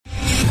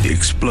The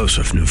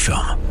explosive new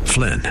film,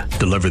 Flynn,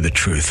 deliver the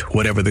truth,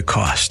 whatever the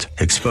cost,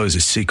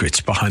 exposes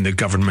secrets behind the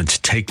government's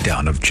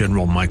takedown of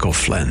General Michael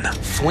Flynn.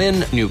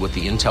 Flynn knew what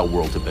the intel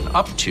world had been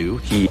up to.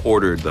 He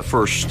ordered the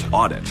first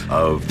audit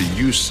of the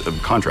use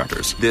of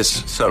contractors.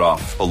 This set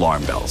off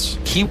alarm bells.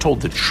 He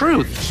told the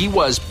truth. He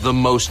was the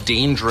most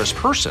dangerous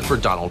person for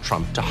Donald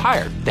Trump to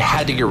hire. They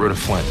had to get rid of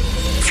Flynn.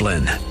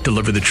 Flynn,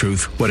 deliver the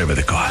truth, whatever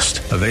the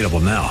cost. Available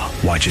now.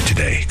 Watch it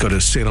today. Go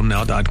to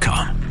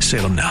salemnow.com.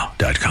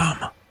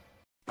 salemnow.com.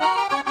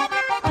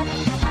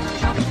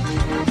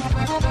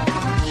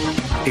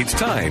 It's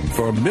time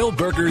for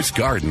Milberger's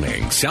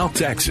Gardening, South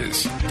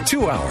Texas.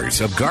 2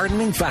 hours of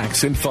gardening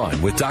facts and fun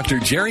with Dr.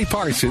 Jerry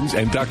Parsons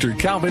and Dr.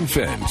 Calvin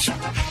Finch.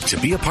 To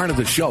be a part of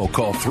the show,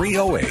 call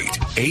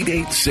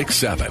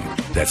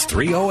 308-8867. That's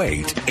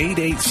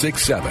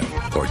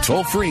 308-8867. Or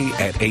toll free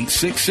at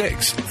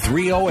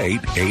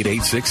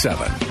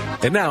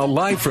 866-308-8867. And now,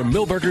 live from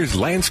Milberger's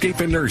Landscape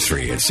and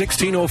Nursery at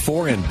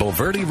 1604 and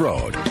Bulverde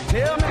Road.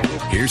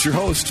 Here's your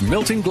host,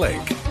 Milton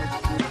Blake.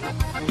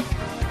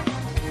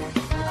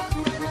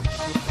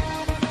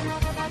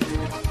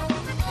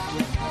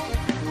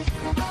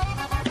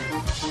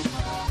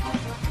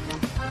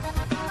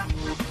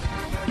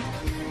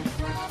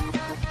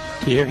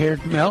 Do you hear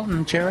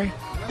Milton, Jerry?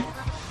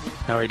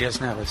 No, he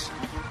doesn't have us.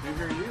 You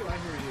hear you, I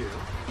hear you.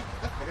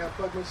 I got to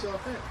plug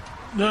myself in.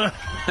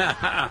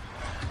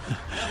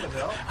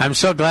 I'm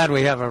so glad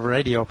we have a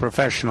radio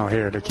professional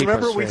here to keep us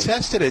Remember, we straight.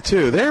 tested it,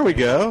 too. There we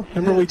go.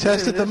 Remember, we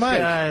tested the mic. This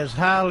guy is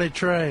highly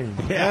trained.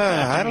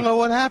 Yeah, I don't know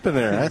what happened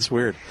there. That's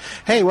weird.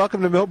 Hey,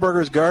 welcome to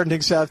Milberger's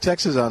Gardening, South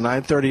Texas on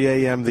 9:30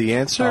 a.m. The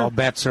Answer. All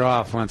bets are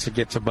off once it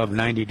gets above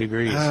 90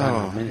 degrees.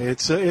 Oh,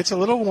 it's a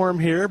little warm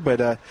here,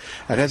 but it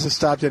hasn't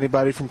stopped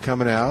anybody from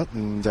coming out,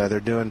 and they're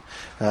doing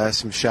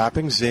some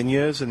shopping.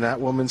 Zinnias and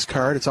that woman's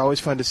cart. It's always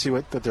fun to see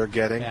what they're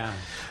getting. Yeah.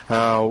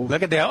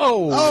 Look at that.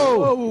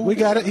 Oh, we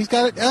got it. He's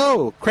got it.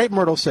 Oh, crepe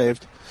myrtle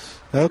saved.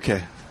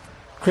 Okay.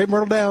 Crepe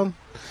myrtle down,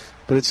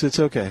 but it's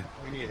okay.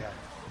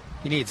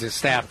 He needs a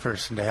staff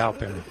person to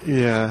help him.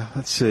 Yeah,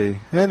 let's see.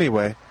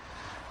 Anyway,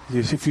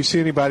 if you see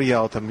anybody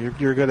yell at them,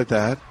 you're good at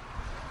that.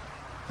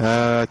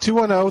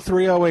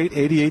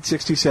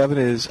 210-308-8867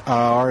 is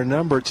our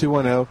number.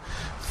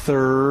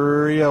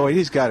 210-308.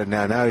 He's got it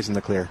now. Now he's in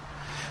the clear.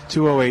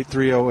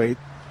 208-308.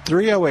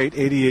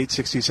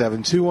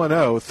 308-8867,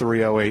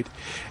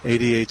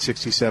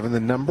 210-308-8867, the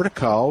number to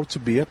call to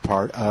be a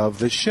part of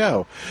the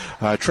show.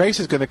 Trace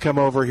is going to come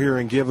over here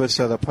and give us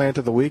the plant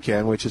of the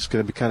weekend, which is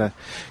going to be kind of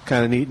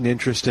neat and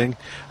interesting.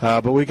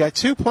 But we got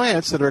two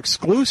plants that are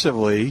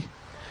exclusively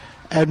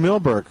at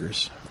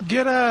Milberger's.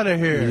 Get out of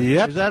here.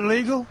 Yep. Is that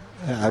legal?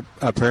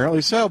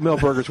 Apparently so.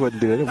 Milberger's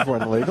wouldn't do it if it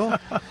wasn't legal.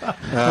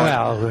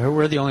 Well,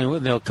 we're the only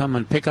one. They'll come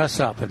and pick us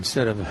up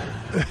instead of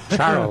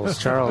Charles.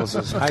 Charles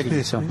is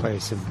hiding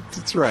someplace.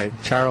 That's right.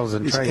 Charles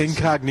and He's Trace.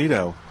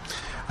 incognito,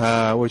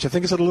 which I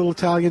think is a little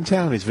Italian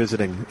town he's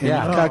visiting.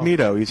 Yeah.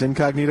 Incognito. He's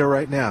incognito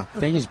right now.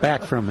 I think he's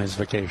back from his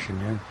vacation.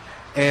 Yeah.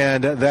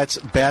 And that's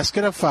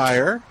Basket of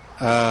Fire,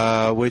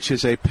 which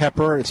is a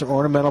pepper. It's an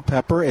ornamental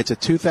pepper. It's a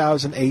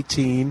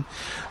 2018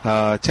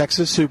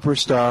 Texas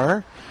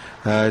Superstar.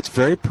 It's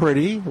very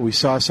pretty. We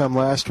saw some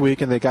last week,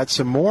 and they got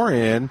some more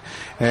in.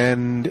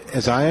 And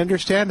as I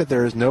understand it,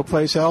 there is no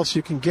place else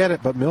you can get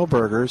it but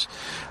Milberger's.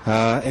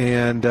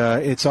 And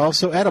it's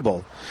also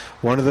edible.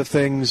 One of the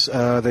things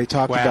they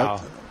talked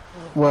about.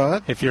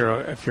 What? If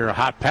you're a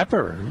hot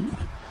pepper.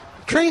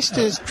 Trace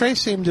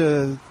seemed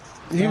to.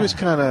 He was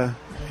kind of.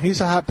 He's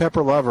a hot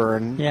pepper lover,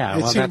 and yeah,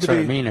 well, that's what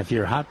I mean. If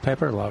you're a hot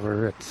pepper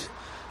lover, it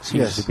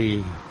seems to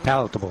be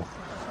palatable.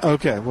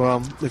 Okay,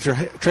 well, if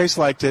Trace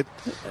liked it,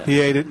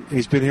 he ate it.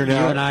 He's been here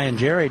now. You and I and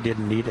Jerry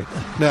didn't eat it.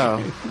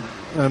 No,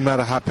 I'm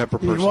not a hot pepper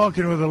person. He's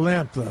walking with a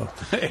limp, though.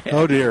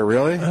 Oh dear,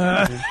 really?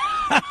 And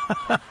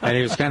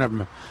he was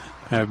kind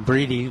of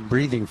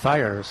breathing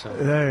fire. So.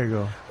 There you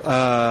go.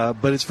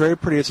 But it's very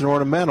pretty. It's an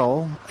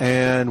ornamental,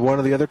 and one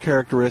of the other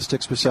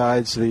characteristics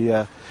besides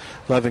the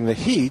loving the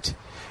heat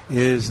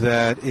is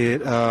that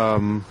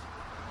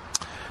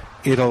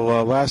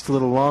it'll last a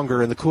little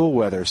longer in the cool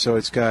weather. So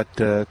it's got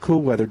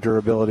cool weather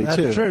durability,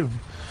 too. That's true.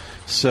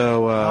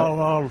 So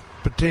all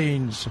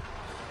patines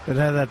that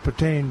have that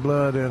patine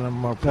blood in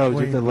them are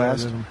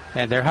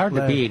and they're hard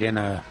to beat in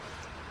a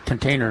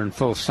container in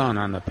full sun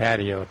on the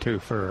patio, too,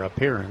 for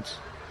appearance.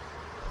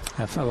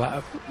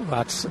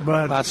 Lots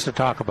to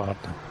talk about.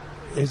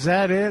 Is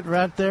that it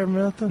right there,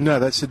 Milton? No,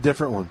 that's a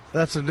different one.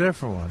 That's a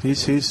different one.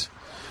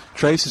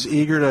 Trace is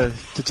eager to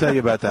tell you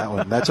about that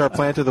one. That's our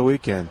plant of the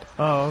weekend.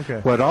 Oh, okay.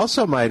 What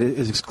also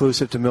is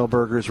exclusive to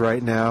Milberger's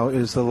right now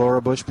is the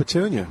Laura Bush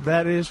petunia.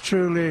 That is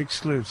truly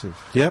exclusive.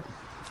 Yep,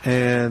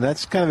 and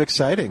that's kind of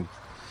exciting.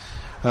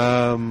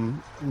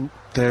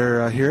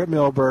 They're here at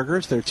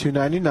Milberger's. They're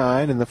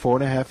 $2.99 in the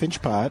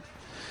 4.5-inch pot.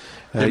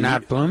 They're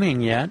not blooming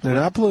yet. They're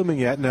not blooming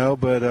yet, no.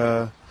 But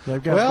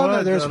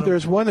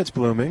there's one that's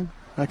blooming.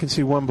 I can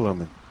see one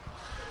blooming.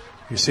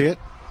 You see it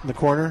in the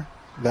corner?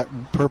 That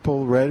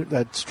purple, red,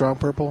 that strong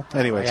purple?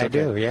 Anyway, it's I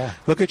okay. do, yeah.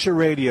 Look at your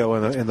radio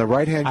in the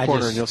right-hand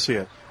corner, and you'll see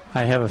it.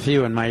 I have a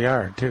few in my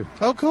yard, too.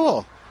 Oh,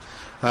 cool.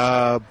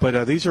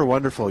 But these are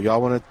wonderful.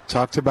 Y'all want to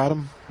talk about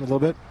them a little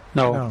bit?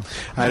 No.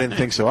 I didn't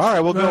think so. All right,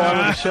 we'll go on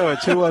with the show at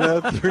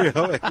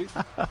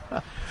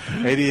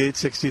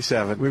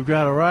 210-308-8867. We've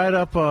got a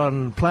write-up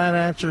on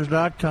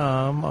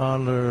plantanswers.com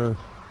on the.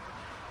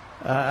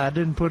 I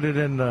didn't put it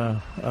in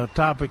the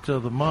topics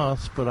of the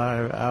month, but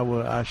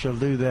I shall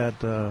do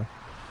that as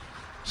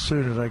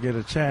soon as I get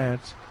a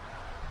chance.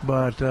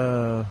 But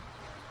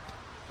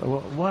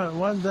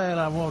one thing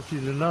I want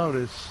you to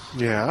notice,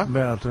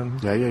 Melton.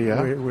 Yeah.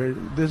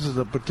 This is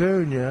a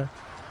petunia,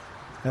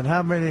 and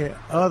how many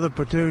other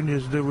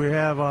petunias do we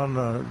have on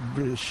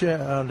the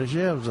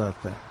shelves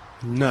out there?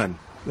 None.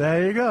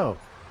 There you go.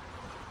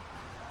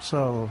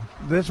 So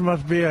this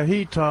must be a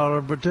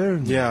heat-tolerant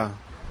petunia. Yeah.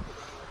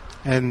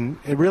 And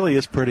it really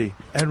is pretty.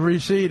 And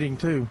reseeding,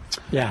 too.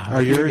 Yeah.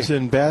 Are yours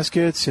in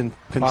baskets and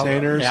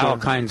containers? All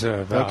kinds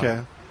of.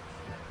 Okay.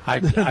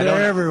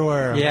 They're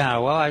everywhere. Yeah,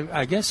 well,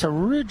 I guess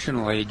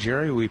originally,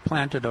 Jerry, we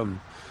planted them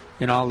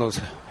in all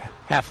those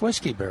half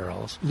whiskey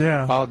barrels.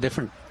 Yeah. All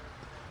different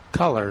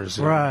colors.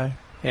 Right.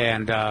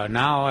 And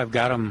now I've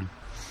got them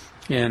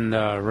in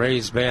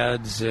raised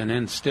beds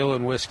and still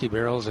in whiskey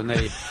barrels, and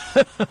they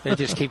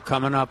just keep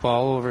coming up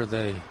all over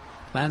the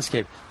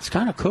landscape. It's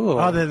kind of cool.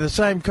 Are they the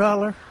same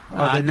color?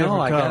 No,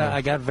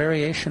 I got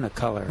variation of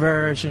color.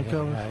 Variation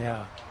color?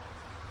 Yeah.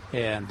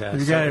 And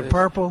you got it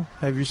purple?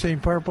 Have you seen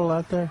purple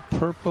out there?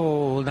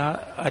 Purple,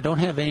 I don't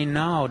have any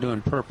now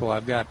doing purple.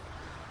 I've got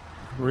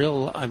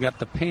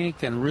the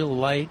pink and real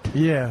light.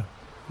 Yeah.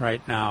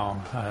 Right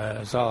now,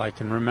 is all I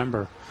can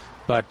remember.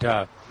 But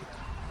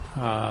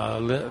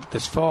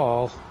this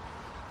fall,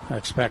 I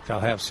expect I'll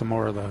have some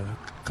more of the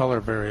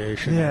color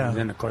variation. Yeah. And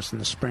then, of course, in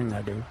the spring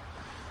I do.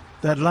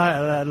 That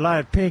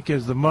light pink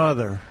is the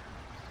mother,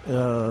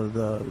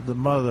 the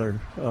mother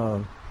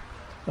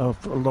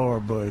of Laura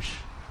Bush.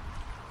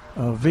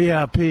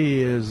 VIP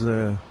is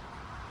the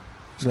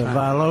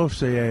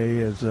Villosiae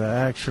is the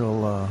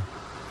actual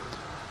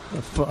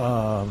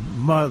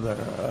mother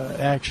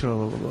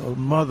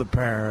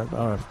parent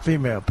or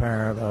female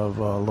parent of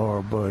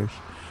Laura Bush,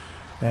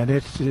 and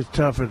it's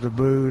tough as a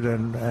boot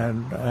and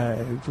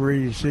it's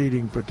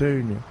reseeding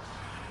petunia.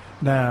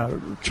 Now,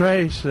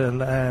 Trace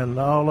and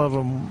all of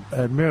them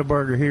at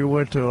Milberger here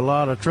went to a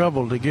lot of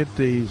trouble to get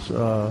these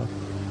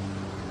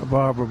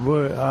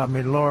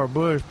Laura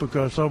Bush,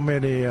 because so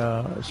many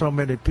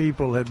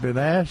people had been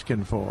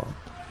asking for them.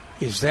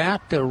 Is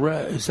that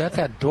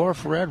that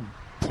dwarf red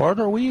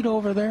porterweed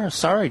over there?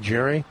 Sorry,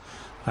 Jerry,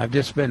 I've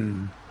just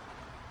been.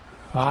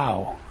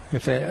 Wow,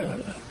 if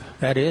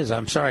that is,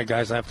 I'm sorry,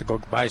 guys. I have to go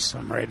buy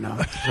some right now.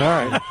 All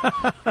right,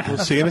 we'll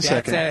see you in a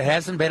second. It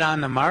hasn't been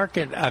on the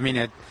market. I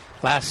mean,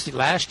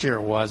 last year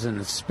it was,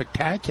 and it's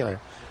spectacular.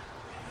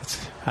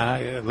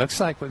 It looks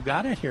like we've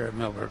got it here at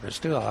Milberger's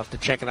too. I'll have to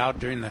check it out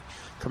during the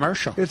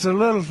commercial. It's a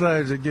little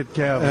things that get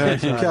Calvin.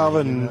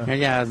 Calvin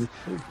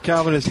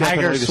is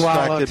definitely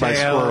distracted by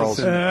squirrels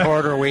and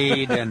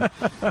porterweed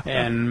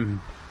and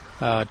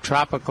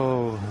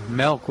tropical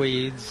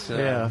milkweeds.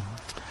 Yeah.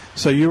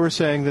 So you were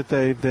saying that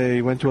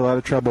they went to a lot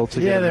of trouble to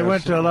get. Yeah, they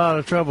went to a lot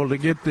of trouble to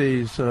get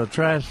these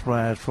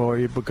transplants for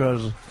you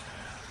because.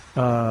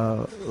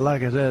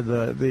 Like I said,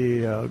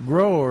 the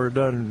grower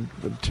doesn't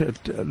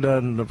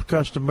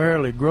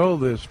customarily grow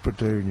this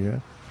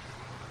petunia,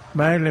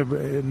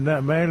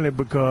 mainly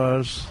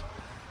because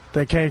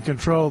they can't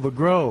control the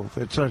growth.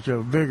 It's such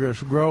a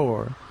vigorous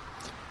grower,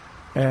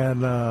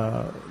 and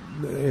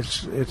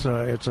it's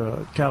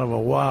a kind of a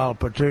wild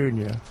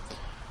petunia,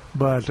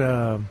 but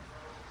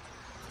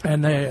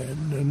and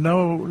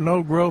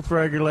no growth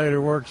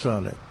regulator works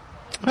on it.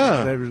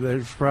 Huh.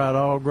 They've tried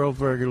all growth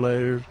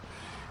regulators.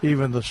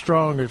 Even the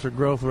strongest of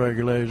growth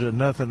regulators, and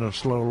nothing will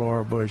slow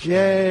Laura Bush.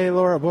 Yay,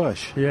 Laura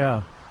Bush.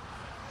 Yeah.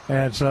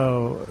 And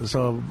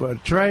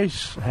but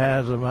Trace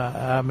has them,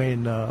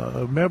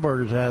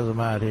 Milberger's has them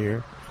out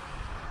here.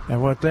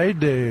 And what they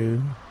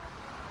do,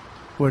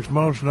 which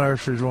most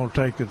nurseries won't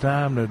take the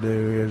time to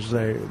do, is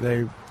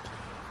they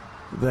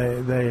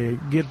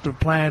get the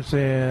plants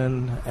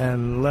in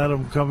and let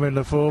them come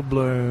into full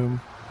bloom.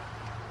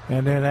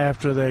 And then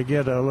after they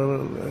get a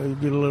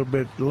little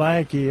bit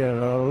lanky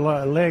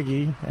or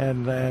leggy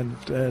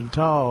and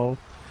tall,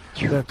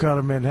 they'll cut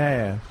them in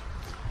half.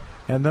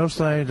 And those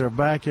things are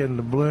back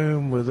into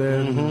bloom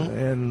within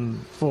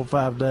in 4 or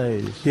 5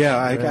 days.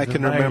 Yeah, I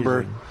can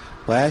remember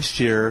last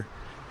year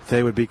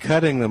they would be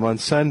cutting them on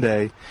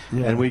Sunday,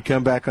 and we'd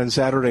come back on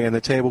Saturday and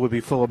the table would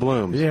be full of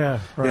blooms. Yeah,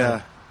 right.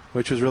 Yeah,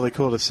 which was really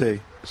cool to see.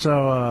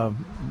 So,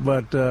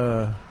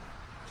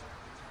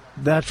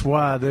 that's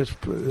why this.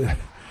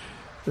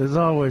 There's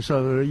always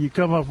you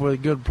come up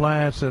with good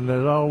plants, and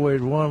there's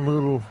always one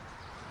little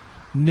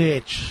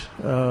niche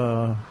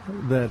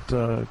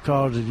that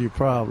causes you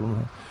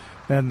problem.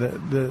 And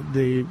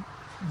the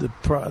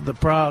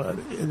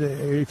problem,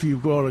 if you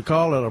want to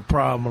call it a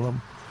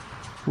problem,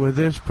 with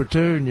this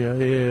petunia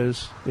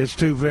is it's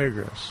too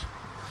vigorous.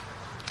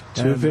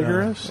 Too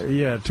vigorous?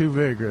 Yeah, too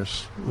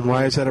vigorous.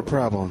 Why is that a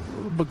problem?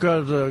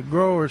 Because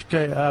growers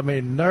can't.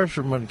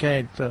 Nurserymen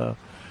can't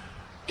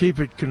keep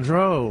it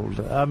controlled.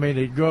 I mean,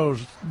 it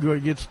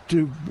gets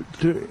too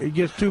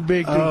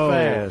big too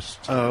fast.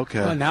 Oh,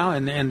 okay. Well, now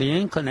and the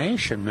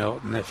inclination,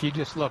 Milton. If you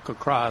just look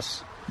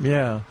across,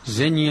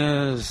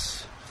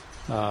 zinnias,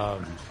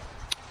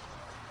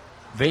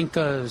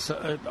 vincas.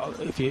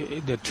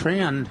 The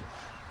trend,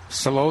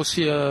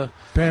 celosia,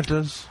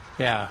 pentas.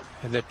 Yeah,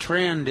 the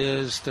trend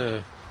is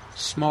the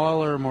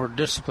smaller, more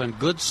disciplined,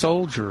 good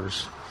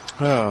soldiers.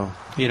 Oh,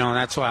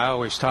 that's why I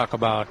always talk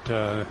about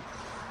the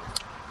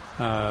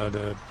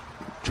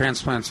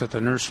transplants at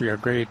the nursery are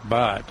great,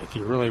 but if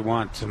you really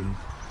want some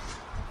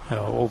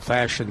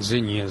old-fashioned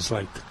zinnias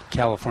like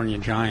California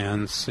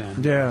Giants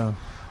and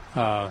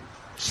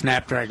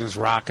snapdragons,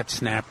 rocket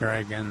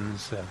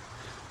snapdragons.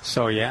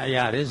 So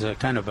it is a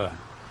kind of a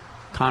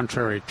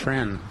contrary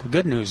trend. The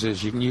good news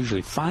is you can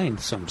usually find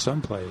some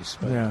someplace.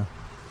 But. Yeah,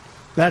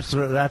 that's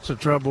the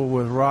trouble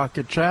with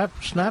rocket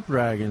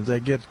snapdragons. They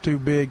get too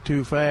big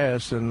too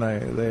fast, and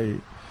they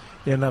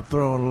end up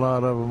throwing a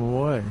lot of them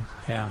away.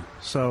 Yeah.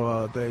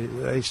 So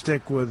they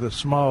stick with the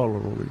smaller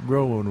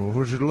growing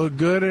ones, which look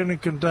good in the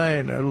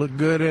container, look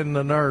good in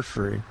the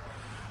nursery,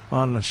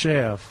 on the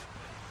shelf,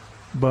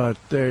 but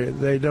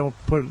they don't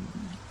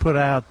put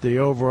out the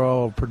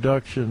overall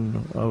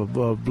production of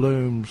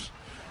blooms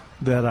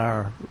that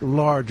our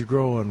large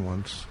growing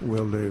ones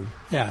will do.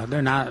 Yeah,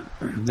 they're not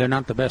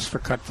the best for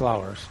cut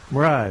flowers.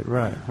 Right.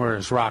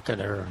 Whereas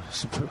rocket or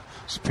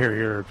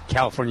superior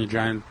California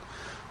Giant.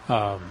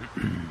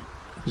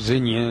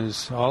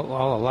 Zinnias, a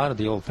lot of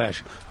the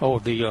old-fashioned.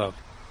 What's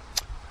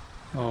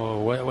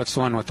the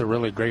one with the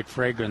really great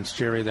fragrance,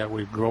 Jerry, that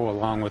we grow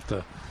along with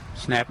the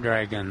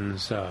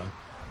snapdragons?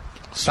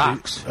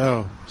 Stocks.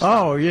 Yeah.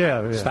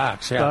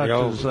 Stocks, yeah.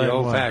 The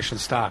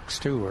old-fashioned stocks,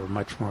 too, are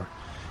much more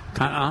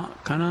kind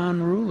of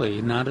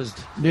unruly, not as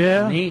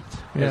neat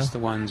as the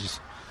ones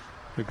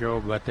we grow,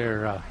 but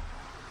they're...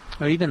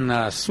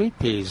 even sweet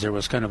peas, there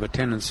was kind of a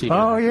tendency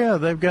to...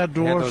 they've got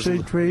dwarf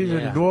sweet peas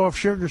and dwarf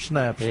sugar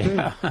snaps, too.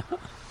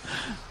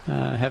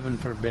 Heaven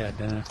forbid.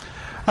 All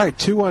right,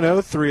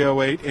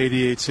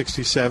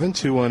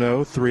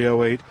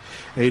 210-308-8867,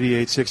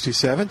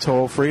 210-308-8867.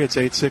 Toll free, it's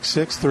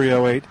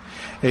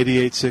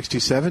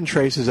 866-308-8867.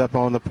 Trace is up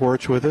on the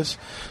porch with us.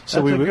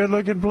 So that's a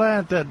good-looking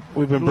plant. That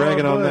we've been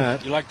bragging on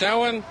that. You like that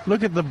one?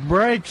 Look at the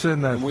breaks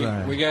in that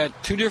thing. We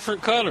got two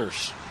different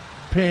colors.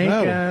 Pink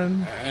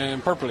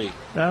and purpley.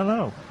 I don't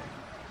know.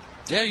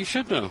 Yeah, you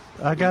should know.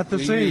 I got the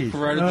seed. You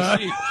provided the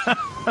seed.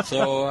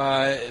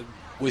 So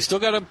we still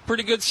got a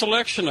pretty good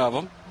selection of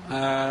them.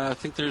 I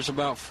think there's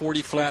about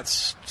 40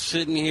 flats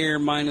sitting here,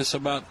 minus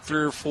about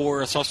 3 or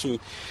 4. I saw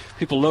some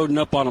people loading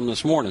up on them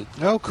this morning.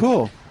 Oh,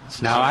 cool.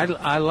 Now,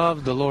 I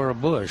love the Laura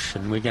Bush,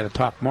 and we got to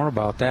talk more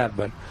about that.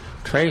 But,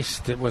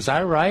 Trace, was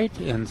I right?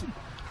 And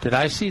did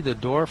I see the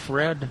dwarf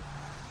red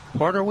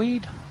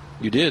porterweed?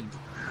 You did.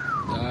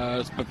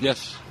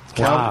 Yes.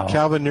 Wow.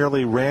 Calvin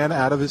nearly ran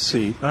out of his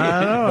seat.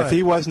 If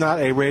he was not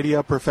a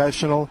radio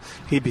professional,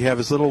 he'd have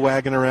his little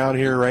wagon around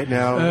here right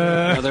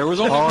now. There was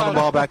only hauling the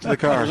ball back to the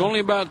car. There was only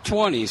about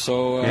 20,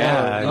 so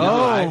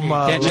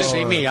can't just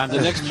see me.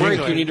 The next break,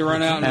 you need to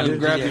run out and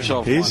grab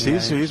yourself one.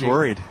 He's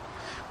worried.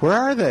 Where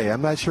are they?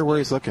 I'm not sure where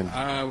he's looking.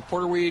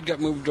 Porterweed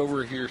got moved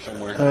over here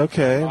somewhere.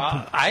 Okay.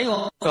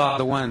 I saw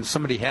the one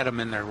somebody had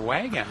them in their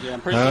wagon. Yeah, I'm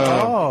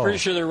pretty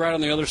sure they're right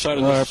on the other side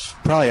of this.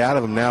 Probably out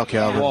of them now,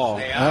 Calvin. Wall.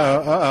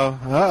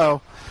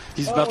 Uh-oh.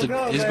 He's about to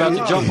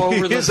jump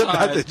over the side. He's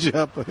about to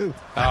jump.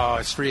 Oh,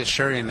 it's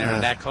reassuring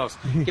they're that close.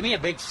 Give me a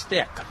big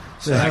stick.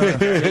 So I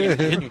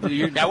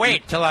can, now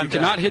wait till I'm. You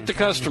cannot hit the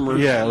customer.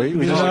 Yeah,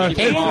 we just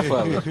keep them off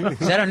of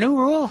it. Is that a new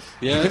rule?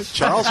 Yes.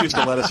 Charles used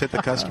to let us hit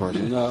the customers.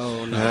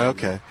 No.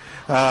 Okay.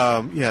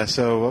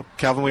 So,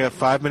 Calvin, we have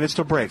 5 minutes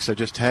to break, so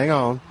just hang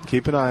on.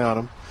 Keep an eye on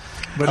them.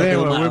 But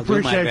anyway, we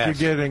appreciate you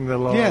getting the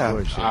Laura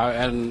Bush.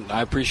 And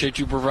I appreciate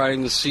you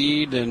providing the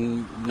seed,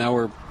 and now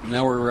we're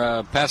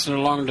passing it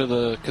along to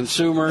the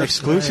consumer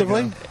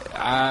exclusively.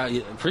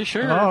 Pretty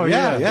sure. Oh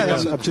yeah.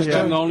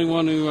 I'm the only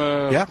one who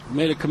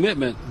made a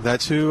commitment.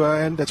 That's who,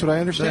 and that's what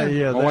I understand.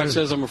 My wife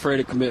says I'm afraid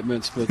of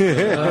commitments, but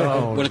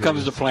when it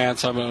comes to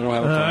plants, I don't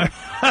have a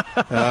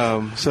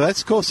problem. So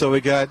that's cool. So we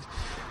got.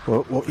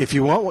 Well, if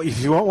you want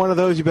one of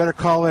those, you better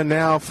call in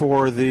now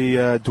for the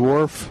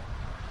dwarf.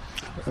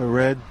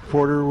 Red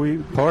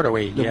porterweed?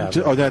 Porterweed, yeah.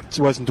 Oh, that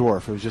wasn't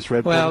dwarf. It was just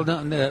red porterweed. Well,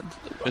 no,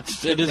 it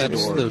is a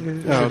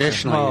dwarf.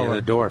 Traditionally,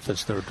 the dwarf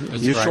is the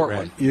short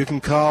one. You can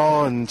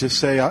call and just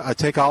say, I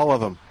take all of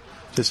them.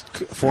 Just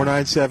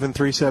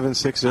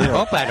 497-3760. I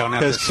hope I don't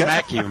have to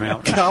smack you,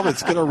 Mel.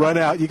 Calvin's going to run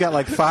out. You got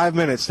like 5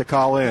 minutes to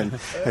call in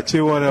at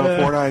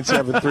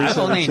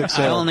 210-497-3760.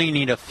 I only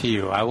need a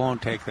few. I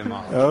won't take them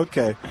all.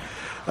 Okay.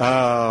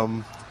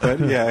 But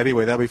yeah,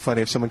 anyway, that'll be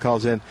funny if someone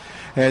calls in.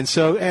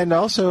 And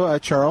also,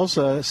 Charles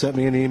sent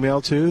me an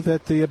email too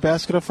that the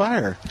Basket of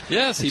Fire.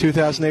 Yes,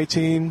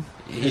 2018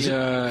 is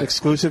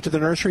exclusive to the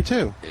nursery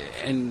too.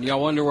 And y'all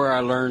wonder where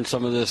I learned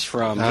some of this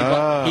from.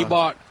 He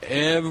bought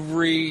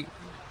every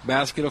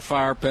Basket of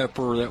Fire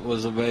pepper that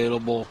was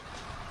available,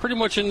 pretty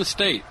much in the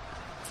state.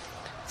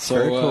 So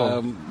Very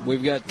cool.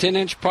 We've got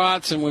 10-inch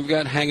pots and we've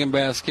got hanging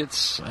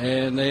baskets,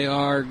 and they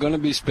are going to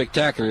be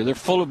spectacular. They're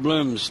full of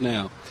blooms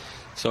now,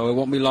 so it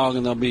won't be long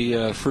and they'll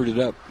be fruited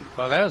up.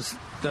 Well,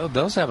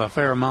 those have a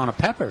fair amount of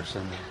peppers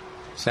in them.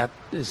 Is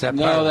that part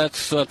No, of it?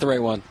 that's not the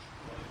right one.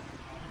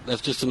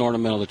 That's just an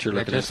ornamental that you're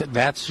looking at.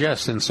 That's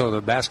just, and so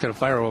the basket of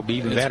fire will be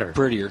even It's better.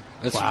 prettier.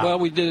 Wow. Well,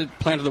 we did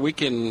Plant of the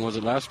Weekend, was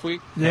it last week?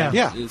 Yeah.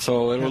 Yeah. And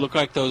so it will look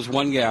like those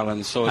 1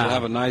 gallons, so it'll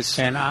have a nice...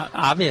 And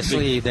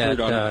obviously big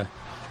fruit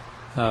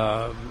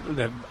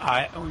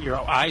on your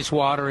eyes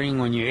watering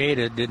when you ate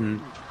it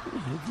didn't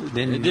It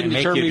didn't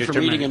make deter you me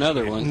from eating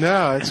another one.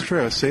 No, it's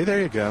true. See,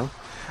 there you go.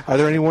 Are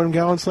there any 1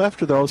 gallons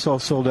left, or they're also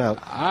sold out?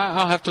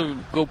 I'll have to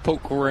go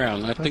poke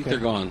around. I think Okay. they're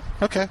gone.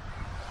 Okay.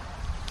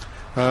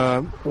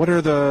 What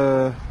are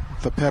the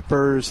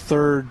peppers?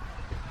 Third?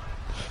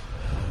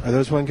 Are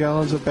those 1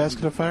 gallons of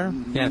basket of fire?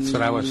 Yeah, that's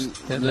what I was.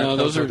 No,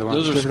 those are the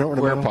ones. Different square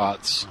ornamental?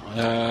 pots.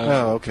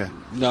 Oh, okay.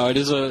 No, it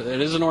is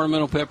an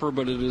ornamental pepper,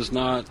 but it is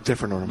not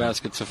Different ornamental.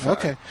 baskets of fire.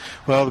 Okay.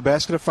 Well, the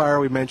basket of fire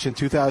we mentioned,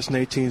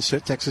 2018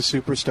 Texas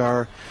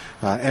Superstar,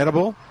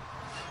 edible,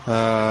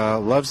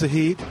 loves the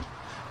heat.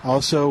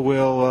 Also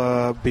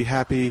will be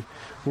happy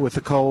with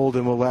the cold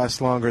and will last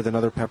longer than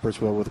other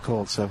peppers will with the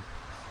cold. So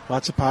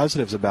lots of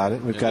positives about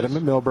it. We've got them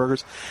at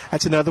Millburgers.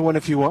 That's another one.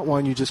 If you want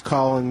one, you just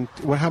call and.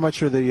 Well, how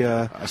much are the?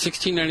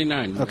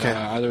 $16.99. Okay.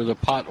 Either the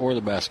pot or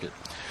the basket.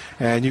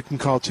 And you can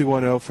call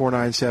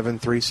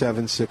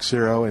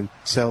 210-497-3760 and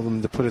tell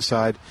them to put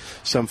aside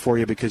some for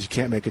you because you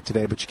can't make it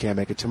today, but you can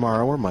make it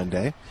tomorrow or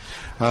Monday.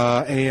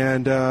 Are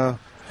the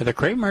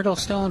crepe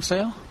myrtles still on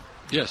sale?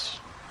 Yes.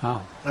 Oh,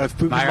 I've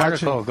been my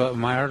watching-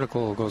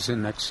 article goes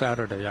in next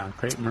Saturday on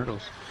crepe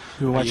myrtles.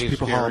 You I watch use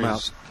people haul them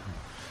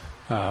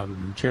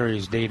out.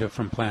 Jerry's data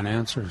from Plant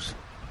Answers.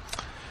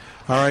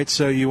 All right,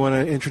 so you want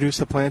to introduce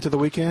the plant of the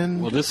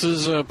weekend? Well, this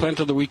is Plant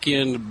of the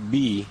Weekend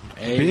B.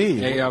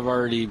 B. I've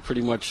already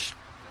pretty much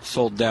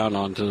sold down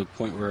on to the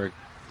point where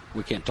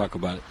we can't talk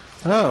about it.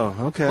 Oh,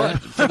 okay.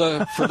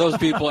 But for those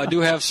people, I do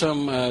have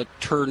some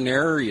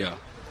Ternaria.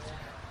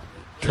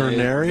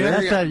 Ternaria?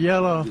 That's that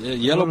yellow.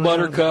 Yellow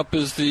buttercup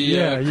is the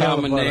yellow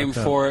common name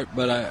buttercup. for it,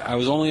 but I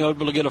was only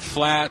able to get a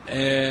flat,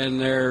 and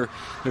there's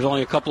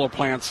only a couple of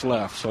plants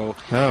left. So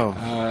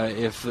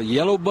if the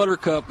yellow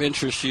buttercup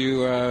interests you,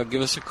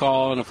 give us a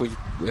call, and if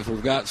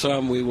we've got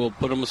some, we will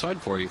put them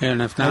aside for you.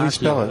 And if How do you not,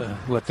 spell it?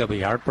 they'll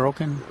be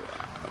heartbroken.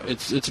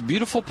 It's a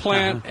beautiful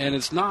plant, and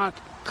it's not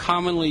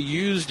commonly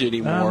used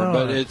anymore, Oh.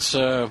 but it's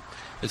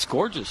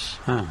gorgeous.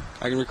 Huh.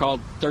 I can recall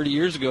 30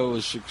 years ago it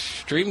was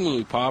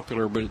extremely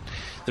popular, but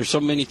there's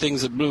so many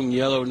things that bloom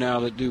yellow now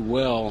that do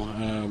well.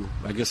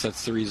 I guess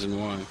that's the reason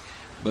why.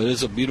 But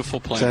it's a beautiful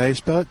Is that how you plant.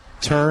 spell it?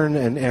 Turn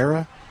and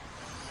era?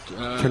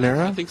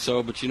 Ternera? I think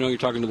so, but you're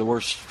talking to the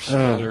worst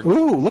speller.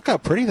 Ooh, look how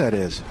pretty that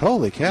is.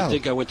 Holy I cow.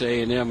 think I went to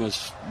A&M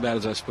as bad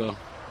as I spell.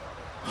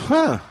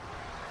 Huh.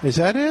 Is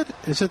that it?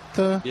 Is it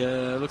the...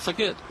 Yeah, it looks like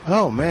it.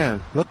 Oh,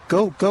 man. Look,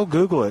 go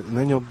Google it, and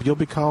then you'll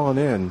be calling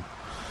in.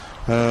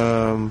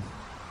 Tenera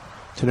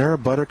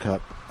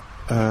Buttercup.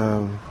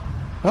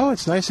 Oh,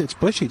 it's nice. It's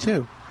bushy,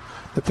 too.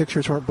 The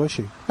pictures weren't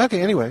bushy.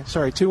 Okay, anyway.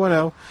 Sorry, I think it's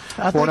a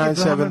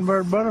 210-497.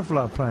 hummingbird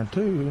butterfly plant,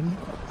 too, isn't it?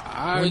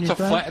 Wouldn't you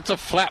think? It's a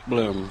flat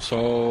bloom,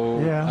 so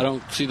Yeah. I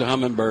don't see the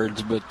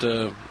hummingbirds, but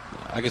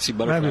I can see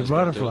butterflies. Maybe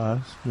butterflies,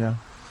 yeah.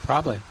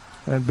 Probably.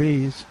 And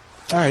bees.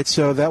 All right,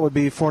 so that would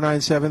be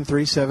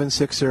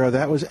 497-3760.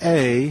 That was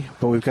A,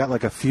 but we've got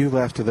like a few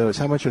left of those.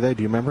 How much are they?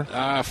 Do you remember?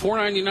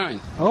 $4.99.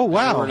 Oh,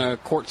 wow. We're in a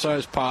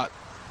quart-sized pot.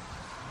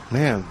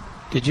 Man.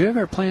 Did you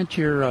ever plant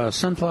your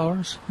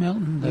sunflowers,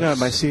 Milton? No,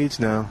 my seeds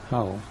now.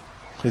 Oh.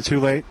 It's too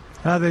late.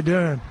 How they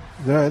doing?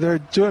 They're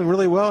doing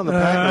really well in the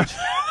package.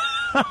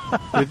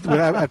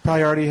 I'd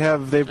probably already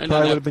have. They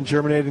probably would have been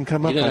germinated and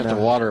come up. You don't by have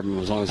to now. water them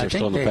as long as I they're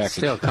still in think the they package.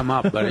 still come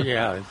up, but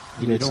yeah,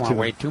 you It's don't want too- to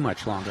wait too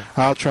much longer.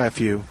 I'll try a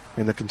few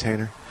in the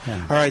container.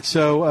 Yeah. All right,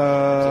 so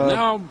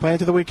now,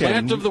 plant of the weekend.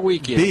 Plant of the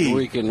weekend. B.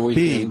 Weekend.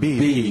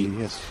 B.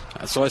 Yes.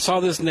 So I saw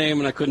this name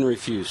and I couldn't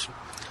refuse.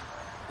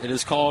 It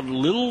is called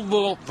Little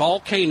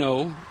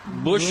Volcano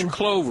Bush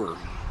Clover.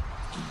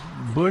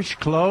 Bush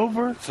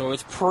clover? So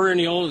it's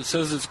perennial. It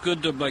says it's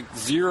good to like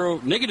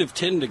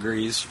 -10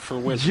 degrees for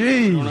winter.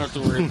 Jeez. You don't have to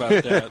worry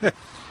about that.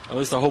 At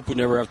least I hope we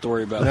never have to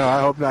worry about No, that.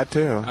 I hope not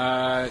too.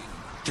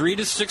 3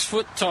 to 6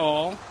 foot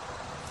tall,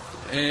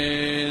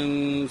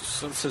 and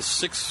so it says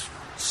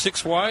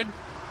six wide.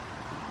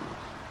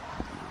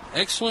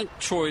 Excellent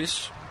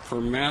choice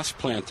for mass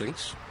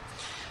plantings.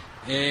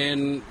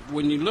 And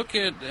when you look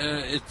at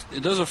it,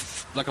 it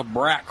does like a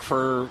brack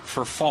for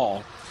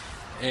fall,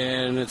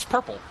 and it's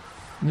purple.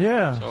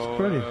 Yeah, So it's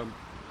pretty.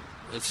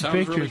 it sounds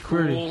really picture's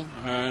pretty. cool.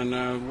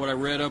 And what I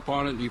read up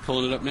on it, you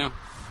pulling it up now?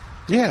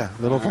 Yeah,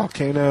 little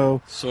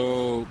volcano.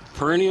 So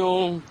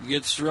perennial,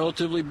 gets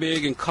relatively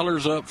big and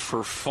colors up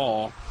for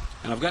fall.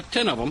 And I've got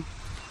 10 of them.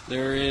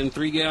 They're in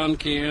 3-gallon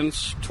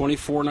cans,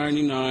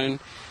 $24.99.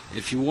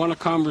 If you want a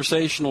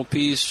conversational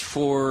piece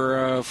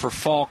for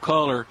fall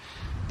color,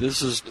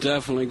 this is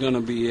definitely going to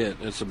be it.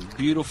 It's a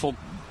beautiful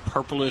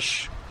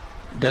purplish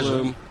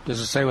bloom. Does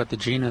it say what the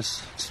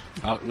genus?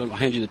 I'll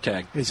hand you the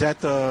tag. Is that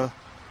the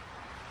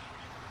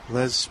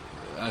Les?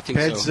 I think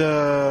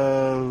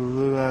so.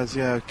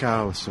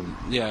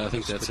 Yeah, I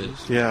think that's it.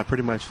 Yeah,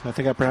 pretty much. I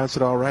think I pronounced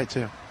it all right,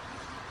 too.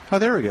 Oh,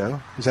 there we go.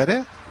 Is that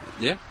it?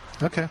 Yeah.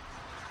 Okay.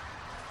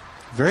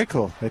 Very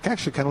cool. It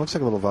actually kind of looks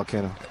like a little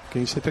volcano.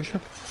 Can you see a picture?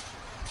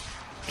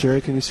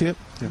 Jerry, can you see it?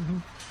 Yeah.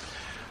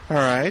 Mm-hmm. All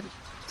right.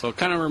 So it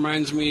kind of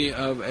reminds me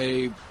of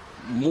a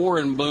more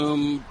in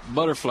bloom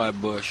butterfly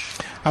bush.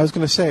 I was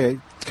going to say,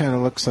 it kind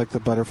of looks like the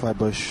butterfly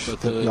bush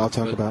that I'll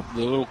talk about.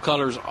 The little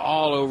colors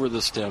all over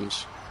the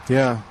stems.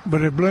 Yeah.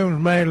 But it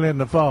blooms mainly in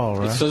the fall,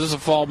 right? So this is a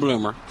fall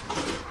bloomer.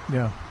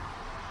 Yeah.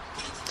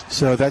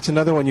 So that's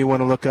another one you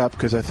want to look up,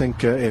 because I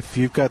think if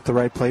you've got the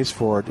right place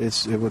for it,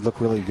 it would look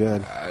really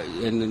good.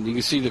 And then you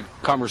can see the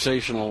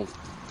conversational.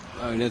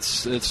 I mean,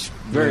 it's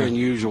very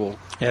unusual.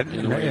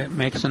 It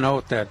makes a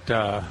note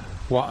that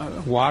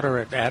water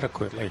it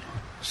adequately.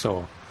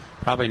 So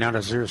probably not a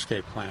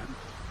xeriscape plant,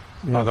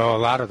 although a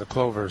lot of the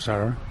clovers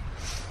are.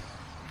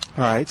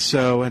 All right.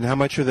 So, and how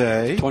much are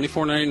they?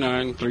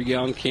 $24.99,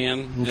 3-gallon can,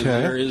 and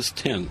there is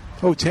 10.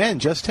 Oh, 10,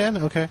 just 10?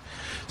 Okay.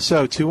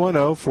 So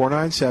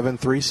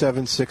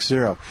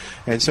 210-497-3760.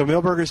 And so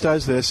Millburgers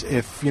does this.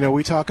 If,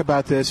 we talk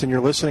about this and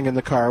you're listening in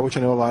the car, which I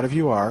know a lot of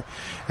you are,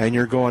 and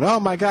you're going, oh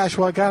my gosh,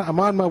 well I'm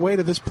on my way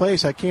to this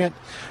place. I can't.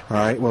 All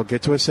right, well,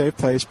 get to a safe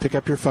place, pick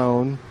up your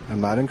phone.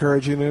 I'm not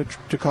encouraging you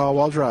to call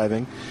while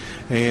driving.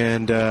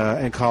 And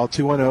call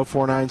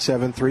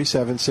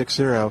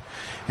 210-497-3760.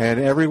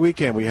 And every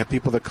weekend we have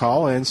people that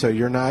call in, so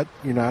you're not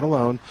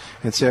alone,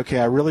 and say, okay,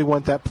 I really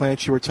want that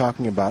plant you were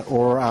talking about,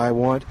 or I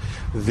want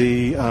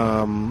the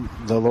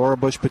Laura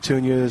Bush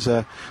petunias.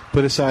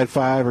 Put aside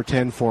 5 or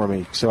 10 for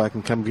me, so I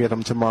can come get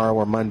them tomorrow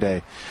or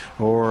Monday,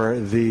 or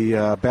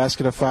the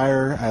basket of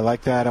fire. I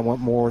like that. I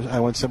want more. I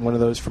want one of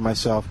those for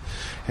myself,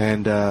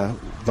 and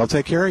they'll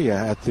take care of you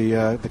at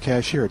the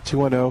cashier at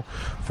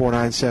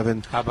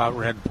 210-497. How about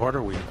red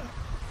porterweed?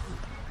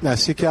 Now,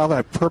 see, Calvin,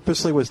 I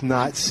purposely was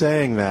not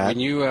saying that.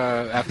 And you,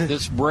 after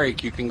this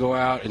break, you can go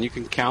out and you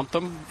can count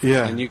them.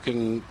 Yeah. And you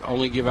can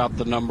only give out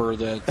the number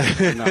that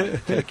you're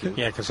not taking.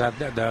 Yeah, because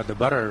the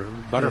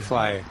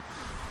butterfly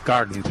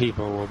garden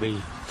people will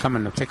be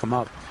coming to pick them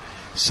up.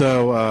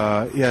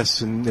 So,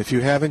 yes, and if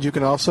you haven't, you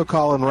can also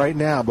call in right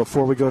now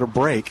before we go to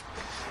break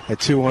at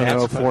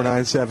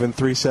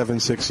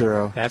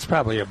 210-497-3760. That's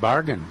probably a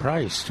bargain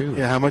price, too.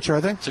 Yeah, how much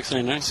are they?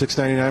 $6.99.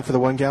 $6.99 for the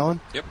 1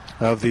 gallon? Yep.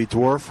 Of the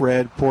dwarf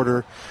red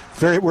porter.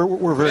 We're very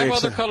they have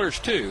excited. other colors,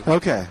 too.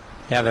 Okay.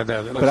 Yeah,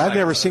 but I've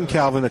never seen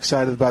Calvin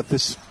excited about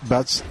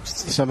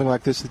something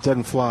like this that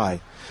doesn't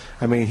fly.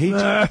 I mean, he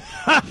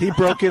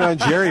broke in on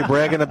Jerry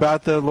bragging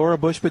about the Laura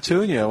Bush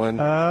petunia,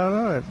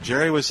 and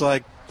Jerry was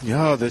like,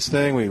 this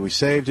thing, we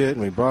saved it, and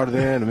we brought it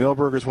in, and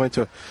Millburgers went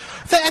to,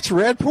 that's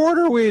red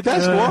porterweed,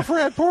 that's dwarf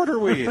red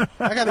porterweed.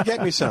 I got to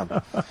get me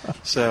some.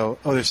 So,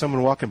 there's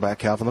someone walking by,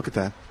 Calvin, look at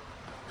that.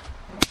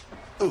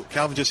 Ooh,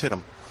 Calvin just hit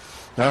him.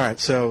 All right,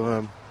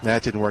 so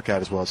that didn't work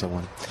out as well as I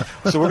wanted.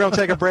 So we're going to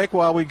take a break.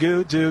 While we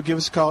do, give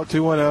us a call at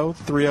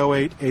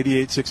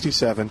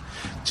 210-308-8867.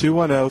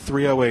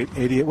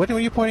 210-308-88. What are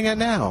you pointing at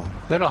now?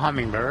 Little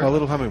hummingbird. A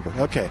little hummingbird.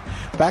 Okay.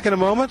 Back in a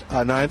moment,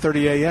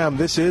 9:30 a.m.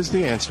 This is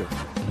The Answer.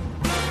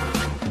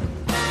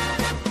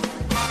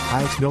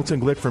 Hi, it's Milton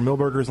Glick from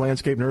Millburgers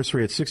Landscape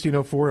Nursery at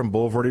 1604 on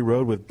Boulevardy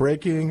Road with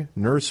breaking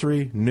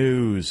nursery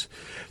news.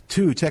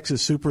 2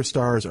 Texas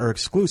superstars are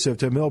exclusive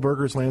to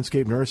Millburgers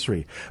Landscape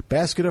Nursery.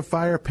 Basket of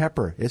Fire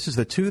Pepper. This is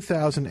the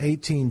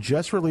 2018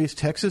 just-released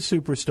Texas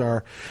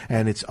Superstar,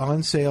 and it's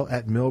on sale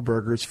at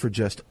Millburgers for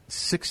just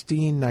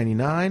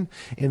 $16.99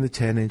 in the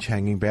 10-inch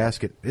hanging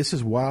basket. This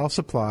is while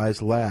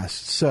supplies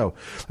last. So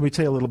let me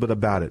tell you a little bit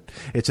about it.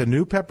 It's a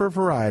new pepper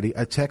variety,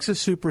 a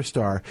Texas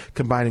Superstar,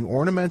 combining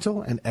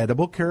ornamental and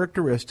edible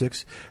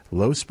characteristics.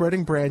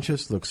 Low-spreading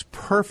branches, looks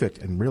perfect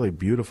and really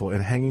beautiful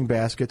in hanging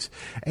baskets,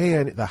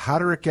 and the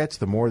hotter it gets,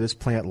 the more this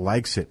plant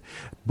likes it.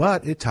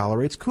 But it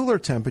tolerates cooler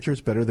temperatures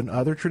better than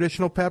other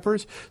traditional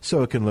peppers,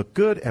 so it can look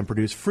good and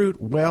produce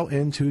fruit well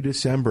into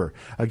December.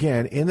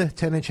 Again, in the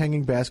 10-inch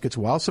hanging baskets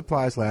while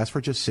supplies last for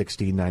just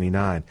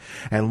 $16.99.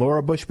 And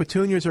Laura Bush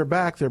petunias are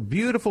back. They're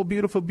beautiful,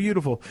 beautiful,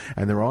 beautiful,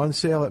 and they're on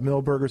sale at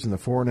Millburgers in the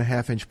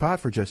 4.5-inch pot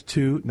for just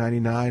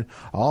 $2.99.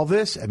 All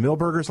this at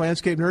Millburgers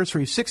Landscape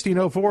Nursery,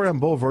 1604 on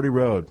Boulevardy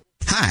Road.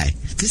 Hi,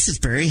 this is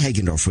Barry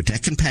Hagendorf with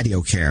Deck and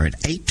Patio Care at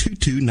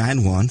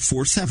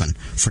 822-9147.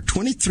 For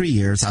 23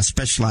 years, I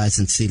specialize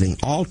in sealing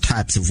all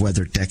types of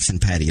weathered decks and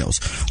patios,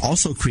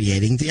 also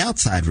creating the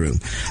outside room,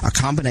 a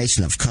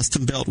combination of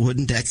custom-built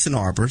wooden decks and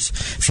arbors,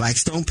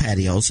 flagstone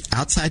patios,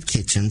 outside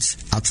kitchens,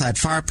 outside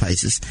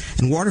fireplaces,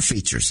 and water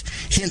features,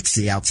 hence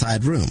the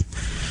outside room.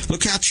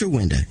 Look out your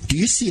window. Do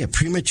you see a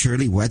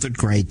prematurely weathered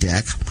gray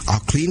deck? I'll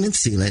clean and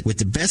seal it with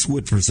the best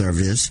wood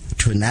preservatives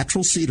to a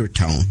natural cedar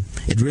tone.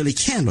 It really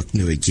can look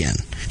new again.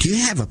 Do you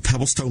have a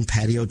pebblestone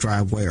patio,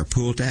 driveway, or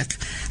pool deck?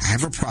 I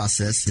have a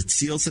process that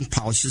seals and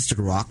polishes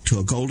the rock to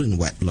a golden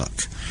wet look.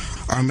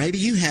 Or maybe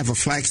you have a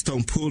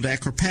flagstone pool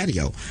deck or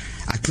patio.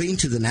 I clean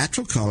to the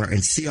natural color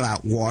and seal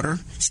out water,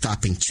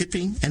 stopping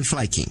chipping and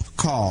flaking.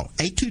 Call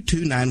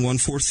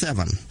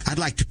 822-9147. I'd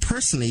like to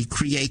personally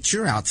create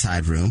your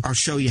outside room or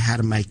show you how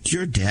to make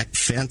your deck,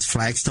 fence,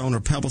 flagstone, or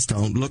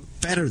pebblestone look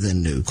better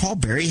than new. Call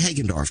Barry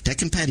Hagendorf,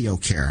 Deck and Patio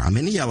Care. I'm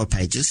in the Yellow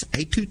Pages,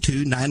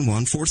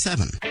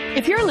 822-9147.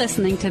 If you're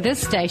listening to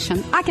this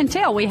station, I can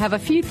tell we have a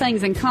few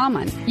things in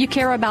common. You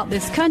care about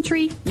this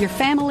country, your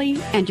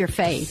family, and your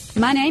faith.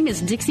 My name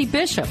is Dixie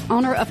Bishop,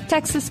 owner of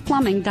Texas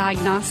Plumbing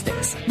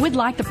Diagnostics. We'd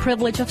like the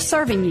privilege of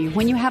serving you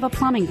when you have a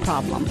plumbing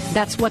problem.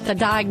 That's what the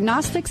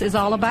diagnostics is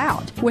all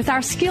about. With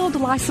our skilled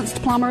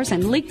licensed plumbers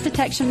and leak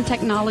detection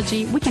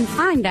technology, we can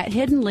find that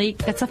hidden leak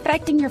that's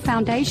affecting your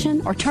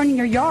foundation or turning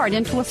your yard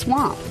into a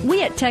swamp.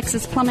 We at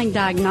Texas Plumbing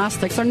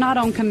Diagnostics are not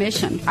on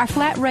commission. Our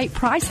flat rate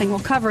pricing will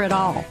cover it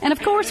all. And of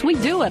course, we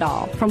do it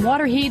all, from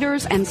water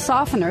heaters and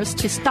softeners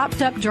to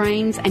stopped up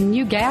drains and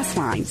new gas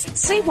lines.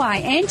 See why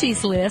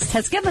Angie's List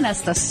has given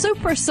us the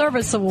Super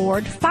Service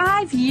Award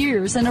 5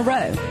 years in a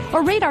row.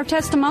 Or read our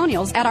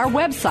testimonials at our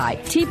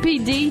website, tpdtx.com.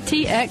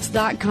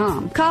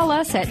 Call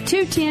us at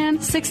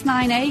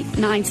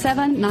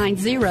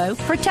 210-698-9790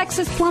 for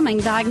Texas Plumbing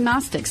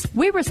Diagnostics.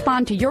 We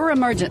respond to your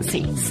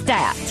emergency.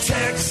 STAT.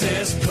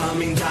 Texas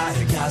Plumbing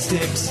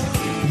Diagnostics.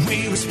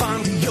 We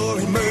respond to your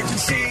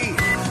emergency.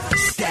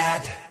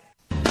 STAT.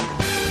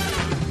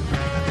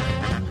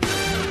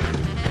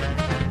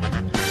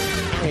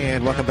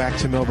 And welcome back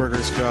to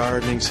Milberger's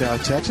Gardening,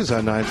 South Texas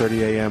on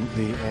 9:30 a.m.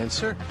 The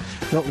Answer.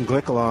 Milton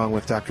Glick along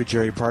with Dr.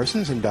 Jerry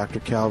Parsons and Dr.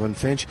 Calvin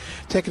Finch.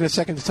 Taking a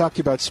second to talk to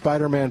you about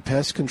Spider-Man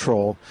Pest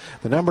Control.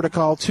 The number to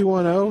call,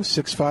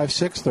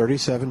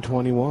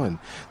 210-656-3721.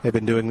 They've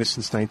been doing this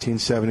since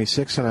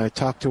 1976, and I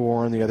talked to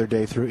Warren the other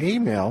day through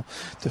email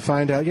to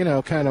find out,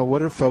 kind of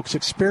what are folks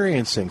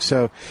experiencing.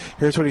 So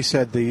here's what he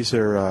said. This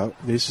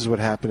is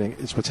what's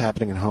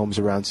happening in homes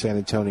around San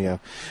Antonio,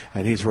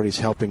 and he's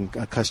helping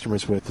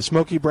customers with. The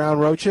smoky brown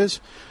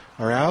roaches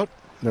are out.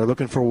 They're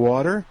looking for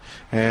water,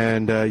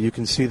 and you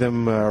can see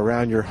them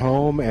around your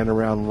home and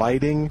around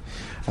lighting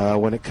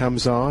when it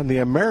comes on. The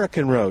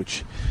American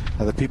roach,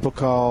 the people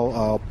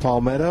call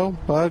palmetto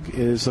bug,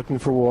 is looking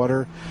for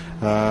water,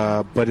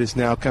 but is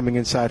now coming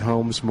inside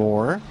homes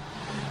more.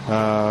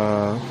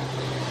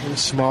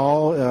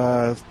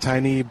 Small,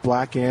 tiny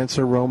black ants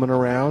are roaming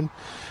around.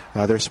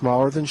 They're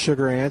smaller than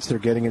sugar ants. They're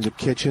getting into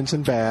kitchens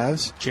and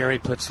baths. Jerry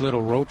puts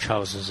little roach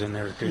houses in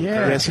there.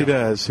 Yeah. Yes, he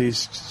does.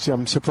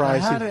 I'm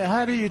surprised.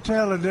 How do you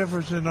tell the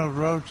difference in those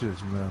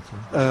roaches, Milton?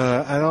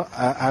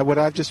 What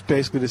I've just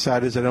basically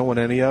decided is I don't want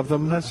any of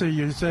them. Let's see.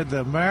 You said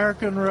the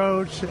American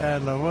roach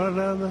and the what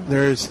other?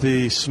 There's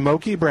the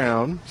smoky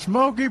brown.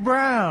 Smoky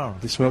brown.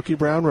 The smoky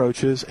brown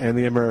roaches and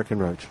the American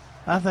roach.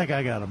 I think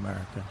I got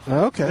American.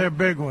 Okay. They're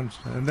big ones,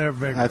 and they're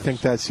big. I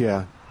think that's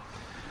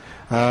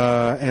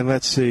and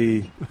let's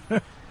see,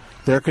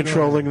 they're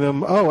controlling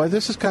them. Oh,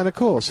 this is kind of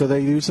cool. So they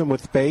use them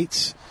with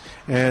baits,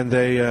 and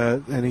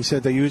and he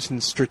said they use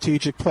in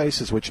strategic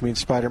places, which means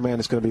Spider-Man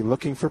is going to be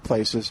looking for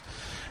places,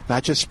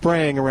 not just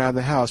spraying around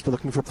the house, but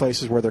looking for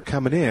places where they're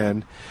coming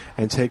in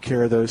and take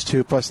care of those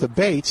too. Plus the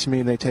baits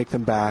mean they take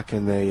them back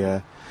and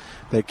they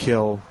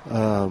kill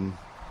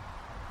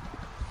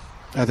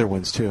other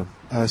ones too.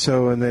 They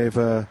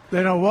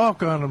don't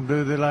walk on them,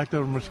 do they, like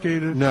those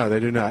mosquitoes? No,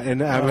 they do not. And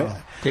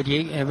did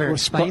you ever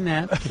explain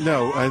that?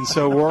 No. And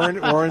so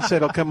Warren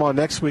said he'll come on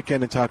next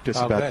weekend and talk to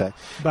us about that.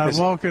 About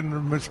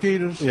walking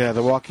mosquitoes? Yeah,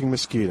 the walking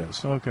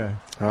mosquitoes. Okay.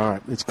 All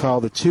right. It's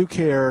called the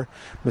 2Care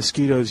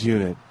Mosquitoes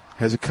Unit.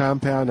 Has a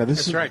compound. Now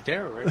it's right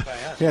there, right by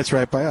us. Yeah, it's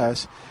right by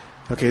us.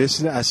 Okay.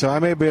 So I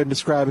may be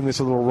describing this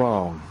a little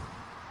wrong.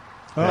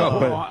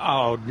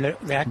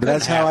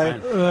 That's how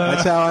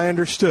I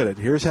understood it.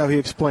 Here's how he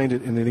explained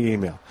it in the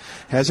email.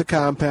 Has a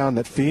compound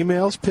that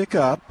females pick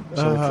up,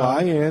 so they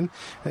fly in,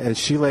 and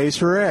she lays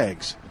her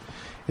eggs.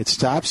 It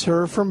stops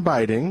her from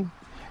biting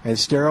and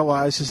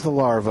sterilizes the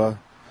larva,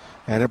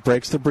 and it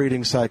breaks the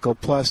breeding cycle.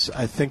 Plus,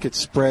 I think it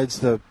spreads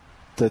the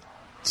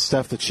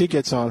stuff that she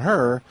gets on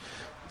her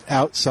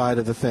outside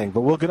of the thing.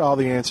 But we'll get all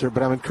the answer.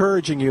 But I'm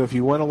encouraging you, if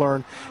you want to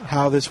learn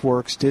how this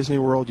works, Disney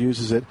World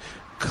uses it.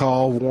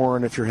 Call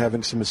Warren if you're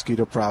having some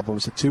mosquito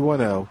problems at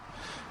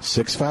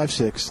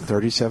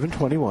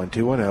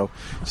 210-656-3721,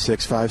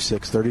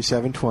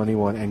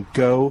 210-656-3721, and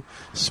go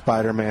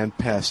Spider-Man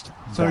Pest.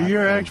 So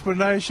your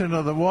explanation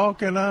of the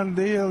walking on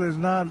deal is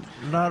not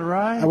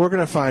right? We're going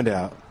to find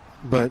out,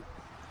 but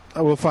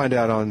we'll find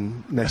out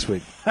on next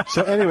week.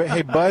 So anyway,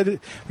 hey,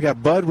 Bud, we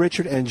got Bud,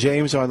 Richard, and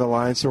James on the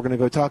line, so we're going to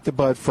go talk to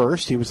Bud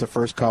first. He was the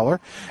first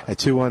caller at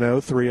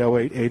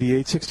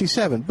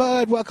 210-308-8867.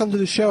 Bud, welcome to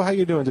the show. How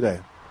you doing today?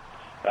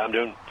 I'm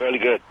doing fairly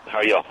good. How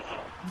are y'all?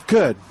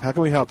 Good. How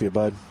can we help you,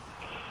 Bud?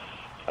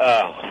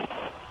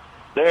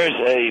 There's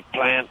a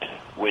plant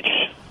which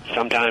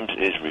sometimes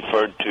is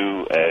referred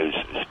to as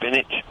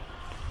spinach.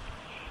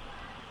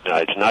 Now,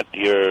 it's not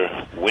your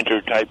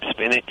winter-type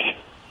spinach.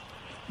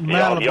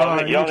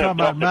 Malabar, you're talking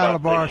about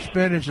Malabar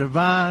spinach, a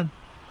vine?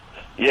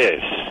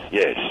 Yes.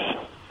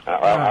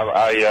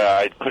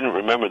 I couldn't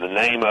remember the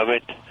name of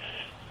it,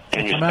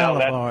 Can you spell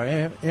that?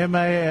 Malabar.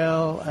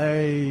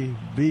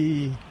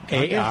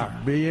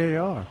 M-A-L-A-B-A-R.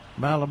 B-A-R.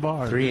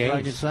 Malabar. 3 just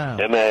like it A's.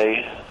 sounds.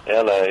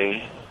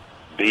 M-A-L-A-B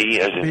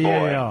as in boy.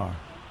 B-A-R.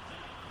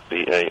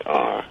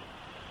 B-A-R.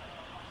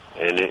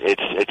 And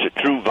it's a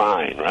true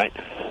vine, right?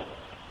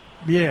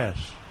 Yes.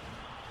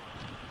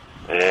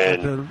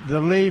 And the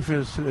leaf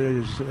is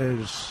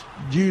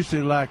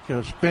juicy like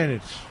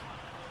spinach.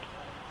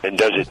 and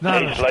does it It's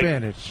not a taste like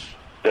spinach.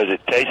 Does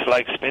it taste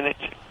like spinach?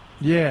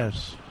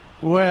 Yes.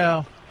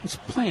 Well, It's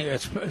plain.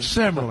 It's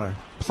similar.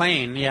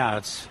 plain. Yeah,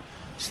 it's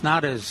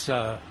not as.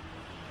 I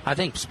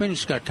think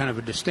spinach's got kind of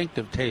a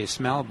distinctive taste.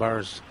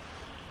 Malabar's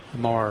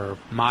more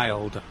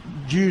mild.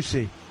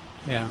 Juicy.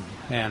 Yeah,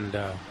 and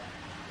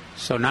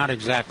so not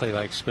exactly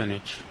like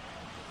spinach.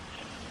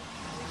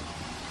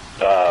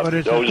 But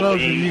it's the those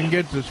closest leaves- you can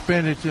get to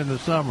spinach in the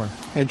summer.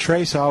 And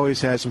Trace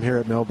always has them here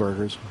at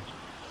Millburgers.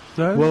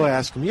 Does We'll it?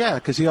 ask him. Yeah,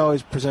 because he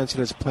always presents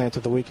it as plant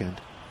of the weekend.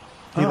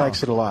 He Oh.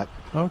 likes it a lot.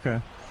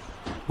 Okay.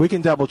 We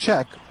can double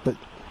check, but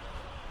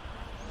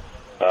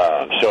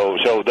So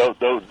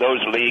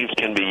those leaves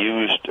can be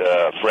used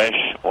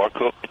fresh or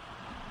cooked.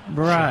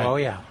 Right. Oh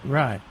yeah.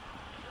 Right.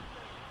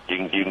 You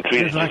can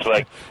treat it Just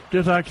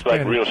just like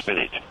spinach. real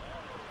spinach.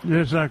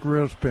 Just like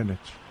real spinach.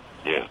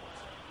 Yeah.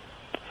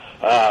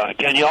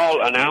 Can you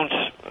all announce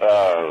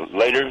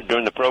later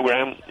during the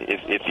program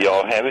if you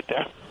all have it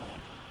there?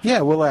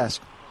 yeah, we'll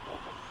ask.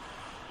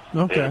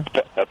 Okay.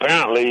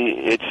 Apparently,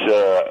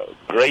 it's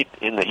great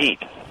in the heat.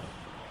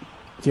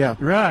 Yeah.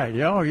 Right.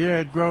 Oh yeah,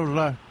 it grows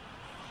like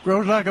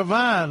a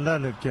vine,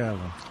 doesn't it,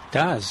 Calvin?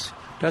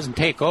 Doesn't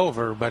take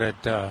over, but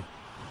it as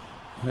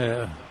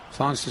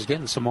long as it's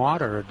getting some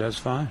water, it does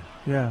fine.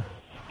 Yeah.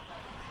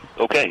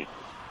 Okay.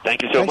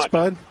 Thank you so Thanks, much.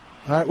 bud.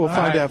 All right, we'll All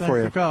find right, out thanks for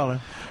you.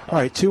 calling. All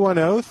right,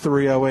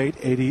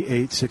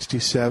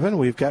 210-308-8867.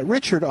 We've got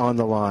Richard on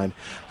the line.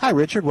 Hi,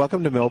 Richard.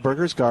 Welcome to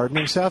Millburgers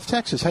Gardening, South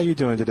Texas. How you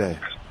doing today?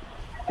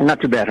 Not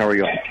too bad. How are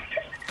you?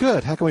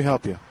 Good. How can we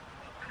help you?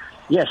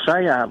 Yes,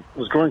 I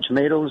was growing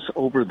tomatoes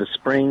over the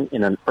spring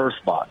in an earth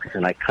box,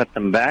 and I cut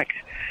them back.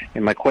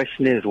 And my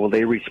question is, will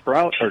they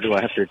resprout, or do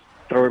I have to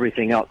throw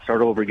everything out,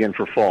 start over again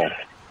for fall?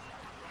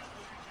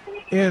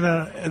 They'll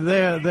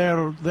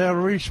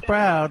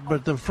resprout,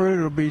 but the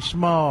fruit will be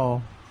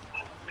small,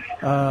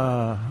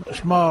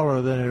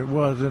 smaller than it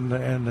was in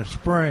the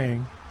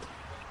spring,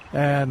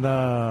 and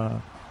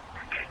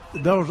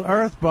those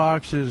earth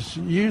boxes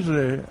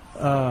usually.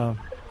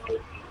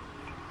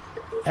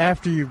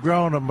 After you've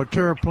grown a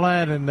mature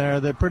plant in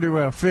there, they're pretty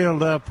well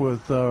filled up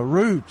with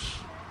roots,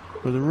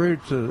 with the root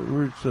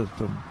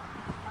system.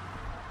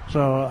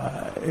 So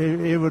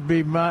it would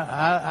be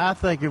I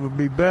think it would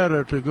be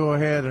better to go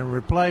ahead and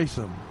replace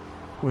them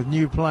with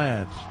new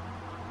plants.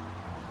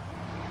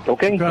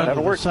 Okay, because that'll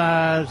of work. the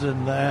size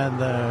and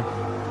the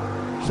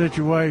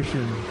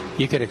situation.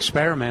 You could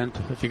experiment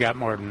if you got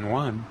more than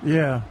one.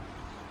 Yeah.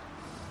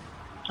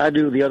 I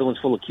do. The other one's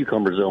full of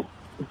cucumbers, though.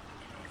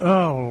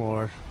 Oh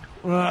Lord.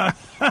 Well,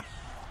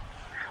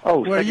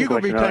 second you're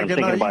question. I'm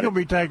thinking about it.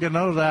 be taking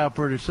those out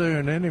pretty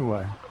soon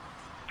anyway.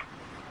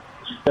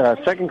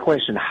 Second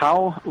question: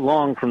 how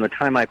long from the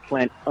time I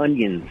plant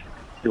onions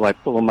do I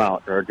pull them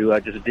out, or do I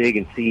just dig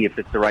and see if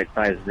it's the right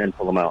size and then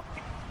pull them out?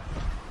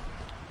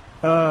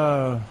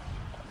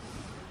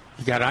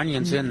 You got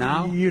onions in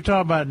now? You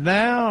talking about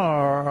now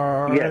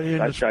or Yes, in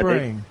the I-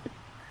 spring?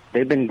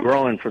 They've been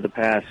growing for the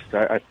past.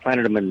 I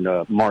planted them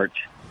in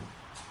March.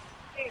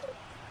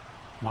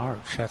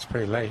 March. That's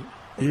pretty late.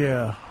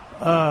 Yeah.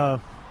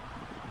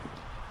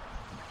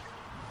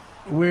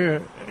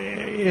 Where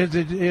is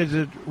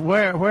it?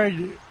 Where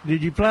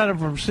did you plant them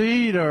from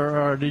seed,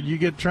 or did you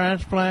get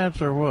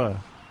transplants, or what?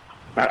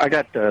 I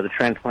got the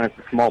transplants,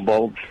 the small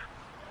bulbs.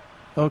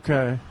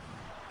 Okay.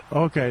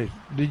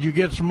 Did you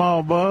get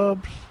small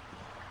bulbs?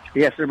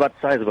 Yes, they're about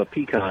the size of a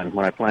pecan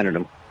when I planted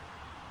them.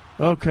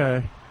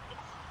 Okay.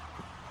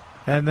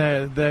 And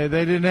they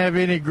didn't have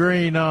any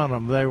green on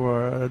them. They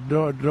were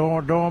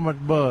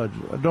dormant buds,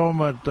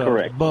 dormant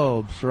Correct.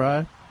 bulbs,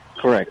 right?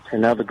 Correct.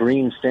 And now the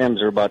green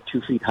stems are about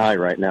 2 feet high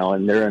right now,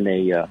 and they're in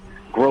a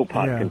grow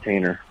pot Yeah.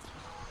 container.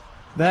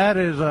 That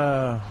is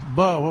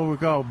what we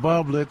call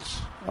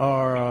bublets,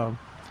 or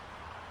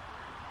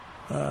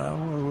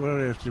what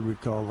else do we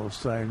call those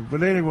things?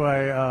 But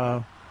anyway,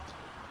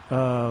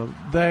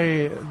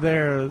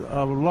 they're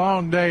a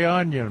long day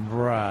onion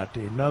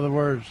variety. In other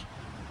words,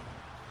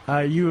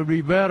 you would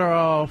be better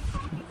off,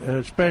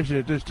 especially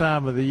at this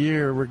time of the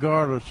year,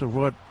 regardless of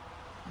what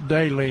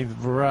day length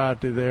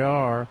variety they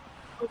are,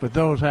 but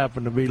those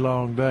happen to be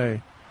long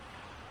day.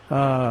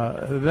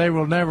 They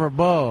will never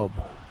bulb.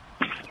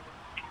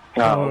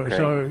 Okay.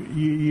 So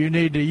you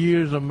need to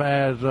use them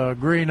as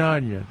green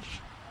onions.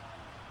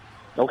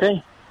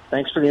 Okay.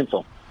 Thanks for the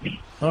info.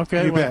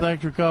 Okay, You well, bet.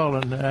 thanks for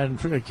calling, and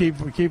keep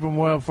them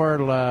well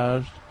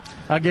fertilized.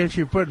 I guess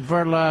you're putting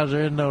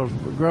fertilizer in those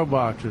grow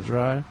boxes,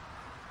 right?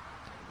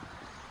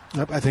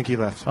 Nope, I think he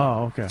left.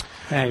 Oh, okay.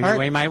 Hey, All right.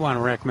 we might want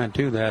to recommend,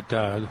 too, that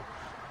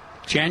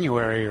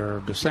January or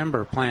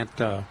December plant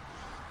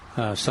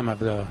some of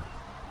the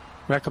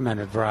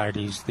recommended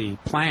varieties, the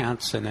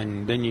plants,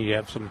 and then you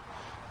have some.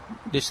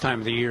 This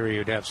time of the year,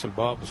 you'd have some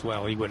bulbs.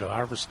 Well, he would have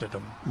harvested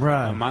them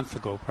a month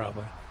ago,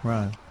 probably.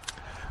 Right.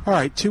 All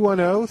right,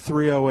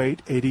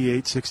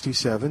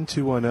 210-308-8867,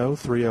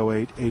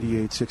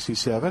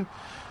 210-308-8867.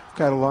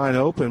 Got a line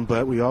open,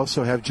 but we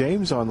also have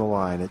James on the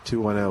line at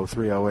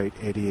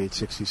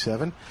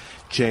 210-308-8867.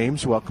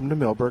 James, welcome to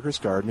Milberger's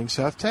Gardening,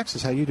 South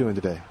Texas. How you doing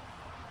today?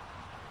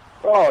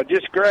 Oh,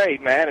 just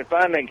great, man. It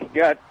finally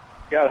got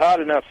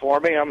hot enough for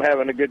me. I'm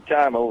having a good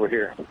time over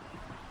here.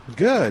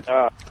 Good.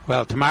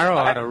 Well, tomorrow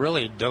ought to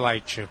really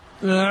delight you.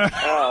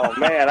 Oh,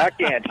 man, I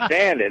can't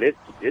stand it.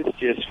 It's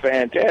just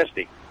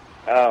fantastic.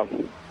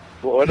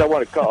 What do I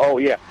want to call? Oh,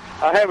 yeah.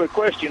 I have a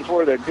question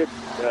for the good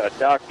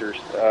doctors.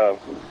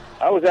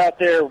 I was out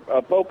there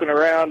poking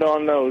around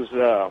on those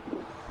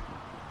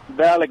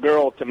Valley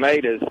Girl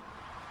tomatoes,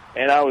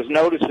 and I was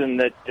noticing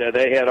that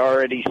they had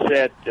already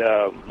set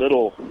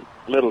little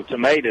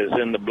tomatoes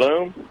in the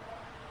bloom.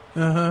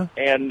 Uh-huh.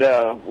 And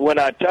when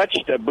I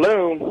touched the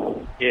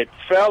bloom, it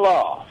fell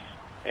off.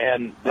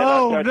 And then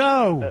I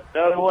touched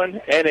another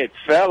one, and it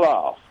fell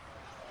off.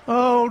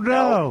 Oh,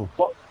 no.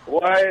 Now,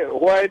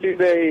 why do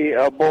they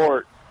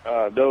abort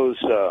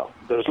those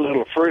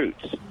little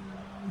fruits?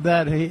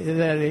 That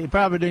he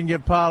probably didn't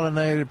get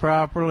pollinated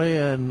properly,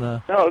 and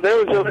no,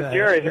 there was a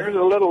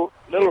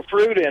little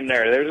fruit in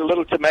there. There's a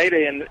little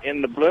tomato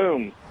in the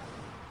bloom.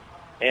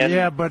 And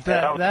yeah, but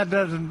that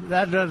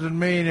doesn't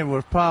mean it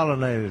was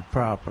pollinated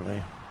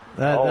properly.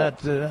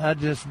 That's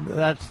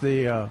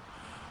the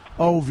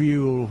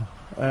ovule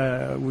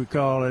we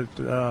call it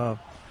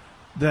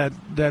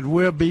that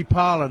will be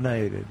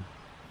pollinated.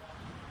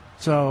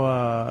 So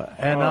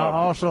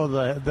also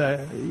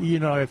the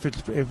if it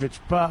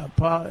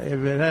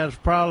has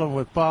problem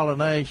with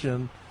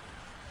pollination,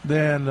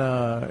 then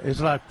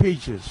it's like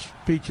peaches.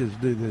 Peaches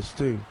do this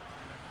too.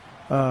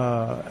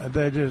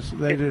 They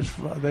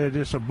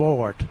just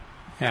abort.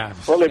 Yeah.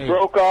 Well, it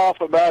broke off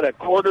about a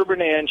quarter of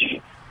an inch.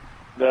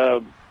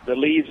 The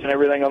leaves and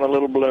everything on the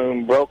little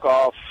bloom broke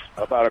off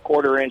about a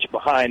quarter inch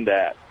behind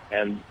that,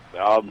 and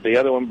the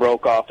other one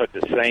broke off at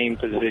the same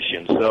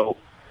position. So,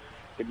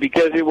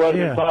 because it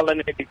wasn't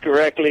pollinated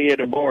correctly, it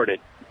aborted.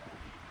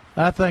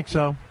 I think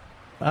so.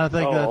 I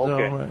think that's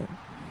okay. all right.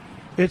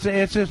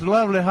 It's this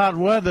lovely hot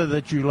weather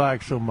that you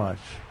like so much.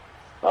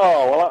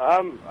 Oh well,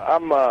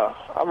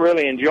 I'm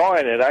really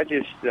enjoying it. I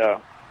just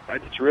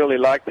really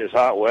like this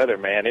hot weather,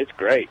 man. It's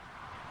great.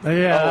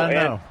 Yeah, I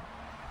know.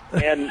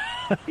 And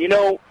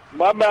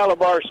my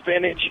Malabar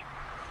spinach.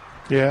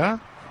 Yeah.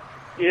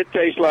 It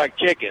tastes like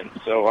chicken,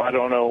 so I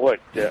don't know what.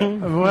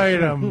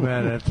 Wait a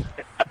minute.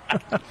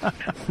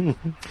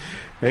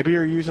 Maybe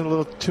you're using a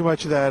little too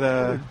much of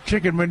that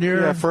chicken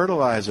manure. Yeah,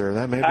 fertilizer.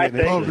 That may be. I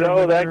think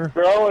so.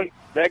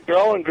 That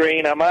growing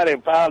green, I might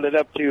have piled it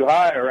up too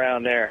high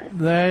around there.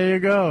 There you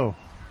go.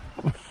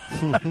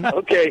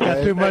 Okay.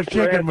 Got too much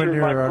chicken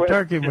manure or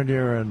turkey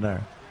manure in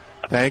there.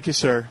 Thank you,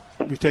 sir.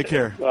 You take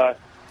care. Bye.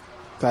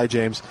 Bye,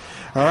 James.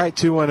 All right,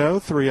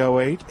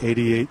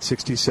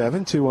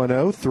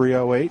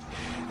 210-308-8867,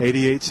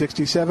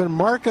 210-308-8867.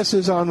 Marcus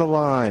is on the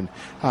line.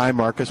 Hi,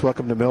 Marcus.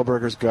 Welcome to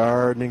Milberger's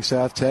Gardening,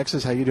 South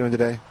Texas. How you doing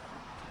today?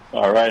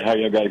 All right. How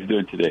you guys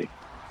doing today?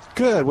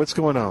 Good. What's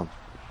going on?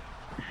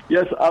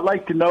 Yes, I'd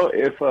like to know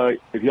if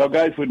y'all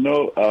guys would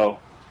know.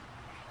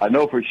 I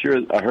know for sure.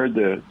 I heard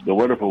the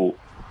wonderful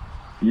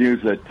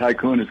news that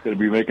Tycoon is going to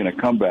be making a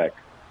comeback.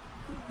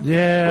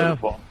 Yeah.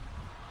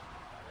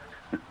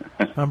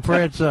 I'm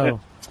afraid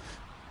so.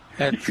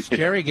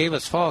 Jerry gave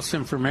us false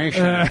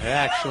information. It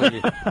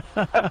actually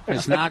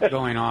is not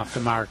going off the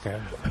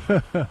market.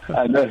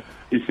 I know.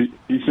 He's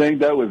saying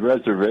that with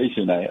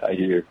reservation, I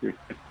hear.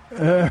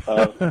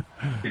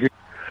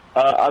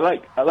 I'd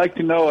like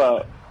to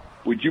know,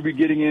 would you be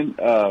getting in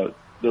the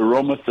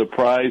Roma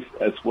Surprise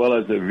as well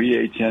as the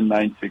VHN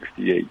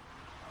 968?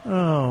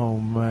 Oh,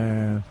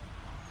 man.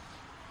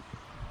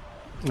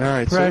 All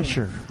right.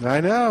 Pressure. So,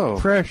 I know.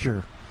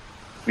 Pressure.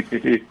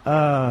 We're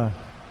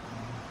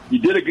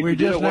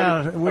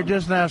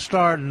just now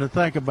starting to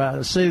think about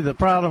it. See, the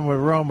problem with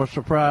Roma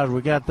Surprise,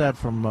 we got that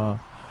from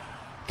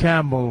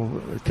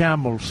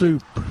Campbell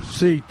Soup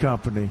Seed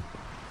Company,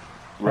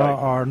 right.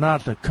 or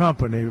not the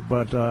company,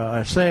 but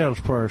a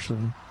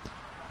salesperson.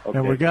 Okay.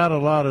 And we got a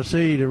lot of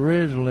seed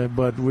originally,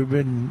 but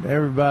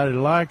everybody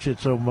likes it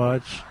so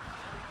much.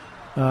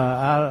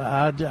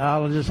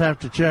 I'll just have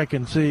to check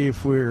and see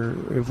if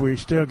we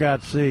still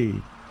got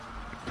seed.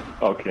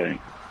 Okay.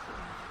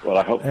 Well,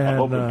 I hope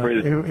and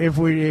pray that if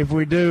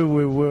we do,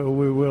 we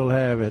will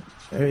have it.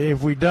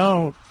 If we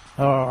don't,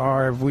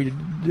 or if we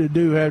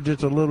do have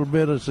just a little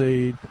bit of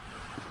seed,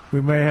 we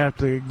may have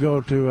to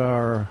go to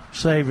our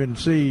saving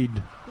seed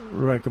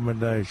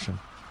recommendation.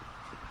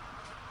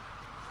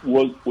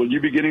 Will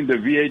you be getting the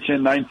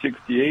VHN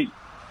 968?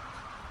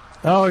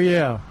 Oh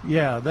yeah.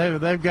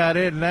 They've got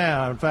it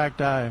now. In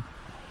fact, I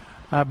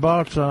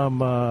bought some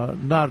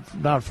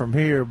not from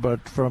here,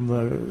 but from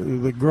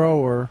the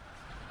grower.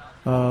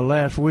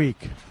 Last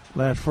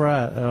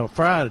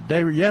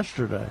Friday,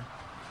 yesterday,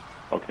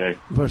 Okay.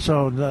 But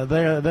so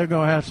they're going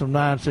to have some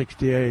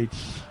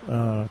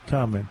 968s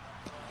coming.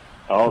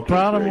 Okay,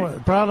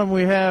 The problem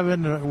we have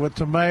with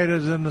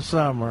tomatoes in the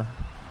summer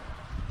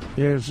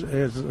is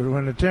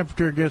when the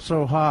temperature gets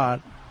so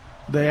hot,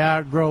 they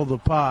outgrow the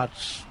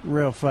pots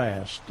real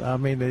fast. I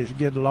mean, they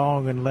get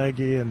long and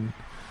leggy, and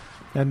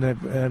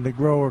the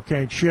grower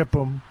can't ship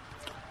them,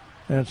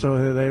 and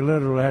so they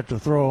literally have to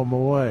throw them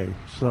away.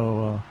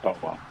 So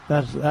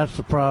that's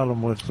the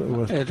problem with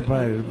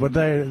tomatoes.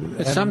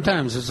 But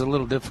sometimes it's a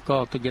little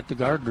difficult to get the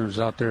gardeners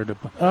out there to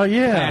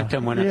plant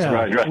them when it's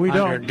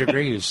 100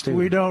 degrees too.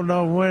 We don't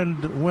know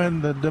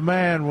when the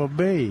demand will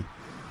be.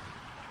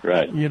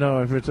 Right. You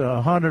know, if it's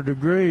 100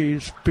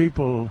 degrees,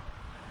 people,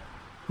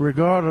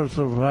 regardless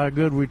of how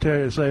good we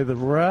say the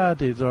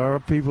varieties are,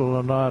 people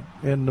are not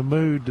in the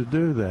mood to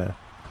do that.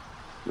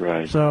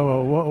 Right.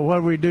 So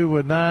what we do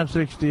with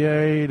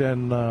 968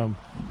 and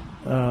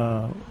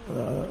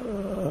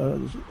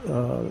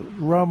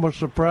Rumble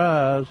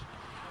Surprise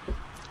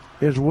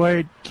is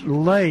wait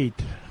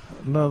late.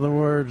 In other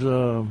words,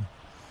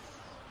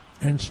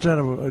 instead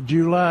of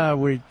July,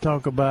 we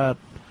talk about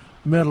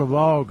middle of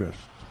August.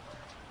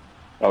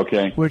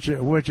 Okay. Which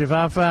if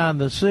I find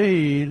the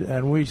seed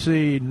and we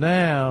seed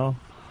now,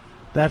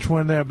 that's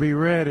when they'll be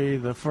ready.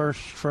 The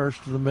first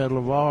of the middle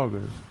of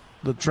August,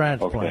 the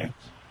transplants.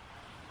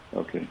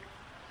 Okay.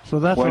 So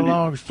that's a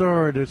long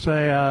story to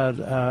say.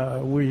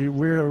 We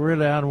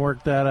really haven't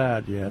worked that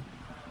out yet.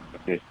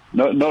 Okay.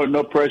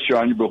 No pressure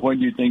on you. But when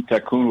do you think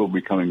Tycoon will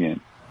be coming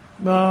in?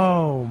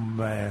 Oh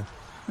man.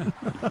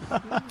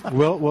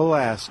 We'll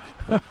ask.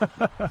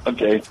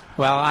 Okay.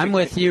 Well, I'm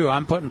with you.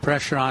 I'm putting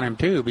pressure on him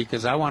too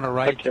because I want to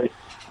write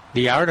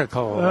the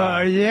article.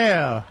 A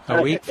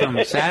week from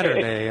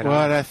Saturday. You know?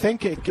 Well, and I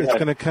think it's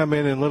going to come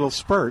in little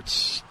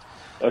spurts.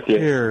 Okay.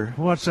 Here.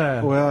 What's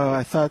that? Well,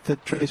 I thought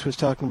that Trace was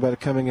talking about it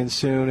coming in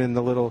soon in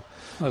the little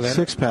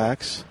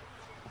 6-packs.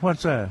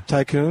 What's that?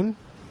 Tycoon?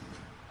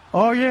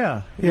 Oh,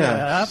 yeah.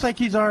 I think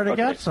he's already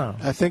got some.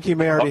 I think he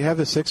may already have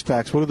the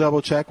 6-packs. We'll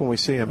double-check when we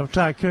see him. Of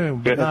Tycoon,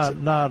 but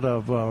not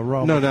of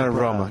Roma. No, not of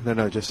Roma.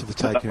 No, just of the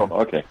Tycoon.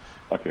 Okay.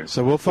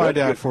 So we'll find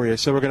out for you.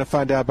 So we're going to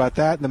find out about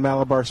that and the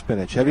Malabar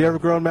spinach. Have you ever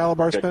grown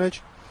Malabar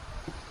spinach?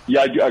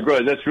 Yeah, I grow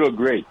it. That's real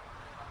great.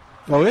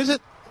 Oh, is it?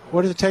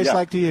 What does it taste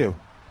like to you?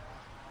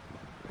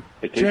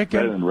 It tastes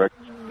better than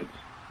regular spinach.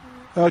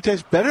 Oh, it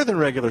tastes better than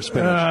regular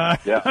spinach.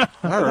 Yeah.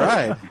 All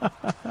right.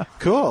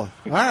 Cool.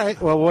 All right.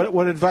 Well,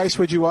 what advice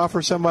would you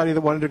offer somebody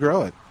that wanted to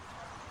grow it?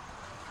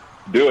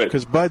 Do it.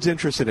 Because Bud's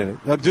interested in it.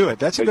 No, do it.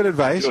 That's a good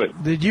advice. Do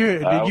it. Did you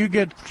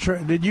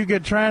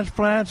get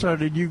transplants or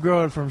did you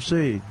grow it from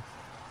seed?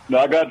 No,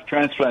 I got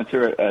transplants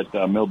here at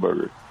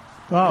Millburger.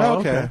 Oh,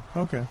 okay.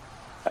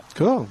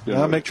 Cool.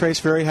 That'll make Trace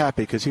very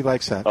happy because he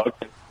likes that.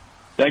 Okay.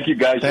 Thank you,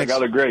 guys. Thanks. You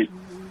guys are great.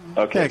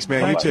 Okay. Thanks,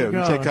 man. You too.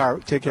 You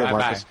take care,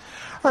 Marcus.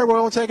 All right,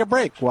 well, we'll take a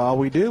break. While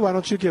we do, why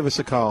don't you give us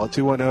a call at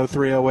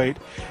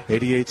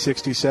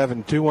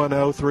 210-308-8867,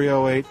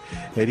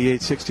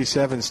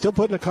 210-308-8867. Still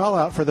putting a call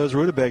out for those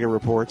rutabaga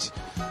reports.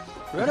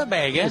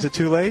 Rutabaga? Is it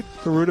too late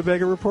for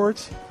rutabaga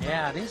reports?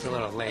 Yeah, it is a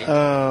little late.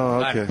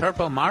 Oh, okay.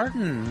 Purple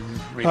Martin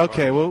report.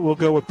 Okay, we'll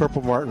go with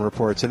Purple Martin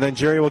reports. And then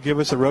Jerry will give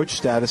us a roach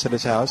status at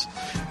his house.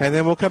 And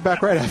then we'll come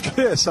back right after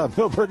this on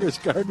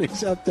Millburgers Gardening,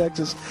 South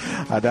Texas,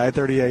 at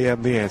 9:30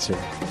 a.m. The Answer.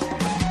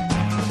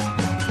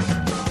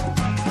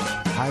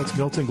 Hi, it's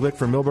Milton Glick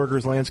from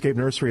Millburgers Landscape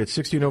Nursery at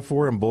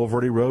 1604 on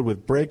Boulevardy Road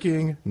with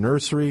breaking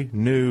nursery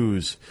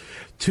news.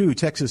 2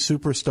 Texas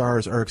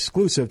superstars are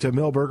exclusive to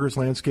Millburgers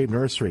Landscape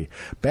Nursery.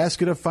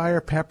 Basket of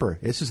Fire Pepper.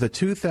 This is the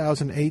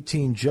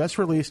 2018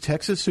 just-released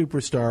Texas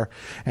superstar,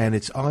 and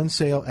it's on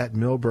sale at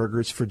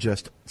Millburgers for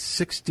just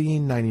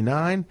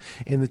 $16.99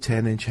 in the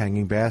 10-inch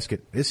hanging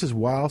basket. This is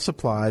while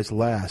supplies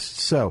last.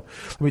 So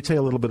let me tell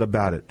you a little bit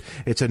about it.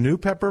 It's a new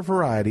pepper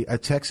variety, a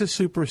Texas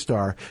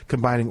superstar,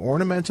 combining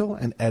ornamental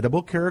and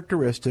edible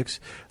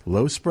characteristics.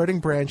 Low-spreading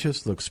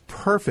branches, looks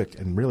perfect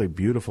and really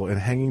beautiful in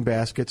hanging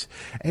baskets,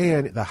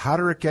 and the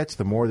hotter it gets,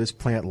 the more this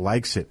plant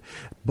likes it.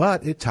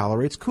 But it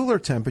tolerates cooler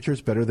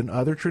temperatures better than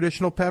other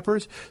traditional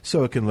peppers,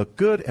 so it can look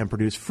good and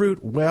produce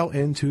fruit well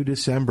into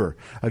December.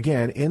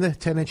 Again, in the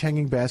 10-inch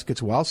hanging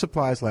baskets while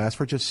supplies last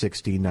for just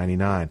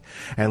 $16.99.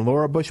 And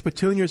Laura Bush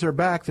petunias are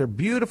back. They're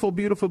beautiful,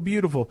 beautiful,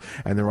 beautiful,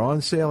 and they're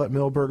on sale at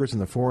Millburgers in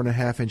the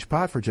 4.5-inch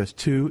pot for just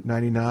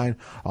 $2.99.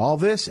 All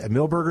this at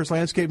Millburgers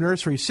Landscape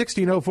Nursery,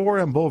 1604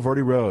 on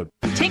Boulevardy Road.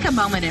 Take a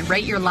moment and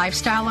rate your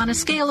lifestyle on a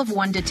scale of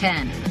 1 to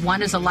 10.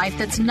 1 is a life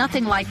that's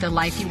nothing like the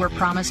life you were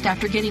promised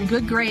after getting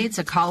good grades,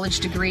 a college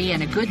degree,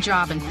 and a good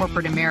job in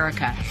corporate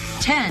America.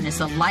 10 is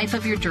the life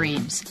of your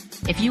dreams.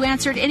 If you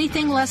answered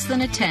anything less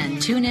than a 10,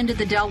 tune into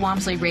the Del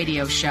Walmsley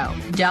Radio Show.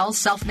 Del,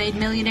 self-made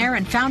millionaire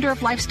and founder of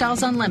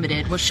Lifestyles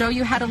Unlimited, will show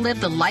you how to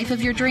live the life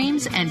of your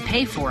dreams and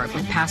pay for it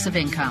with passive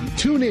income.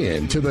 Tune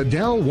in to the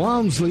Del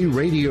Walmsley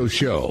Radio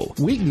Show,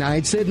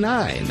 weeknights at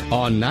 9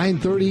 on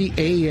 9:30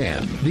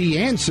 a.m. The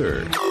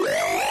Answer.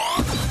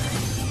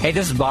 Hey,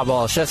 this is Bob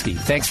Waliszewski.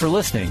 Thanks for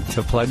listening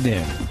to Plugged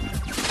In.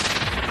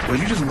 Well,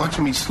 you just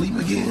watching me sleep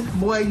again?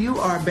 Boy, you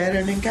are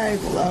better than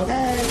cable,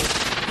 okay?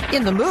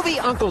 In the movie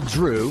Uncle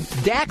Drew,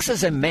 Dax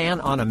is a man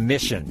on a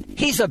mission.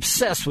 He's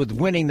obsessed with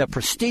winning the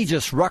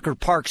prestigious Rucker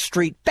Park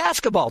Street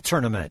basketball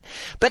tournament.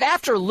 But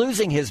after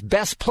losing his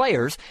best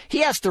players,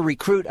 he has to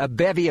recruit a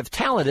bevy of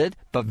talented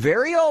but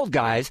very old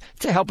guys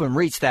to help him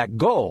reach that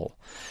goal.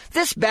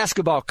 This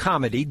basketball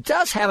comedy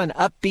does have an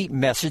upbeat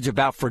message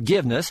about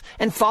forgiveness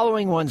and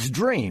following one's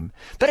dream,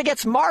 but it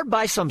gets marred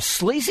by some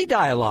sleazy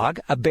dialogue,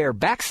 a bare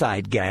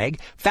backside gag,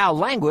 foul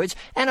language,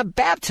 and a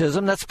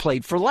baptism that's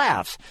played for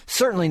laughs.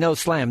 Certainly no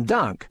slam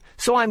dunk.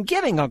 So I'm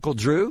giving Uncle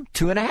Drew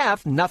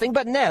 2.5 nothing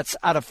but nets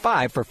out of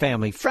 5 for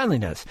family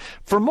friendliness.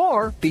 For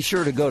more, be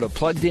sure to go to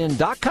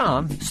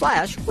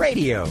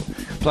PluggedIn.com/radio.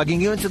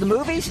 Plugging you into the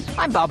movies,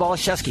 I'm Bob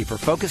Olszewski for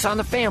Focus on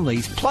the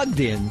Family's Plugged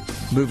In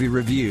Movie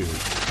Review.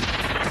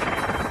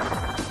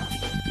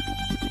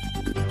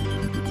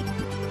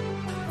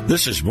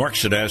 This is Mark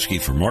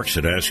Sadowski for Mark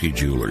Sadowski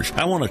Jewelers.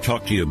 I want to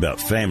talk to you about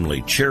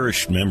family,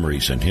 cherished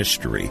memories, and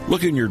history.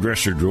 Look in your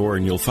dresser drawer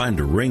and you'll find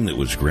a ring that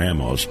was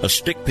Grandma's, a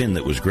stick pin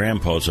that was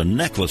Grandpa's, a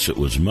necklace that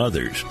was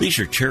Mother's. These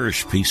are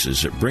cherished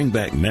pieces that bring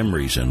back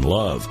memories and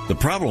love. The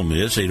problem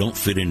is they don't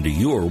fit into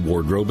your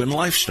wardrobe and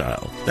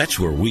lifestyle. That's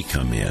where we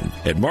come in.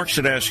 At Mark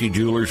Sadowski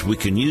Jewelers, we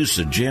can use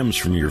the gems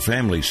from your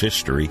family's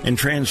history and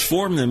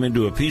transform them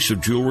into a piece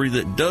of jewelry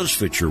that does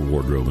fit your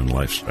wardrobe and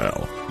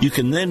lifestyle. You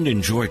can then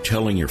enjoy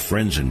telling your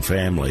friends and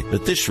family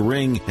that this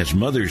ring has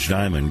Mother's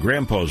diamond,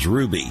 Grandpa's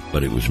ruby,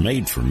 but it was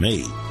made for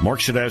me. Mark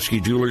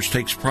Sadowski Jewelers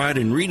takes pride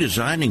in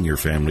redesigning your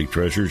family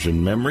treasures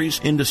and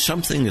memories into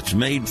something that's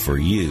made for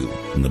you.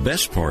 And the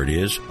best part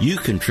is, you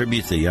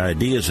contribute the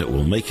ideas that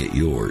will make it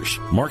yours.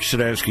 Mark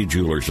Sadowski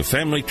Jewelers, a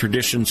family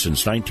tradition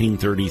since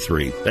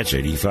 1933. That's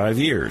 85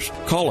 years.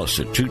 Call us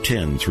at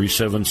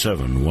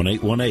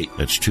 210-377-1818.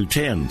 That's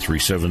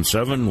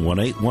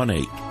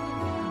 210-377-1818.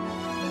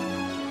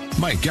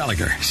 Mike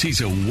Gallagher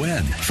sees a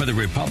win for the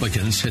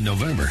Republicans in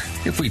November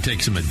if we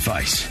take some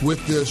advice.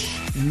 With this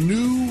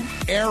new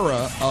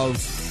era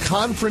of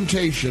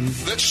confrontation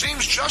that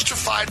seems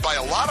justified by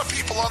a lot of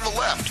people on the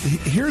left.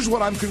 Here's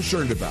what I'm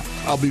concerned about.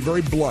 I'll be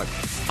very blunt.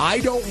 I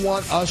don't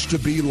want us to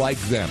be like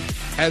them.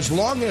 As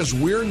long as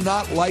we're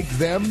not like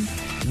them,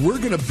 we're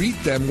going to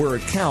beat them where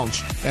it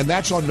counts, and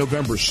that's on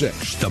November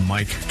 6th. The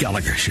Mike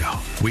Gallagher Show,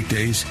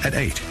 weekdays at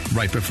 8,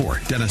 right before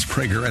Dennis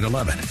Prager at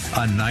 11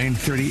 on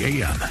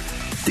 9:30 a.m.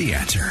 The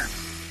Answer.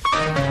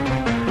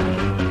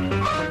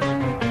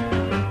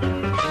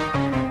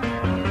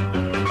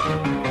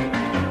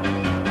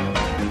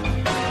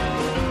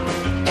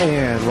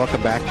 And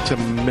welcome back to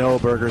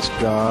Milberger's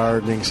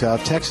Gardening,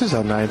 South Texas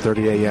on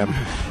 9:30 a.m.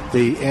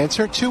 The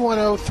Answer,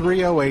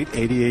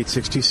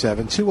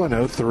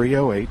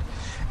 210-308-8867,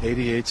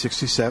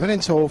 210-308-8867,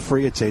 and toll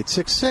free, it's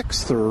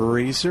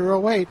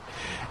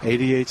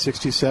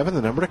 866-308-8867,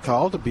 the number to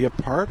call to be a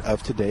part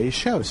of today's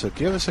show. So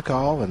give us a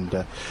call and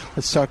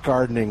let's talk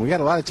gardening. We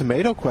got a lot of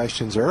tomato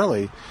questions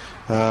early,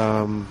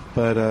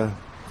 but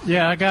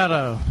yeah, I got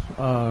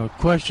a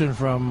question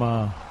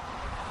from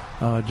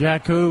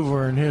Jack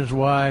Hoover and his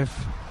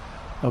wife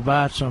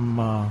about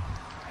some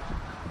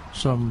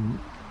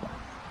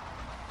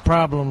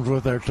problems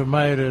with their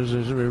tomatoes.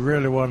 It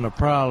really wasn't a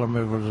problem.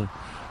 It was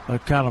a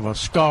kind of a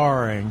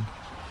scarring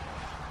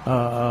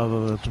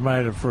of the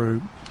tomato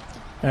fruit.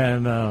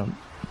 And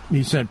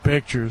he sent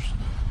pictures.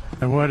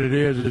 And what it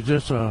is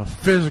just a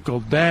physical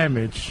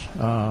damage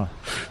to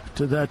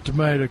that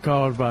tomato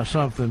caused by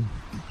something,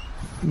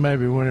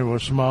 maybe when it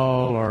was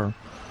small or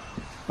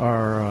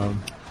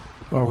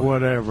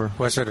whatever.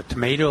 Was it a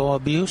tomato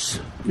abuse?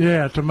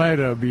 Yeah,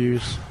 tomato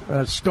abuse.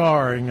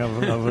 Scarring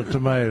of a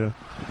tomato.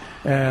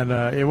 And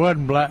it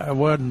wasn't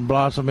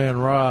blossom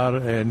end rot,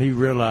 and he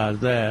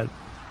realized that.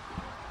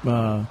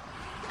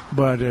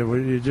 But it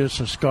was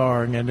just a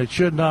scarring, and it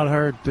should not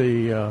hurt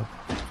the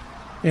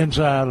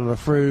inside of the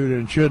fruit,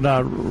 and should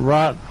not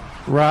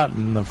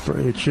rotten the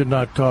fruit. It should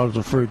not cause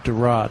the fruit to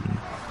rot.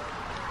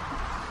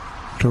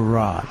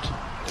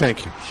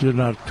 Thank you. Should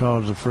not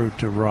cause the fruit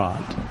to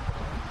rot.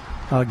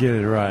 I'll get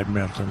it right,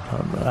 Milton.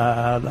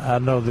 I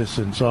know this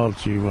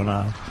insults you when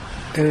I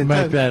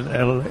make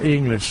that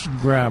English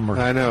grammar.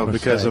 I know,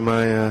 mistake. Because of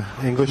my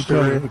English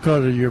degree?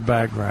 Because of your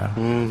background.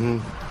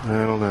 Mm-hmm.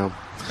 I don't know.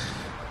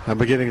 I'm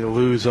beginning to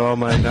lose all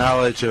my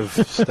knowledge of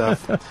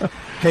stuff.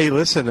 Hey,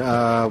 listen,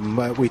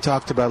 we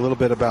talked about a little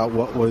bit about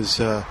what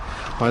was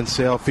on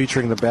sale,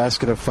 featuring the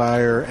Basket of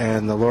Fire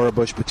and the Laura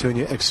Bush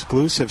Petunia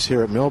exclusives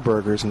here at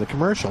Milberger's in the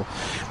commercial.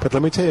 But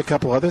let me tell you a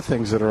couple other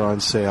things that are on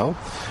sale.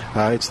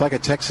 It's like a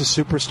Texas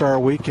Superstar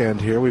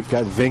weekend here. We've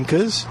got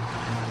Vinca's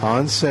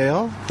on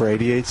sale for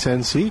 88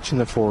 cents each in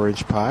the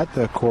 4-inch pot,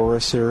 the Cora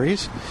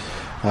series.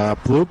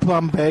 Blue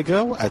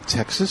Plumbago, a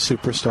Texas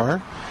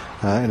Superstar.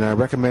 And I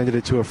recommended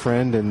it to a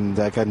friend, and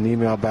I got an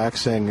email back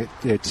saying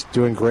it's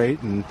doing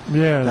great, and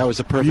that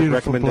was a perfect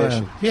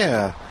recommendation. Plant.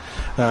 Yeah.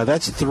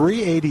 That's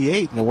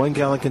 $3.88 in a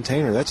 1-gallon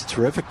container. That's a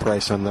terrific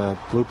price on the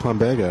Blue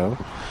Plumbago.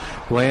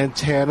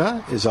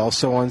 Lantana is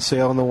also on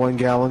sale in the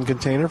 1-gallon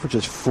container for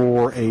just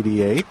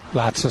 $4.88.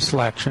 Lots of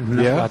selection,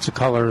 lots of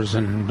colors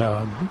and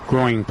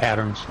growing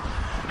patterns.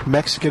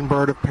 Mexican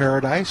Bird of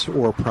Paradise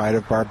or Pride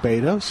of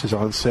Barbados is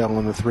on sale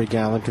in the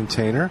 3-gallon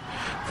container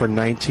for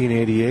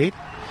 $19.88.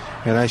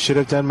 And I should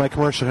have done my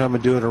commercial. I'm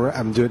doing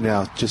it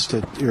now just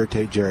to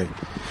irritate Jerry.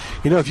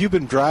 If you've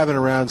been driving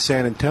around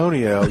San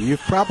Antonio,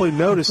 you've probably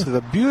noticed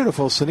the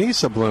beautiful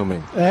Sinisa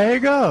blooming. There you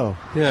go.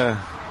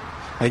 Yeah.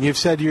 And you've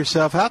said to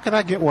yourself, how can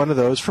I get one of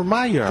those for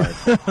my yard?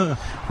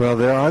 Well,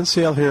 they're on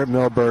sale here at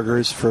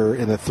Millburgers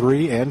in the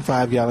 3 and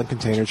 5-gallon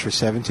containers for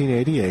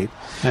 $17.88.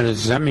 And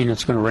does that mean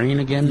it's going to rain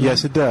again?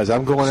 Yes, it does.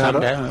 I'm going out.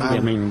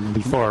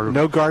 Before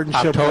no garden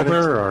show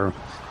October or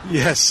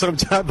yes,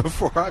 sometime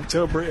before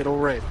October it'll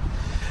rain.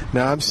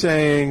 Now I'm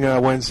saying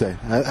Wednesday.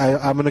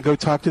 I'm going to go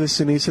talk to the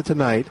Sinisa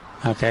tonight.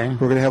 Okay. We're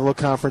going to have a little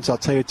conference. I'll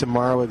tell you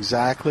tomorrow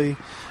exactly.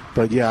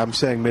 But yeah, I'm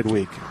saying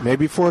midweek,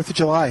 maybe 4th of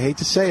July. I hate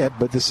to say it,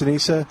 but the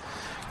Sinisa.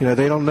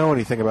 They don't know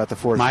anything about the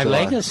 4th of July. My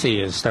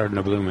Legacy is starting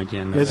to bloom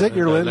again. Is it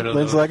your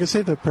Lynn's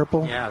Legacy, the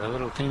purple? Yeah, the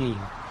little teeny.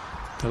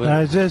 Now,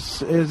 is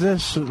this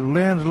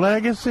Lynn's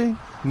Legacy?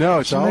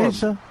 No, it's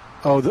Sinisa?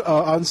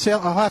 On sale.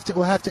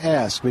 We'll have to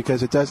ask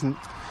because it doesn't.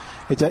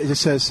 It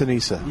just says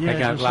Sinisa. Yeah, I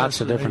got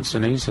lots of different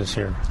Sinisas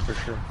here for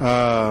sure.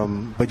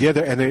 But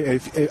yeah,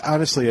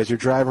 honestly, as you're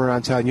driving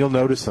around town, you'll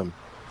notice them.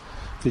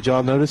 Did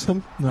y'all notice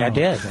them? No. I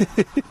did.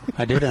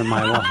 I did on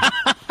my lawn.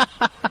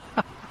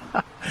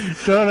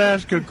 Don't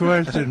ask a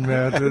question,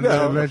 man.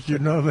 I'll let you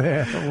know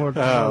that. I want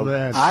to know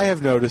that. I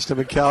have noticed them,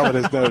 and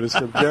Calvin has noticed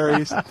them.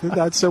 Jerry's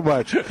not so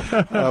much.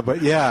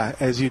 But yeah,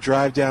 as you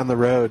drive down the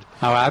road.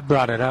 Oh, I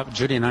brought it up.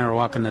 Judy and I were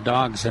walking the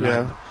dogs,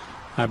 and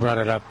I brought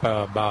it up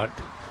about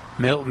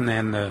Milton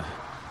and the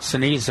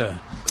Sinisa.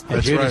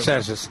 And Judy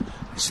says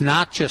it's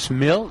not just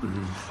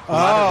Milton. A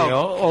lot of the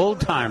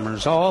old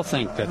timers all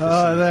think that.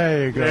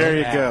 There you go. There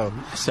you go.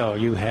 So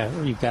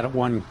you've got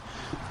one.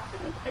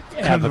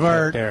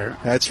 Convert there.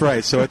 That's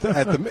right. So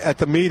at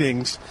the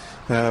meetings,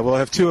 we'll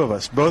have two of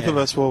us. Both of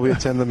us will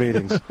attend the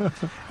meetings.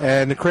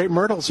 And the crepe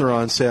myrtles are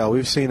on sale.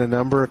 We've seen a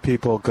number of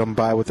people come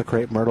by with the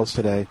crepe myrtles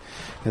today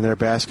in their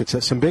baskets.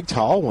 Some big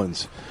tall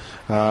ones.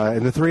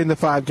 In the 3 and the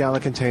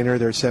 5-gallon container,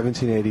 they're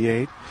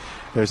 $17.88.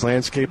 There's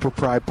Landscaper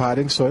Pride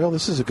potting soil.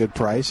 This is a good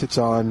price. It's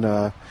on.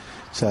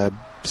 Is that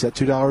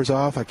 $2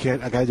 off? I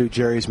got to do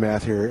Jerry's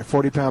math here. A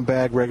 40-pound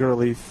bag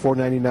regularly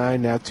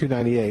 $4.99, now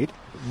 $2.98.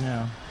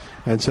 Yeah.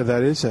 And so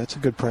that's a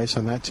good price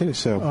on that too.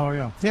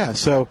 So yeah.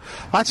 So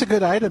lots of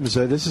good items.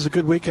 This is a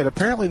good weekend.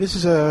 Apparently, this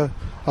is a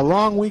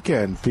long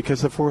weekend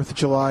because the 4th of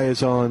July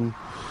is on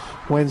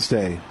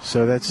Wednesday.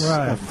 So that's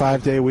a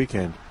 5-day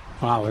weekend.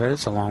 Wow, that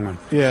is a long one.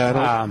 Yeah,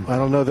 I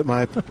don't know that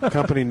my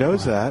company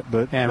knows that,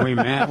 but and we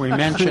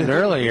mentioned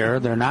earlier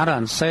they're not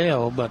on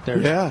sale, but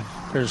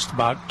there's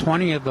about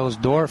 20 of those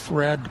dwarf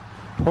red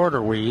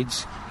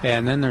porterweeds,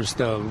 and then there's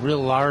the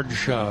real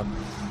large.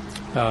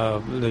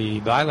 The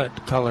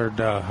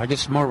violet-colored, I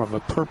guess more of a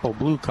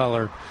purple-blue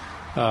color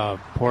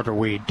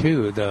porterweed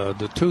too.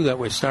 The two that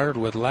we started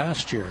with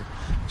last year,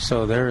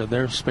 so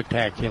they're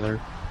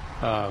spectacular.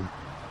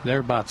 They're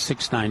about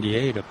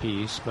 $6.98 a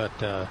piece, but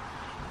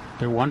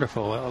they're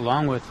wonderful.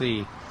 Along with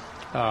the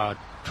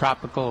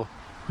tropical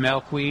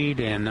milkweed,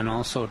 and then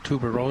also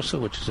tuberosa,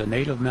 which is a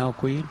native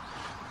milkweed,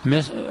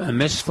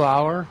 mist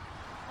flower,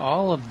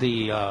 all of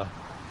the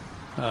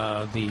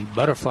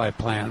butterfly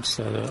plants,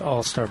 the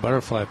all-star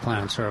butterfly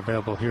plants, are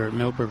available here at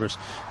Millburgers.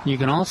 You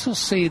can also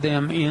see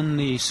them in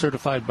the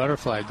certified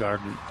butterfly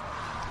garden,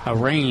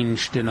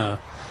 arranged in a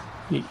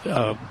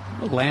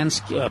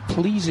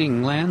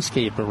pleasing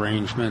landscape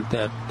arrangement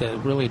that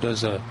really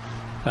does a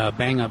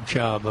bang-up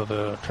job of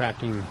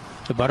attracting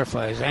the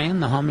butterflies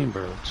and the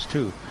hummingbirds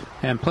too,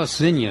 and plus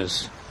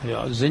zinnias.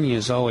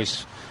 Zinnias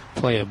always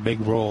play a big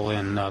role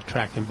in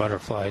attracting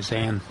butterflies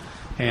and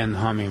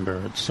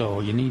hummingbirds. So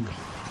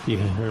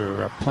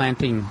you're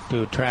planting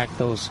to attract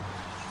those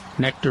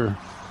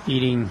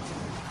nectar-eating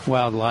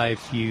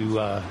wildlife. You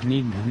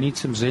need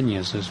some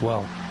zinnias as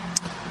well.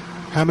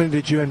 How many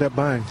did you end up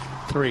buying?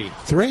 3.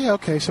 3?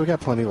 Okay, so we got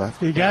plenty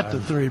left. You got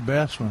the 3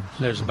 best ones.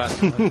 There's about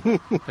 20.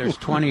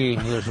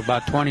 There's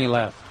about 20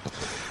 left.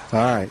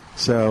 All right,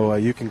 so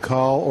you can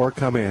call or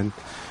come in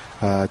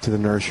to the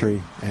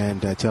nursery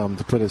and tell them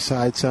to put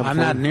aside something. I'm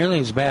not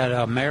nearly as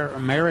bad.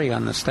 Mary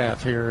on the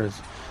staff here is.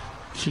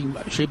 She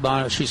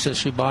bought it. She says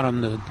she bought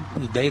them the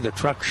day the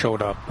truck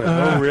showed up.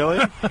 Oh, really?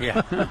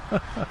 Yeah.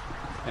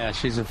 Yeah,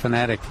 she's a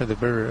fanatic for the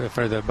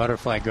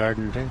butterfly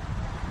garden too.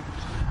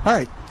 All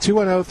right,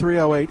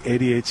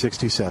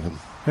 210-308-8867.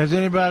 Has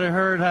anybody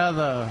heard how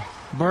the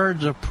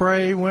Birds of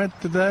Prey went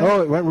today?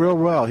 Oh, it went real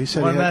well. He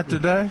said. Wasn't that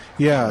today?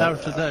 Yeah, that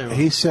was today.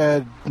 He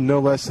said no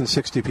less than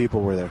 60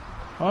 people were there.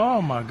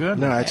 Oh my goodness!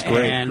 No, that's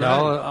great. And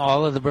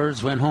all of the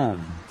birds went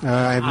home.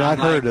 I have not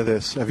heard of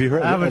this. Have you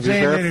heard? I haven't seen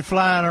any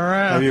flying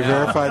around. Have you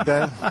verified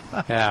that?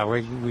 Yeah,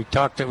 we've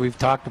talked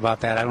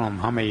about that. I don't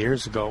know how many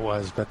years ago it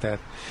was, but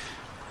that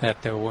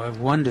the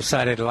one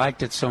decided he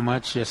liked it so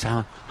much, just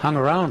hung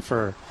around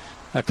for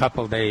a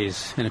couple of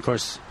days. And of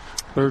course,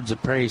 Birds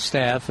of Prey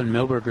staff and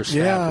Millburger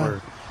staff were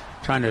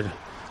trying to,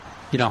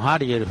 how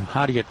do you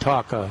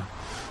talk a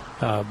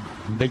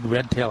big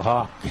red-tailed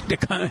hawk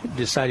into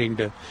deciding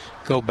to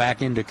go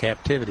back into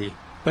captivity?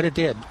 But it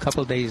did. A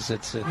couple of days.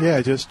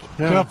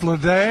 Couple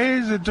of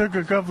days. It took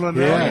a couple of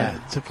days. Yeah,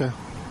 it took a.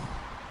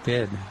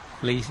 Did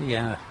at least,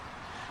 yeah.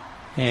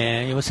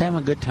 And it was having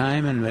a good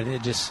time, and I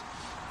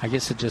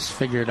guess it just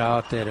figured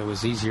out that it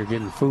was easier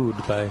getting food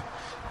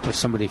with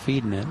somebody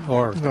feeding it,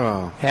 or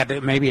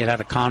maybe it had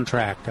a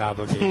contract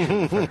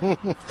obligation.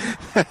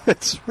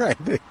 That's right.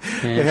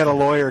 They had a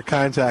lawyer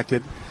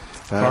contacted,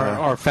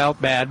 or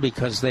felt bad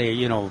because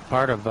they,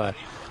 part of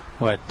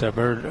what the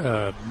bird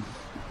of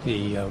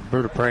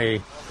prey.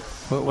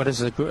 What is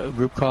the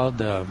group called?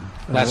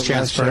 Last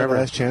Chance Forever.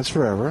 Last Chance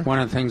Forever. One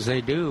of the things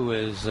they do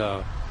is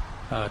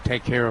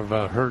take care of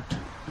hurt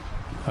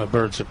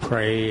birds of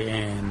prey,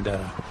 and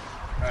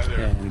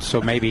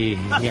so maybe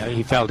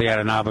he felt he had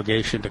an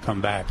obligation to come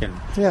back and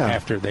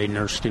after they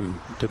nursed him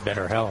to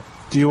better health.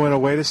 Do you want to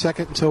wait a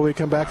second until we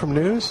come back from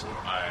news?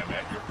 I am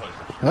at your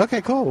pleasure.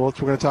 Okay, cool. Well,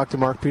 we're going to talk to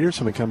Mark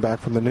Peterson when we come back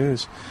from the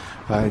news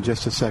in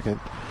just a second.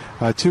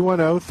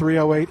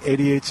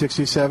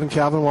 210-308-8867.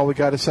 Calvin, while we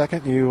got a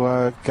second, you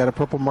got a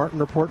Purple Martin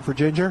report for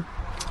Ginger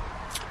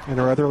and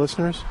our other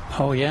listeners?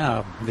 Oh,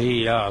 yeah.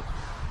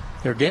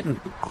 They're getting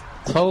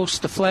close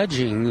to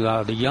fledging.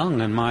 The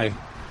young in my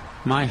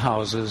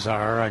houses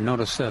are. I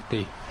noticed that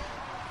the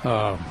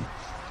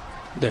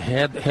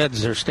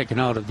heads are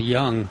sticking out of the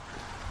young,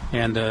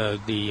 and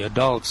the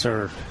adults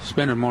are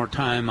spending more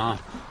time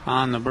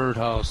on the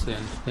birdhouse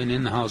than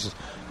in the houses,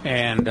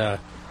 and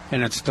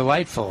it's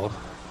delightful.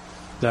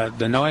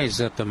 The noise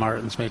that the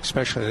martins make,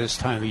 especially this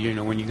time of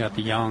year, when you got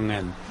the young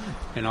and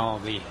all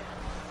the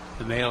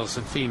males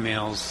and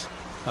females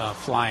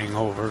flying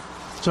over.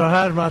 So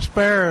how's my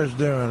sparrows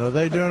doing? Are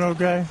they doing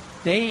okay?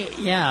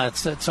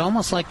 It's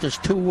almost like there's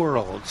two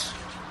worlds.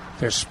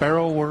 There's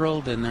sparrow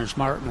world and there's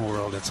martin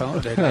world. It's all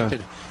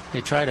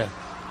they try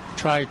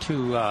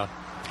to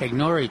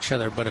ignore each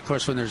other, but of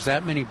course when there's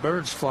that many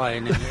birds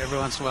flying, and every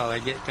once in a while they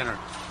get kind of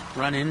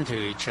run into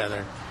each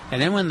other.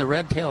 And then when the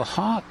red-tailed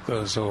hawk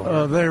goes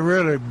over, they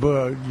really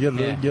get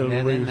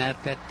and then that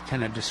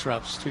kind of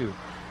disrupts too.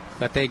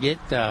 But they get.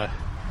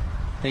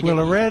 Will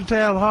a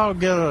red-tailed hawk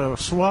get a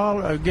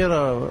swallow? Get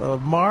a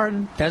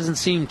martin? Doesn't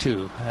seem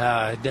to,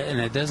 and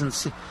it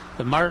doesn't.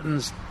 The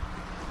martins,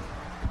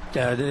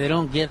 they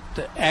don't get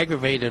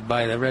aggravated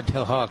by the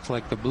red-tailed hawks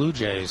like the blue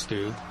jays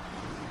do.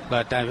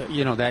 But that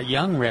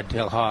young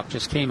red-tailed hawk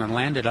just came and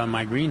landed on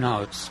my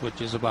greenhouse, which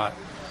is about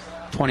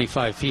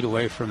 25 feet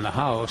away from the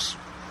house.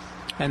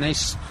 And they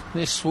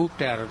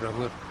swooped at it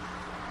a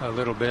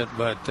little bit,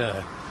 but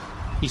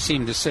he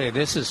seemed to say,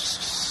 this is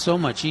so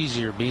much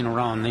easier being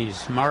around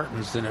these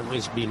martins than it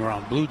is being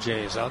around blue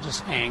jays. I'll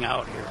just hang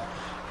out here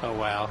a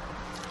while.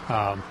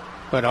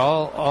 But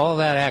all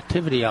that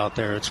activity out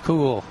there, it's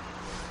cool.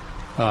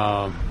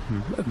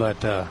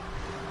 But I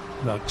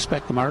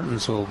expect the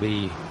martins will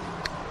be,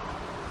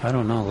 I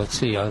don't know, let's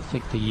see, I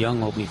think the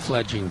young will be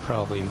fledging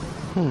probably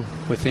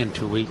within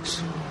 2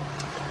 weeks.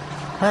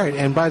 All right,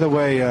 and by the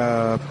way,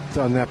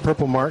 on that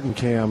Purple Martin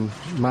cam,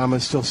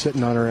 Mama's still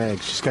sitting on her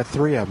eggs. She's got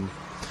 3 of them.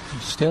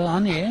 Still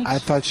on the eggs? I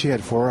thought she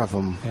had 4 of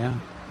them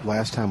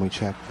last time we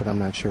checked, but I'm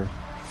not sure.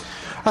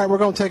 All right, we're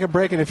going to take a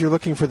break, and if you're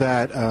looking for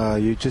that,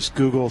 you just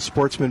Google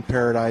Sportsman's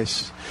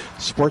Paradise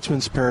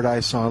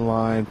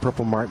online,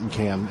 Purple Martin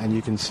cam, and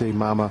you can see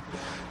Mama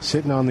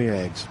sitting on the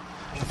eggs.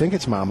 I think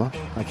it's Mama.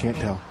 I can't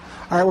tell.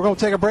 All right, we're going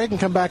to take a break and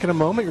come back in a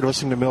moment. You're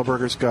listening to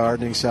Milberger's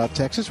Gardening, South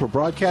Texas. We're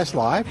broadcast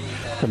live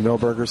from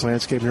Milberger's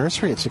Landscape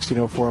Nursery at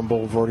 1604 on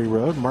Boulevardy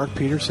Road. Mark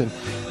Peterson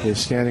is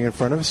standing in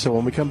front of us. So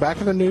when we come back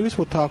to the news,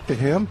 we'll talk to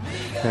him,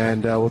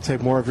 and we'll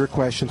take more of your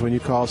questions when you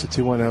call us at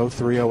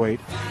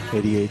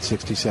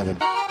 210-308-8867.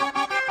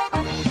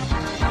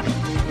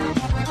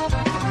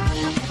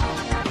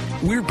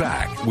 We're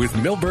back with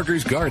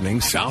Milberger's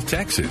Gardening, South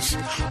Texas.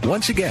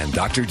 Once again,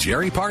 Dr.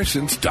 Jerry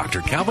Parsons,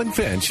 Dr. Calvin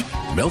Finch,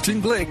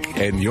 Milton Glick,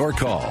 and your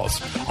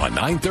calls on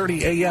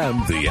 9:30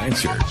 a.m. The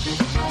Answer.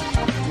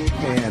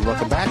 And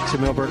welcome back to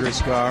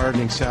Milberger's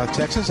Gardening, South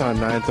Texas on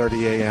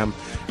 9:30 a.m.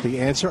 The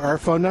Answer. Our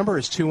phone number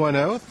is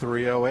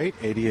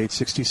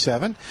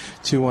 210-308-8867,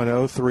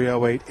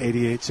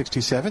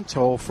 210-308-8867,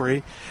 toll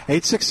free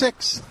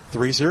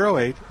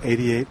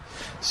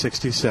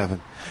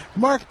 866-308-8867.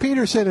 Mark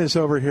Peterson is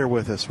over here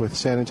with us with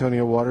San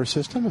Antonio Water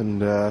System,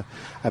 and I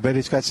bet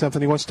he's got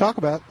something he wants to talk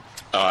about.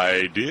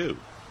 I do.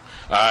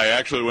 I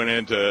actually went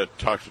in to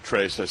talk to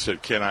Trace. I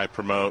said, can I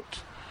promote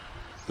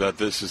that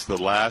this is the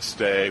last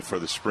day for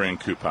the spring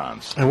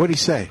coupons? And what did he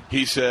say?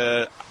 He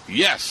said,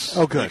 yes.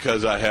 Oh, good.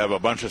 Because I have a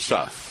bunch of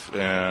stuff.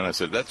 And I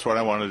said, that's what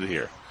I wanted to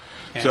hear.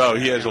 So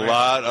he has a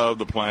lot of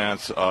the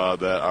plants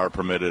that are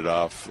permitted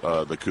off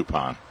the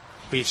coupon.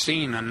 We've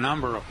seen a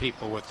number of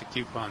people with the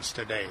coupons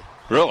today.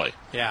 Really?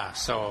 Yeah,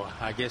 so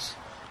I guess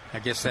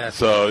that's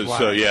so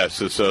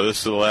this is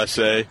the last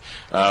day.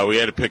 We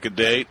had to pick a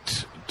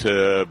date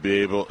to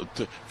be able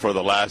to, for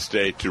the last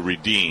day to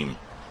redeem.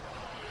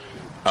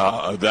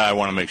 That I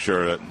want to make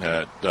sure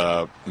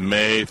that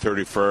May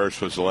 31st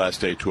was the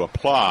last day to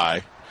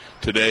apply.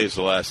 Today is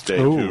the last day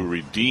to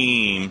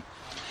redeem,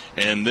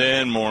 and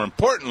then more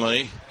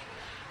importantly,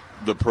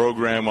 the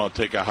program will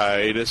take a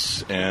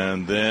hiatus,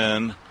 and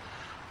then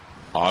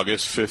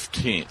August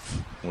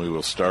 15th, we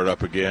will start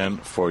up again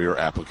for your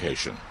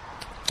application.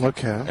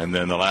 Okay. And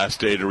then the last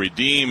day to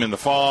redeem in the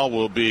fall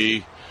will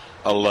be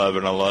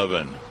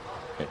 11/11.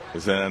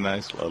 Is that a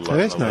nice?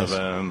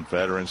 11/11,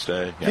 Veterans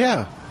Day.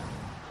 Yeah.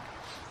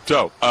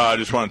 So I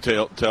just want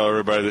to tell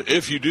everybody that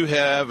if you do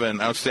have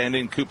an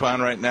outstanding coupon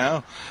right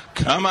now,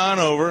 come on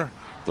over.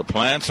 The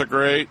plants are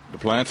great. The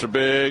plants are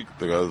big.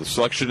 The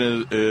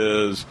selection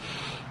is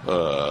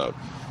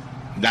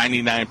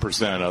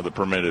 99% of the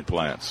permitted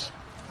plants.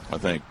 I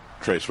think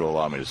Trace will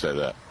allow me to say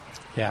that.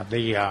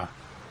 Yeah,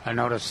 I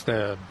noticed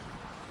the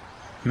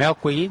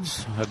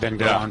milkweeds have been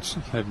going.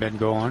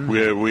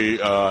 We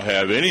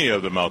have any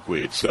of the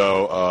milkweeds.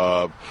 So,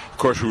 of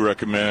course, we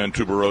recommend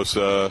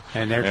tuberosa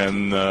and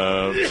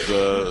the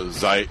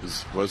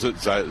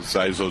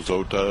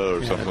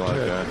Zizozota or something like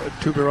that.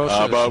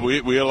 Tuberosa. But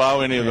we allow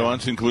any of the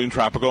ones, including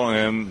tropical,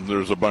 and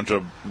there's a bunch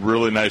of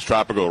really nice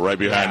tropical right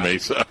behind me.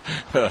 So.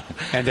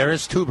 And there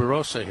is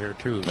tuberosa here,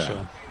 too. Yeah.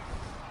 So.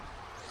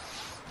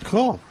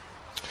 Cool.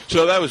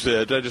 So that was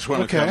it. I just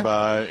want to come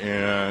by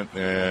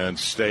and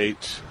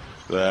state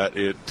that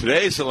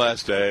today's the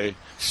last day,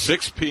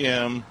 6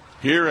 p.m.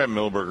 here at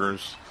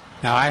Milberger's.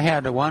 Now, I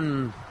had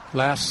one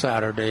last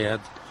Saturday. I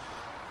had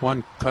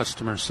one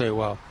customer say,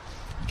 well,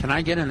 can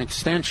I get an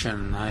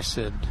extension? I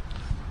said,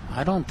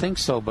 I don't think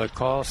so, but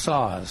call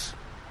Saws.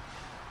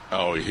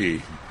 Oh,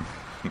 he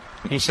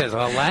says,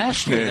 well,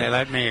 last year they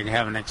let me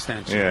have an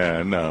extension.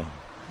 Yeah, no.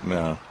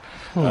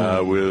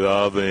 With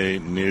all the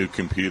new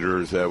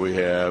computers that we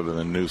have and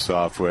the new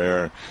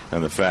software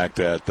and the fact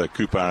that the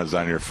coupon is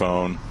on your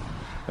phone,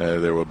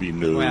 there will be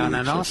no. Well,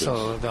 and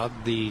also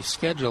the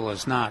schedule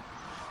is not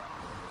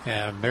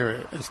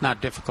it's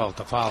not difficult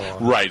to follow.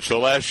 Right. So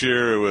last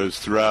year it was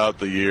throughout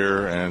the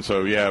year, and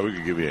so we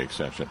could give you an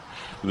extension.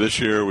 This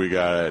year we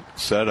got it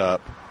set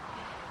up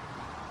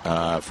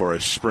for a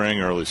spring,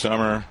 early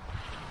summer.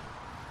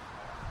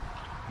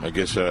 I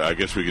guess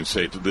we can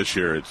say this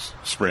year it's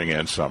spring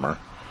and summer,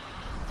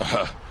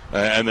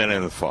 and then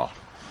in the fall.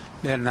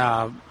 Then.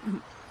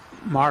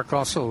 Mark,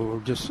 also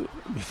just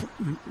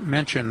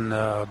mention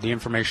the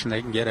information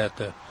they can get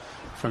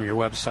from your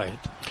website.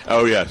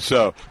 Oh, yeah.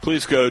 So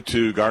please go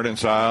to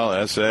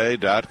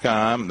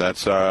GardenStyleSA.com.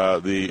 That's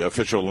the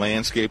official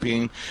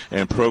landscaping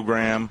and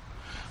program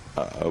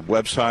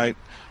website.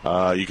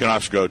 You can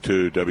also go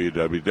to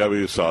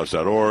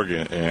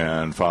www.saws.org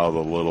and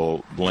follow the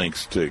little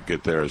links to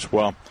get there as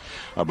well.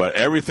 But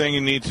everything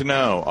you need to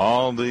know,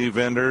 all the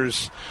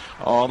vendors,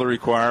 all the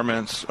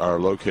requirements are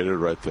located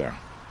right there.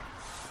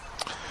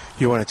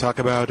 You want to talk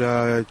about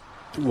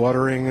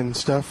watering and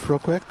stuff real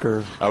quick,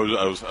 or I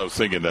was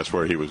thinking that's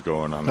where he was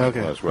going on that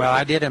last week. Well,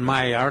 I did in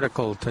my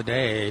article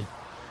today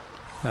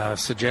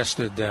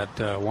suggested that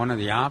one of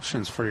the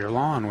options for your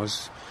lawn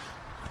was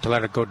to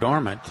let it go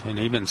dormant, and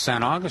even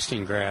St.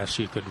 Augustine grass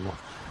you could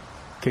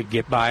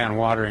get by on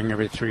watering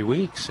every 3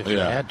 weeks if you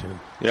had to.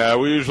 Yeah,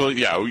 we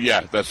usually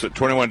that's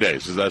 21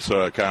 days. That's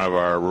kind of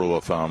our rule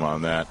of thumb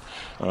on that.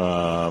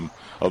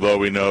 Although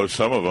we know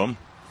some of them.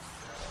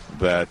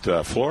 That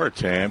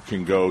Floratam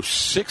can go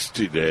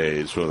 60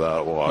 days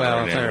without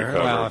watering and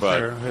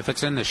recover. If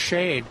it's in the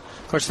shade,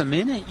 of course, the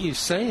minute you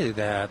say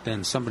that,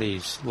 then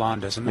somebody's lawn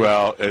doesn't make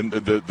it. And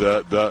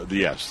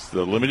the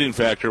limiting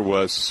factor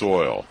was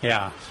soil.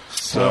 Yeah.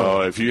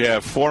 So if you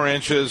have 4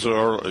 inches, it's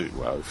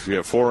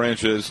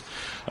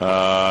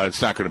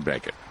not going to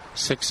make it.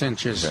 6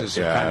 inches is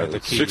kind of the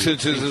key. 6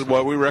 inches is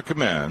what we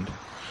recommend.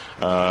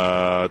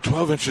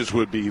 12 inches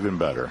would be even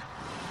better.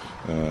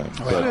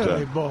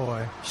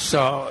 Boy.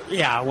 So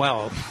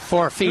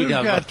 4 feet Who's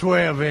of got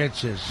 12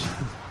 inches.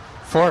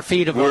 4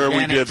 feet of where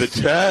organics. we did the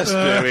test,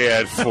 we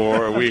had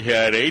 4. We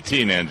had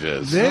 18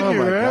 inches. Did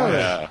you really?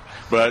 Yeah,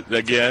 but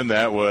again,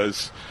 that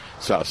was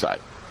south side.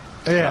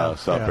 Yeah,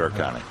 South Bexar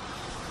County.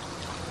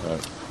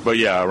 But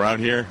around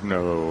here,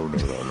 no.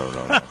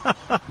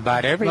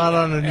 But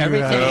everything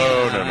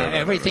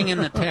in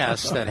the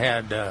test that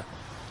had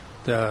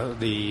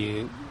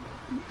the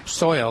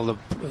soil, the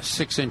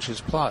 6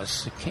 inches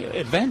plus,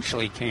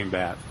 eventually came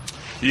back.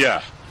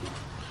 Yeah.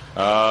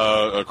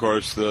 Of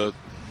course, the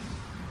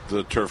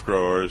turf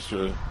growers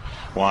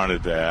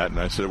wanted that, and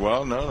I said,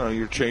 well, no,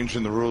 you're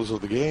changing the rules of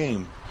the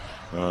game.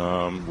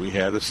 We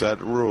had a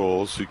set of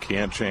rules. You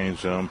can't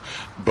change them,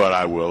 but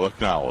I will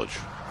acknowledge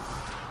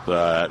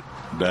that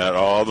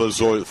all the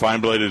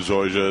fine-bladed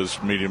zoysias,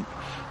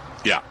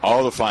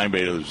 all the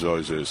fine-bladed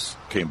zoysias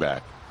came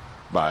back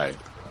by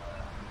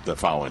the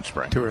following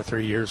spring. 2 or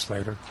 3 years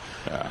later.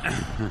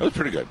 Yeah, that was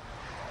pretty good.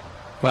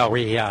 Well,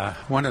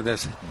 one of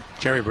this,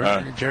 Jerry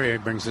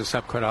brings this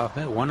up quite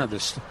often. One of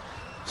the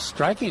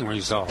striking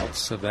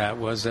results of that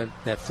was that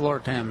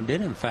Floratam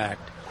did, in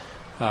fact,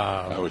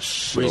 I was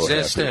so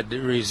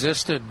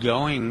resisted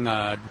going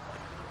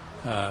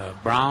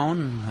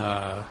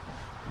brown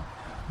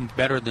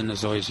better than the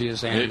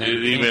zoysias, and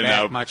it came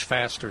back much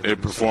faster.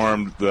 It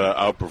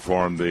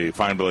outperformed the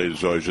fine-bladed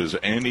zoysias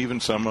and even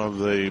some of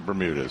the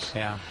Bermudas.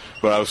 Yeah.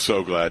 But I was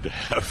so glad to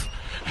have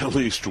at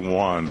least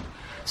one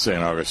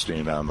St.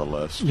 Augustine on the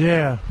list.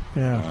 Yeah.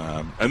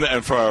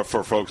 And for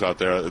folks out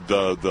there,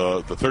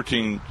 the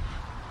 13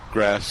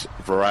 grass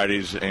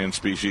varieties and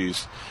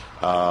species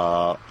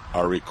are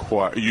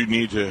required. You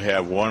need to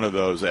have one of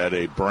those at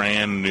a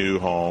brand new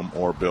home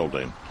or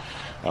building.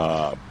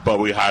 But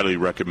we highly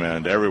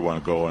recommend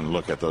everyone go and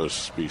look at those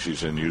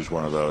species and use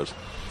one of those.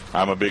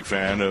 I'm a big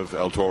fan of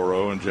El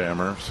Toro and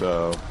Jammer,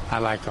 so I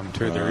like them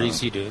too. They're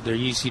easy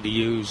to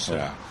use.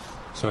 Yeah.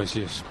 So it's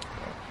just.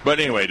 But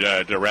anyway,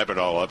 to wrap it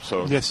all up,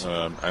 so yes.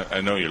 I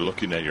know you're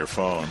looking at your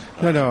phone.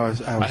 No,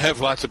 I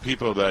have lots of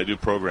people that I do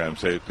programs.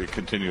 They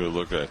continue to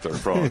look at their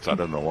phones. I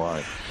don't know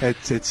why.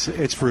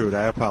 It's rude.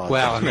 I apologize.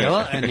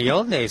 Well, in the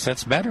old days,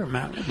 that's better,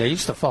 man. They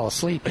used to fall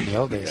asleep in the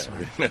old days.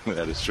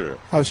 That is true.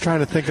 I was trying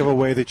to think of a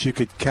way that you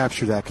could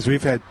capture that, because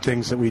we've had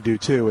things that we do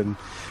too, and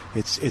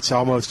it's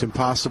almost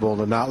impossible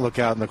to not look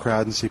out in the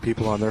crowd and see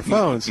people on their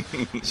phones.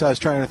 So I was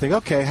trying to think,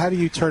 okay, how do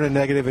you turn a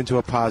negative into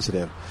a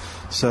positive?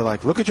 So,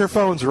 look at your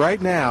phones right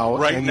now.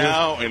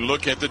 And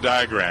look at the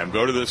diagram.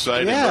 Go to the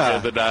site and look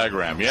at the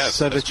diagram. Yes,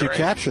 so that you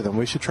capture them.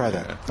 We should try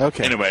that.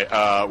 Okay. Anyway,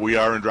 we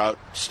are in drought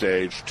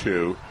stage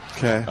 2.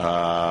 Okay.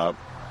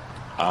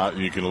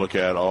 You can look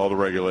at all the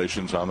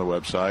regulations on the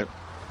website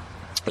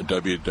at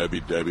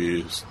www.saws.org.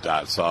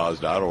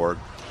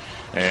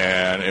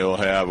 And it'll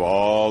have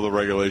all the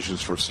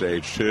regulations for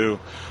Stage 2.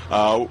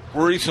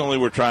 Recently,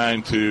 we're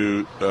trying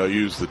to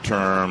use the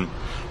term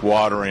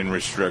watering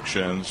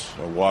restrictions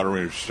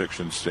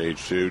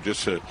Stage 2,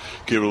 just to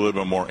give a little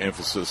bit more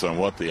emphasis on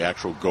what the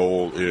actual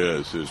goal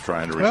is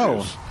trying to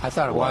reduce. I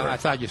thought you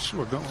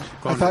were going.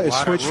 I thought you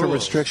switched from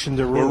restriction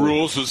to rules. Well,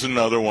 rules is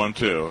another one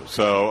too.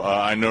 So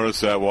I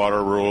noticed that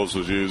water rules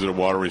was used in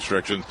water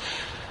restrictions.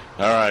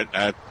 All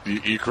right,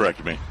 you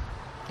corrected me.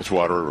 It's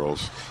water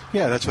rules.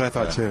 Yeah, that's what I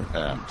thought too.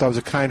 That was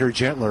a kinder,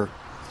 gentler.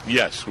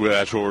 Yes,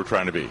 that's what we're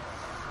trying to be.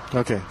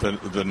 Okay.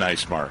 The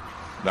nice Mark,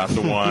 not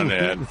the one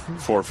at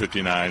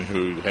 4:59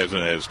 who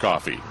hasn't had his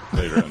coffee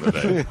later in the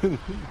day.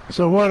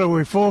 So what are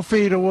we, 4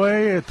 feet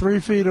away or 3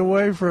 feet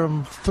away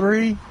from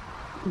 3?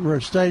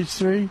 We're Stage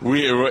 3?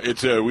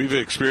 We've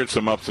experienced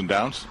some ups and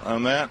downs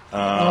on that.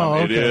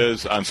 Okay. It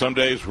is, on some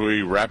days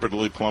we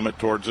rapidly plummet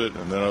towards it,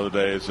 and then other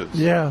days it's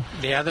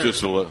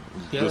just a little.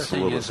 The other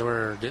thing is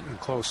we're getting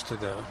close to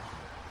the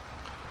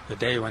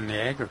day when the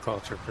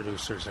agriculture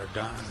producers are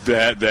done.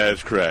 That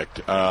is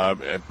correct.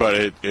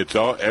 But it's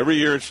all, every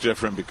year it's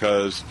different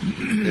because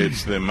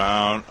it's the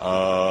amount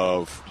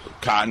of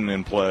cotton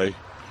in play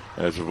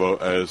as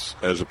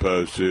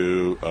opposed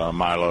to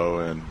milo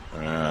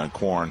and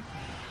corn.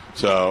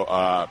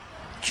 So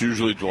it's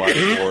usually July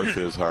 4th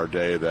is our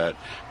day that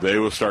they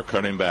will start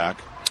cutting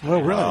back. Oh,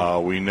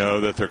 really? We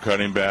know that they're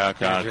cutting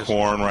back on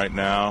corn right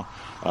now,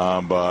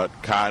 but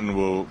cotton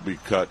will be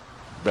cut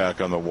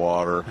back on the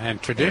water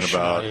and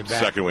traditionally, in about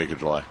second week of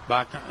July.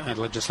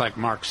 Just like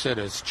Mark said,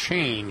 it's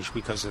changed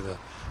because of the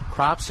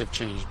crops have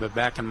changed. But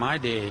back in my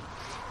day,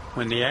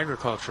 when the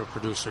agricultural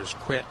producers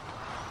quit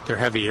their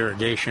heavy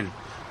irrigation,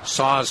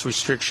 SAWS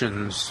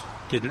restrictions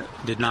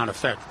did not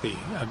affect the.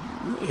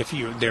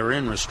 They were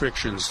in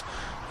restrictions,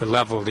 the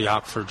level of the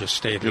aquifer just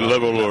stayed. The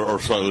level or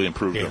slightly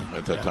improved them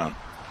at that time.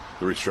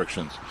 The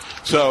restrictions.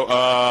 So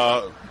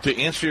to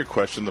answer your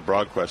question, the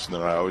broad question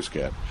that I always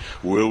get,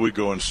 will we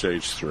go in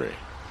Stage 3?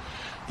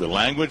 The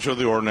language of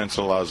the ordinance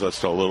allows us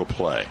to a little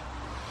play.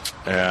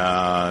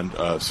 And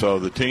so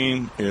the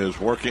team is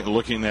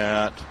looking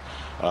at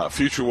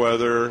future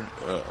weather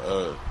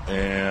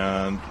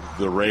and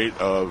the rate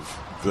of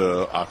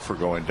the aquifer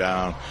going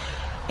down.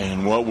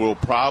 And what we'll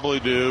probably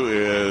do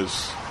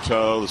is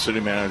tell the city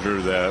manager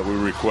that we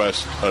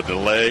request a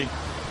delay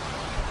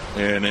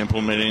in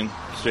implementing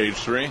Stage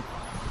 3,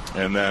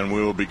 and then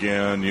we will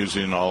begin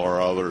using all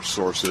our other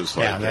sources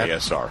like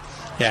ASR.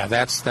 Yeah,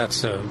 that's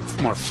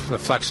more the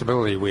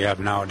flexibility we have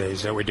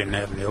nowadays that we didn't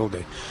have in the old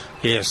days.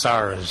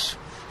 ASR is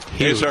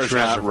huge. ASR is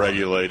not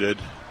regulated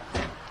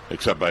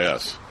except by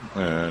us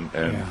and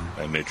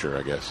nature,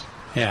 I guess.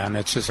 Yeah, and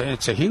it's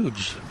a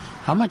huge.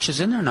 How much is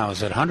in there now?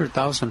 Is it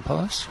 100,000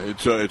 plus?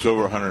 It's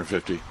over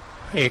 150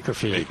 acre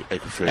feet.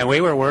 Acre feet. And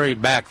we were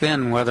worried back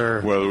then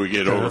whether we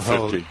get over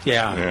 50.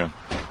 Yeah.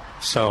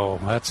 So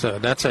that's a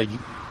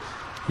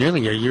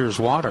nearly a year's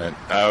water. And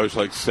I always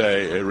like to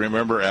say,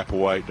 remember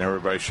Applewhite, and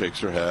everybody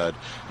shakes their head.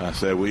 And I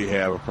say we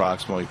have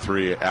approximately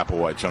 3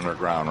 Applewhites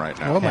underground right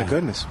now. Oh my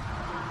goodness!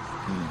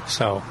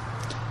 So,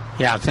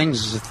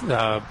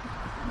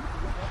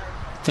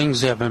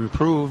 things have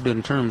improved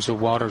in terms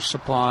of water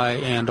supply,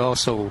 and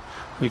also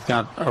we've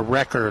got a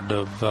record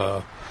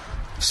of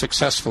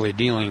successfully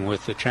dealing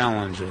with the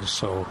challenges.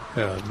 So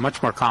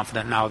much more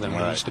confident now than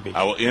we used to be.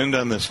 I will end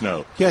on this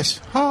note.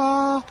 Yes.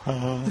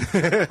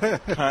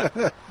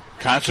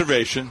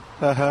 Conservation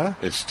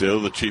is still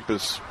the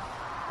cheapest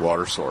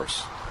water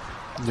source.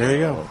 There you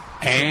go.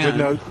 And good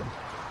note.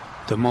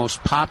 The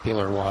most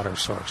popular water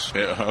source.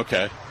 Yeah,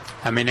 okay.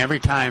 I mean, every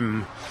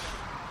time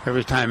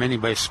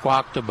anybody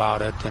squawked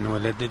about it, and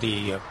when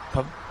the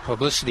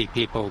publicity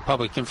people,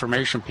 public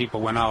information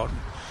people went out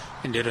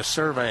and did a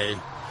survey,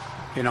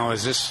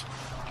 is this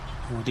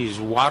these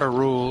water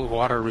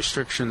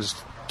restrictions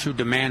too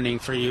demanding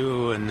for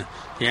you? And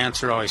the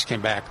answer always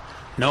came back,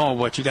 no,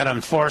 but you got to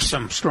enforce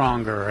them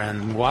stronger,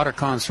 and water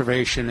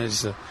conservation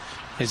is a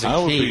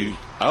key.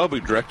 I will be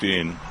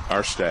directing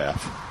our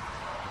staff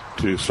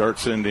to start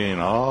sending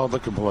all the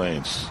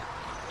complaints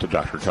to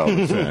Dr.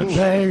 Calvin Finch.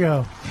 There you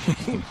go.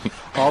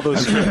 All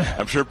those.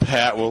 I'm sure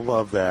Pat will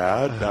love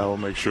that. I will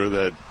make sure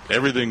that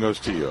everything goes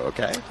to you.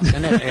 Okay.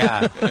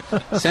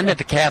 Send it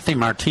to Kathy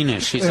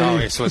Martinez. She's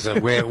always was a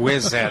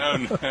whiz at.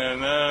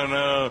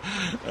 No.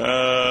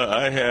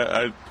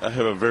 I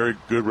have a very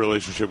good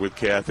relationship with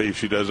Kathy.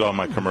 She does all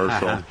my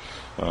commercial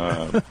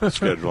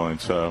scheduling.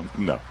 So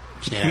no.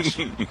 Yes.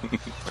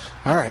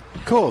 All right.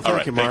 Cool. Thank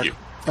right, you, Mark. thank you.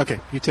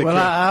 Okay, you take Well,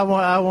 care.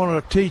 I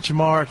want to teach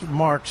Mark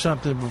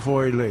something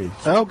before he leaves.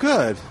 Oh,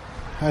 good.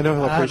 I know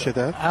he'll appreciate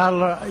that.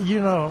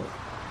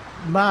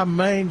 My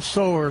main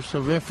source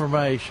of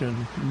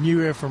information,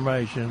 new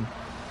information,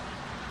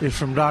 is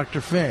from Dr.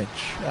 Finch.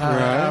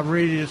 I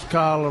read his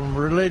column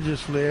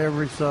religiously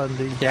every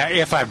Sunday. Yeah,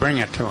 if I bring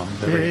it to him.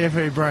 If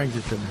he brings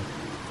it to me.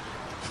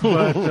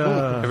 But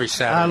every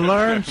Saturday. I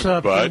learned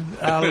something.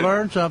 I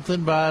learned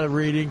something by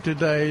reading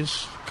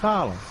today's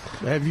column.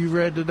 Have you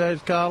read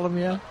today's column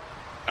yet?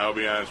 I'll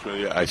be honest with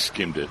you. I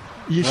skimmed it.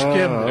 You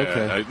skimmed it?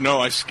 Okay.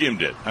 I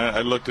skimmed it.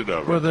 I looked it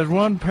over. Well, there's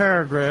one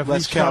paragraph.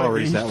 Less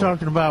calories. He's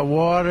talking about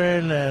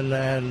watering and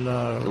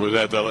was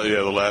that the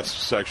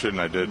last section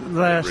I did?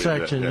 Last read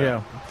section, that,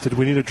 yeah. Did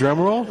we need a drum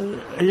roll?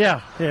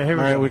 Yeah. Here we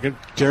All go. right,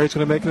 Jerry's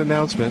going to make an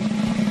announcement.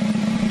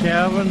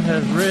 Calvin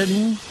has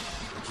written,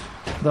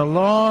 the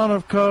lawn,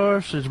 of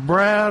course, is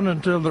brown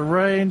until the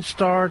rain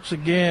starts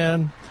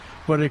again,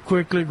 but it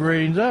quickly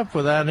greens up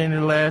without any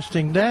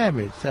lasting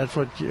damage. That's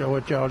what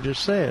y'all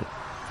just said.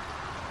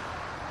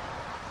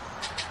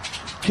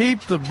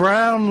 Keep the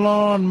brown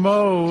lawn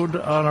mowed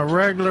on a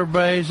regular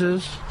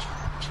basis,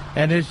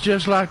 and it's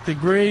just like the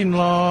green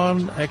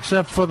lawn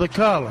except for the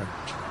color.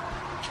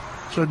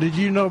 So did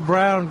you know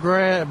brown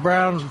Bermuda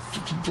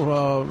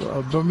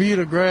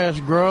grass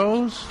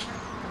grows?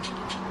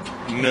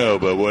 No,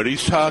 but what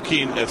he's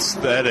talking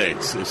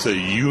aesthetics. It's a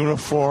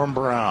uniform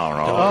brown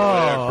all the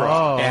way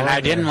across. And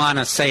I didn't want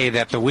to say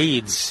that the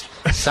weeds,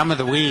 some of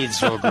the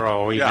weeds will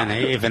grow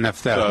even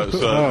if the.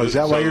 Is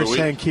that why you're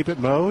saying keep it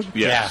mowed?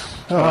 Yes.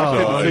 Yeah. I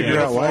couldn't figure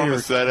out why you're.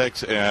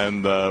 Aesthetics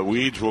and the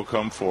weeds will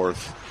come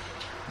forth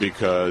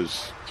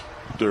because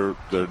they're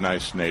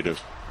nice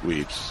native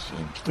weeds.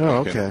 And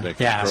they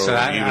can grow so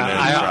even in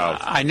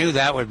drought. I knew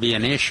that would be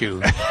an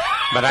issue,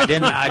 but I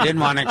didn't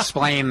want to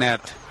explain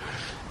that.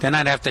 Then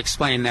I'd have to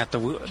explain that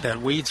that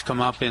weeds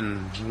come up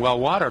in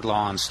well-watered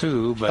lawns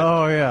too. But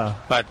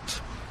but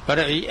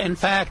in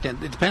fact,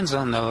 it depends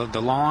on the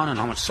lawn and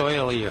how much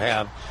soil you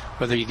have,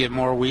 whether you get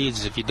more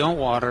weeds if you don't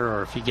water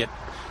or if you get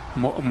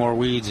more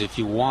weeds if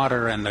you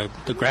water and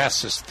the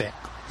grass is thick.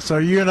 So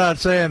you're not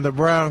saying the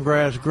brown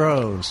grass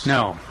grows?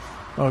 No.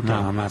 Okay. No,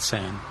 I'm not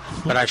saying.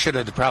 But I should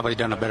have probably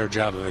done a better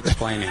job of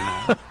explaining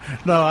that.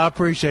 No, I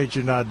appreciate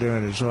you not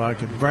doing it so I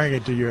can bring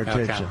it to your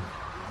attention.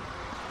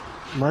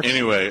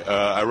 Anyway,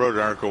 I wrote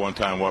an article one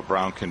time, What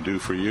Brown Can Do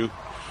For You.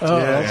 Oh.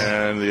 Yes.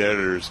 And the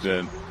editors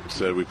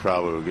said we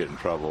probably would get in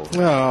trouble.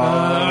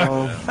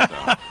 Oh.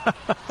 I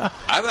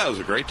thought it was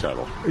a great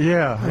title.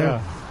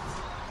 Yeah.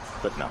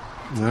 But no.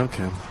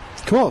 Okay.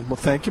 Cool. Well,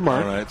 thank you,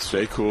 Mark. All right,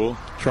 stay cool.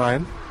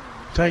 Trying.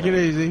 Take it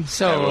easy.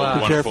 So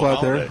be careful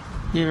out there.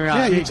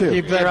 You too.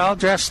 You're all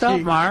dressed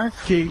up, Mark.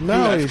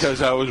 That's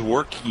because I was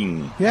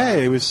working. Yeah,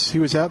 he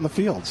was out in the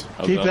fields.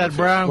 Keep that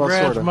brown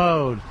grass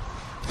mowed.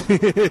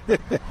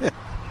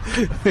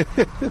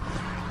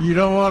 You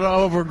don't want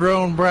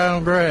overgrown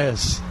brown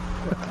grass.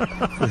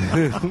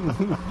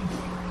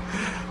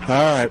 All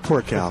right,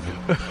 poor Calvin.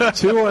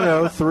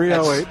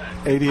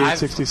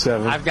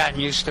 210-308-8867. I've gotten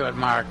used to it,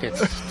 Mark.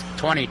 It's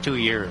 22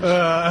 years.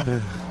 All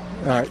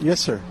right, yes,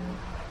 sir.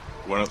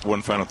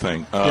 One final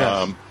thing.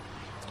 Yes.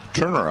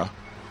 Turnera,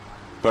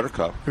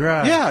 Buttercup.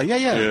 Right. Yeah.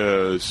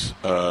 Is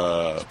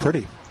it's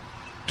pretty.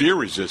 Deer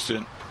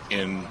resistant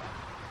in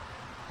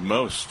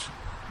most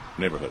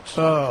neighborhoods.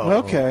 Oh,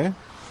 okay.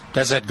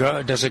 Does it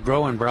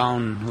grow in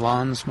brown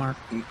lawns, Mark?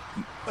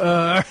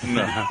 No.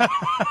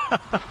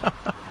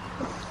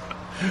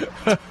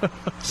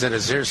 Is it a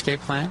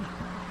xeriscape plant?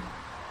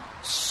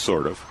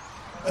 Sort of.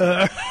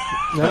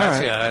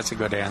 That's a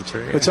good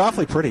answer. Yeah. It's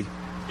awfully pretty.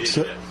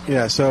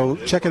 So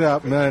check it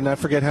out. And I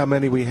forget how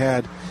many we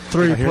had.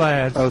 3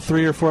 plants. Oh,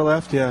 3 or 4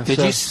 left? Yeah. Do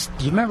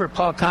you remember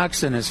Paul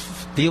Cox and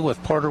his deal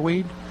with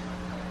porterweed?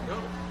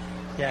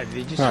 Yeah,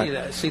 did you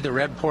see the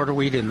red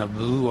porterweed in the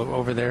blue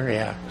over there?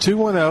 Yeah.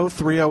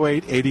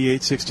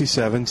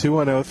 210-308-8867.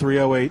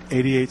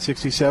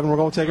 210-308-8867. We're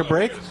going to take a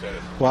break.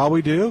 While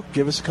we do,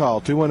 give us a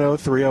call.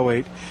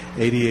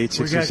 210-308-8867.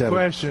 We got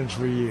questions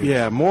for you.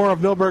 Yeah, more of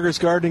Milberger's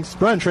Gardening.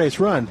 Run, Trace,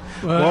 run.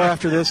 More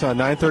after this on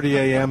 9:30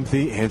 a.m.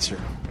 The Answer.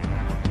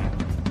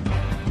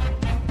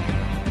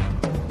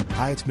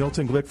 Hi, it's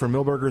Milton Glick from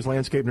Milberger's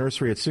Landscape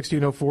Nursery at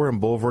 1604 on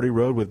Boulevardy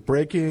Road with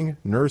breaking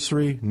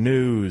nursery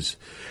news.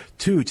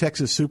 2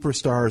 Texas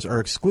Superstars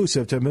are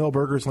exclusive to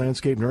Millburgers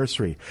Landscape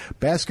Nursery.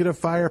 Basket of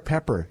Fire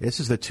Pepper.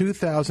 This is the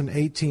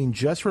 2018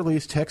 just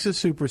released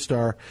Texas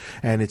Superstar,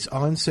 and it's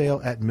on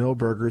sale at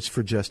Millburgers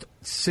for just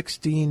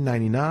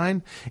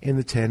 $16.99 in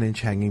the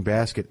 10-inch hanging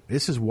basket.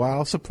 This is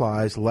while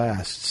supplies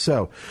last.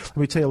 So let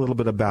me tell you a little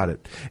bit about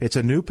it. It's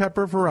a new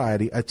pepper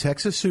variety, a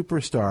Texas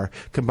Superstar,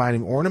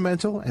 combining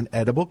ornamental and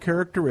edible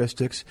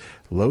characteristics.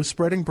 Low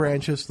spreading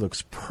branches,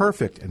 looks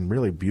perfect and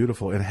really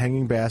beautiful in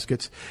hanging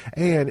baskets.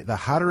 And the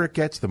hotter it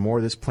gets, the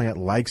more this plant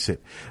likes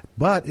it.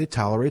 But it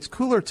tolerates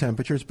cooler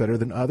temperatures better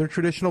than other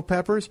traditional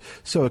peppers,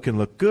 so it can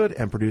look good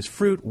and produce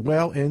fruit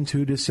well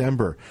into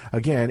December.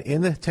 Again,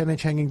 in the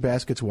 10-inch hanging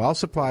baskets while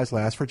supplies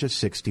last for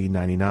just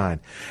 $16.99.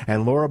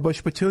 And Laura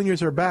Bush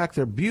petunias are back.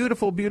 They're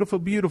beautiful, beautiful,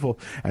 beautiful.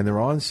 And they're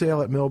on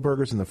sale at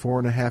Millburgers in the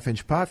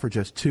 4.5-inch pot for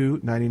just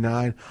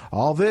 $2.99.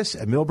 All this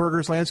at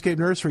Millburgers Landscape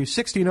Nursery,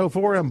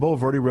 1604 on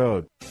Boulevardy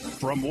Road.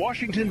 From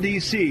Washington,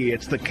 D.C.,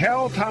 it's the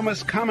Cal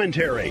Thomas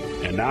Commentary.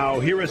 And now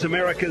here is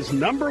America's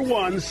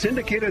 #1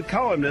 syndicated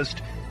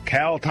columnist,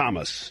 Cal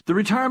Thomas. The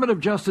retirement of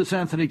Justice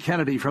Anthony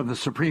Kennedy from the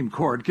Supreme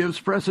Court gives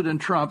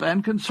President Trump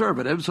and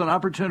conservatives an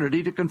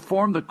opportunity to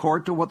conform the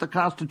court to what the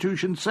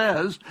Constitution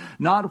says,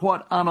 not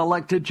what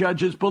unelected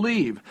judges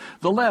believe.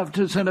 The left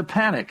is in a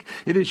panic.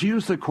 It has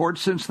used the court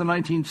since the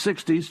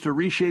 1960s to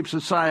reshape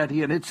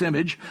society and its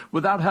image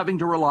without having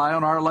to rely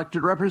on our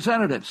elected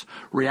representatives.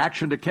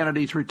 Reaction to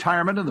Kennedy's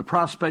retirement and the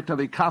prospect of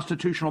a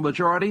constitutional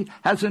majority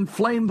has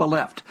inflamed the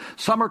left.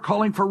 Some are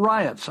calling for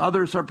riots.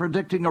 Others are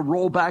predicting a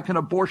rollback in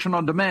abortion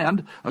on demand,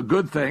 a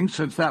good thing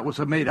since that was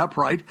a made-up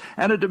right,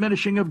 and a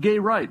diminishing of gay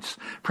rights.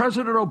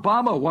 President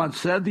Obama once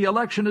said the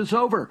election is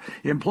over,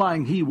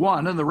 implying he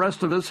won and the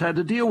rest of us had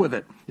to deal with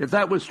it. If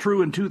that was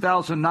true in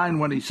 2009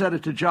 when he said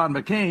it to John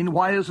McCain,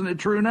 why isn't it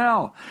true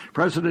now?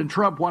 President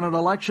Trump won an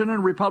election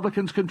and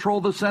Republicans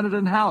control the Senate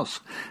and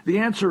House. The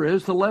answer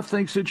is the left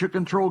thinks it should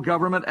control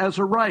government as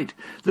a right.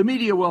 The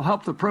media will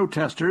help the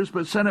protesters,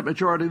 but Senate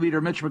Majority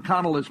Leader Mitch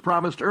McConnell has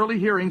promised early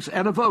hearings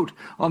and a vote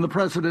on the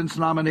president's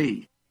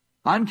nominee.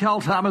 I'm Cal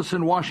Thomas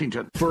in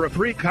Washington. For a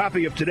free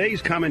copy of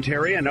today's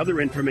commentary and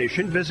other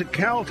information, visit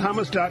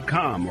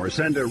calthomas.com or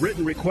send a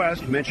written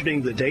request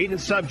mentioning the date and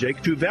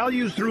subject to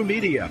Values Through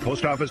Media,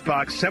 Post Office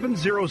Box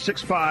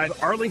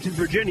 7065, Arlington,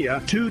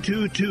 Virginia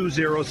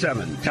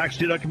 22207.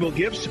 Tax-deductible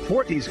gifts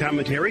support these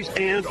commentaries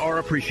and are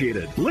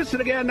appreciated.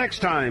 Listen again next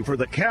time for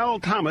the Cal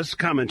Thomas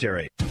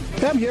Commentary.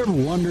 Have you ever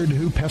wondered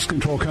who pest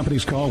control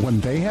companies call when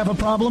they have a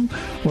problem?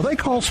 Well, they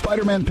call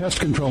Spider-Man Pest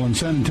Control in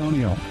San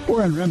Antonio.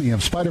 Warren Remy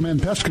of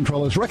Spider-Man Pest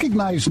Control is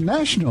recognized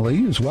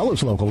nationally as well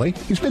as locally.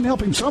 He's been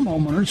helping some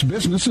homeowners,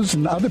 businesses,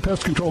 and other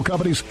pest control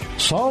companies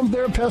solve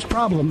their pest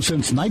problems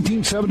since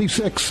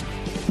 1976.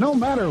 No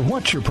matter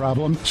what your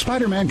problem,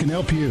 Spider-Man can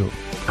help you.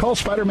 Call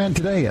Spider-Man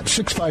today at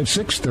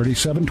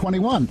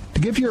 656-3721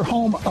 to give your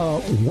home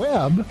a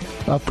web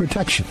of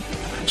protection.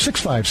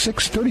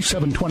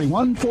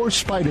 656-3721 for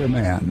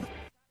Spider-Man.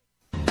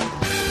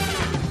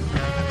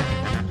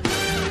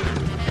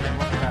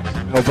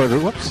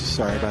 Whoops,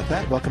 sorry about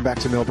that. Welcome back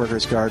to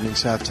Millburgers Gardening,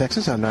 South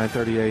Texas on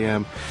 9:30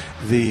 a.m.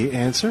 The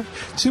Answer.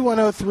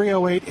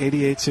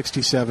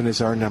 210-308-8867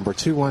 is our number.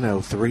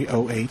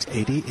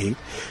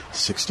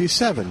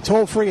 210-308-8867.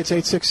 Toll free, it's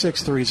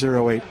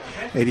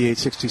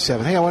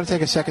 866-308-8867. Hey, I want to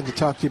take a second to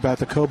talk to you about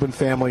the Coben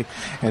family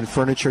and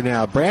Furniture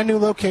Now. Brand new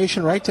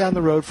location right down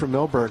the road from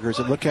Millburgers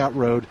at Lookout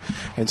Road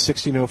and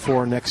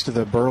 1604 next to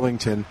the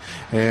Burlington.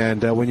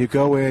 And when you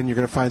go in, you're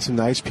going to find some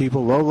nice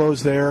people.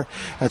 Lolo's there.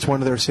 That's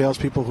one of their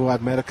salespeople who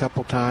I've met a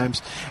couple times.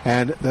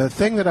 And the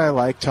thing that I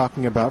like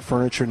talking about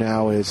Furniture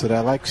Now is that I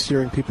like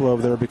steering people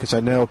over there because I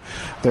know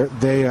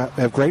they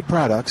have great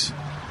products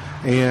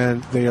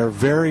and they are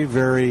very,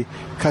 very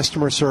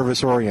customer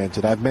service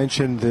oriented. I've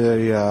mentioned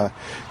the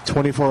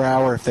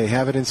 24-hour, if they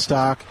have it in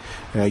stock,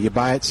 you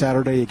buy it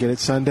Saturday, you get it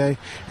Sunday.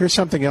 Here's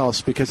something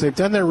else, because they've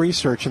done their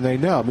research and they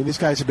know. I mean, these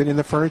guys have been in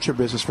the furniture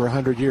business for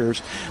 100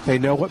 years. They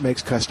know what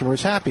makes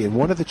customers happy. And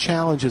one of the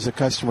challenges that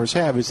customers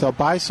have is they'll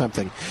buy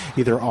something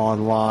either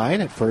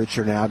online at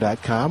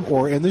FurnitureNow.com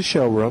or in the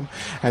showroom,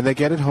 and they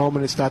get it home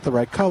and it's not the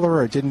right color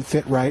or it didn't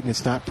fit right and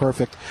it's not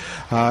perfect.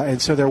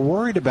 And so they're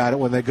worried about it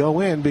when they go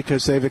in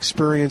because they've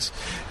experienced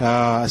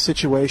a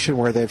situation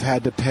where they've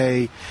had to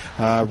pay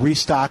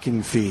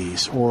restocking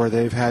fees, or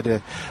they've had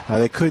to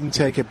they couldn't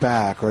take it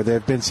back, or there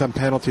have been some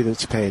penalty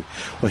that's paid.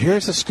 Well,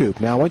 here's the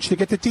scoop. Now, I want you to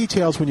get the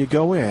details when you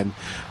go in,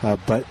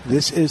 but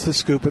this is the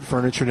scoop at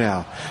Furniture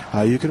Now.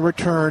 You can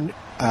return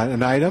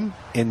an item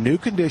in new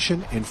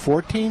condition in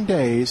 14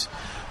 days,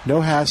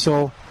 no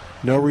hassle,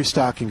 no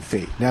restocking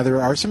fee. Now,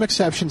 there are some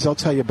exceptions. I'll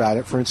tell you about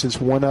it. For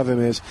instance, one of them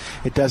is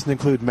it doesn't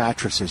include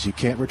mattresses. You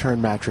can't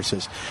return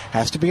mattresses. It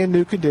has to be in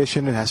new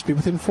condition. It has to be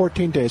within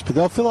 14 days. But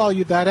they'll fill all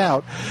that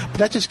out. But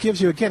that just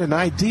gives you, again, an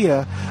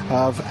idea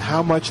of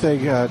how much they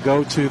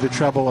go to the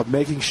trouble of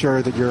making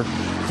sure that your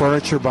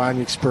furniture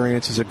buying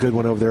experience is a good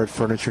one over there at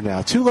Furniture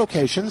Now. 2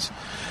 locations,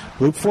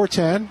 Loop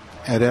 410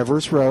 at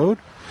Evers Road.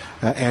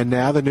 And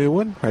now the new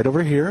one right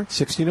over here,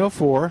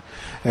 1604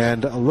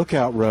 and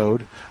Lookout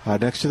Road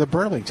next to the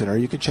Burlington. Or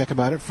you can check them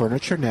out at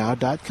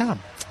FurnitureNow.com.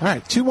 All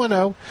right,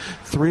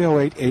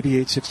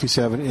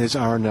 210-308-8867 is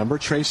our number.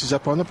 Trace is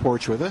up on the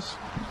porch with us.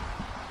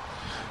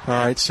 All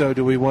right, so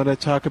do we want to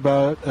talk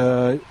about...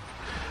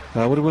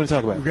 what do we want to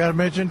talk about? We got to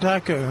mention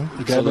Tycoon.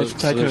 So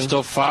there's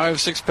still 5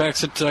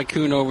 6-packs at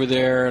Tycoon over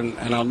there,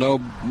 and I'll know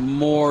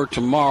more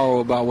tomorrow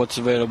about what's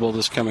available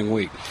this coming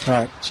week. All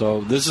right. So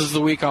this is the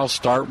week I'll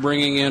start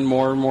bringing in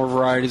more and more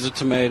varieties of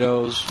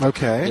tomatoes.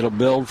 Okay. It'll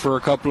build for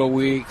a couple of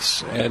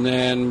weeks, and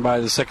then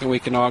by the second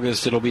week in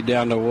August, it'll be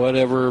down to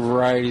whatever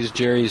varieties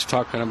Jerry's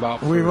talking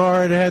about. We've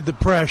already had the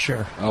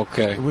pressure.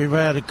 Okay. We've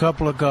had a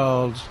couple of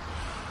calls.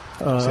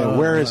 So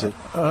where is it?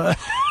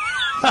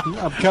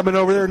 I'm coming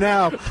over there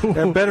now.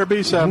 There better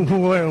be some.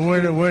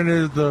 When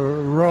is the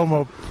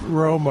Roma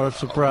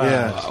surprise?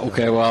 Yeah.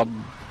 Okay, well,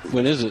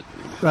 when is it?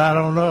 I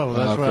don't know.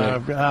 That's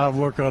Okay. why I'll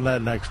work on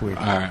that next week.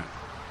 All right.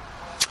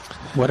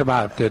 What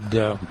about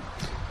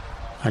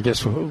I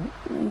guess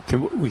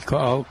can we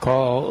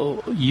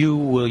call you?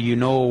 Will you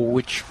know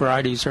which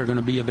varieties are going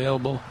to be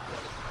available?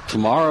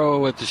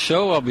 Tomorrow at the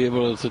show, I'll be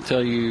able to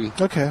tell you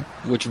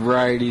which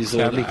varieties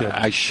that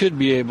I should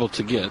be able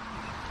to get.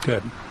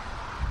 Good.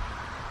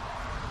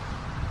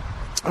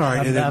 All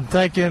right. I'm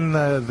thinking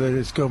that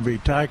it's going to be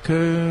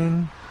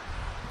Tycoon,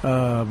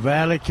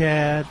 Valley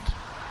Cat,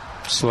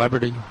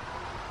 Celebrity,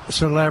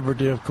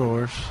 of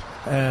course,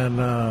 and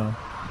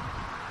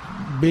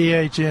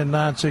BHN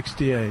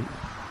 968.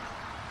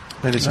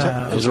 And it's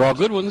those are all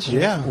good ones.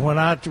 Yeah. When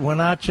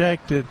I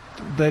checked it,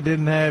 they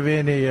didn't have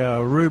any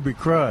Ruby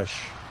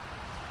Crush.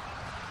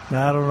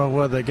 Now I don't know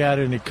whether they got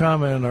any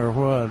coming or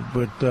what,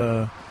 but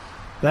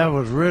that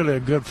was really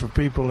good for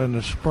people in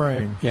the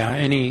spring. Yeah.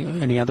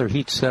 Any other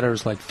heat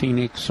setters like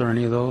Phoenix or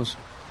any of those?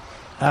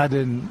 I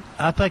didn't.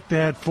 I think they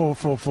had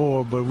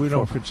 444, but we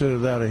don't consider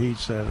that a heat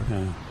setter.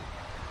 Yeah.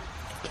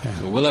 Okay.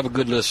 So we'll have a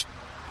good list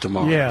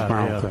tomorrow.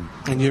 Yeah.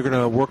 And you're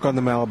going to work on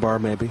the Malabar,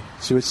 maybe.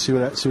 See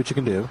what you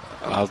can do.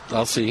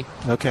 I'll see.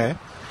 Okay.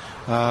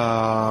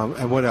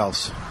 And what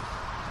else?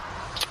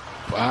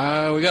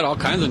 We got all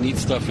kinds of neat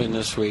stuff in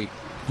this week.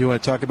 You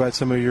want to talk about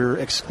some of your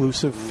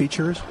exclusive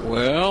features?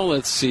 Well,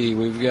 let's see.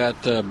 We've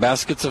got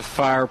baskets of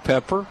fire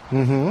pepper,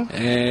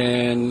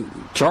 and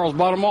Charles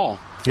bought them all.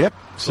 Yep.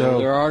 So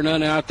there are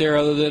none out there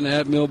other than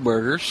at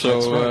Millburgers.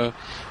 So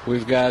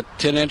we've got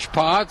 10-inch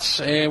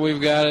pots, and we've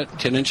got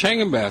 10-inch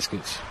hanging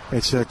baskets.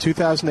 It's a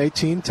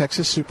 2018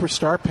 Texas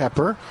Superstar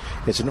pepper.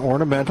 It's an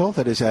ornamental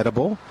that is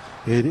edible.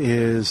 It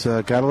is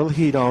got a little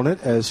heat on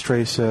it, as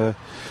Trace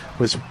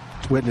was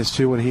witness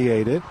to when he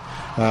ate it.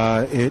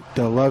 It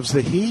loves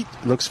the heat,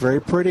 looks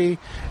very pretty,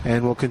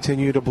 and will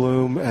continue to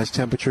bloom as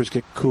temperatures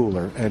get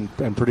cooler and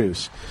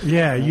produce.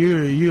 Yeah,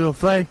 you'll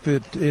think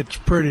that it's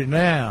pretty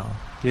now.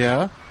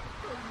 Yeah?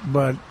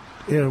 But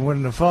when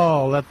in the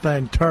fall, that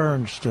thing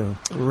turns to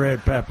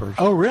red peppers.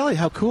 Oh, really?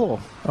 How cool.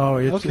 Oh,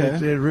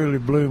 it really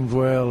blooms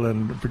well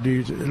and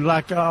produces,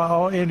 like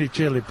any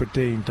chili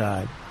patine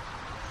type.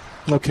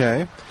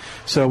 Okay.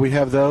 So we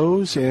have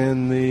those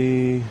in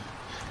the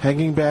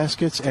hanging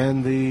baskets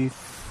and the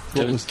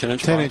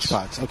 10-inch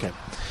pots. Okay.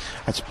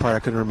 That's the part I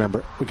couldn't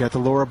remember. We got the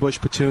Laura Bush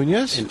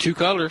petunias. In 2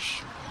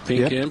 colors,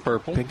 pink and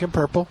purple. Pink and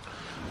purple.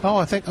 Oh,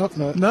 I think...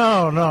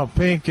 No,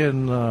 pink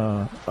and...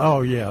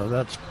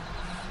 that's...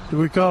 Do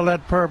we call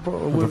that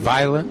purple?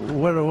 Violet?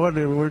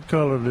 What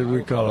color did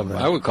we call it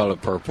that? I would call it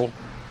purple.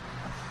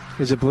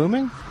 Is it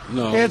blooming?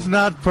 No. It's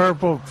not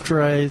purple,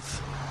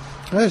 Trace.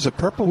 There's a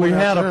purple We one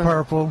had out a there.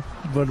 purple,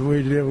 but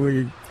it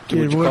would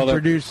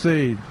produce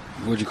seed.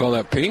 Would you call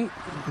that pink?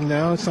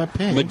 No, it's not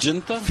pink.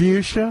 Magenta?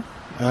 Fuchsia?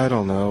 I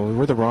don't know.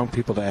 We're the wrong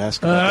people to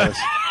ask about this.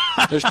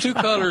 There's 2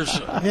 colors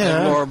of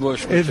Laura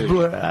Bush. It's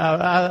blue.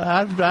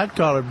 I'd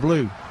call it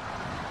blue.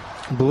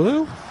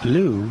 Blue?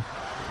 Blue.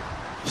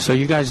 So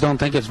you guys don't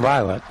think it's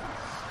violet?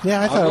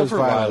 Yeah, I thought I'll it was go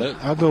for violet.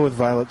 I'll go with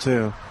violet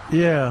too.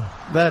 Yeah,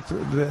 that's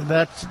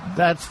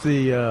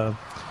the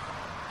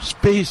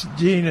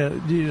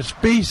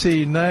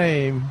species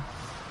name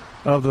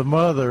of the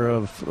mother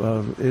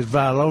of is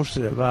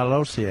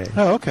Vilosia.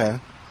 Oh, okay.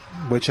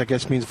 Which I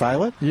guess means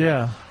violet?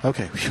 Yeah.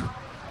 Okay. Whew.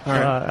 All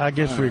right. I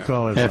guess we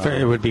call it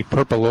violet. It would be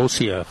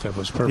purpleosia if it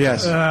was purple.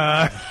 Yes.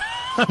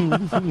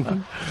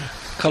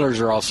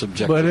 Colors are all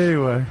subjective. But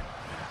anyway,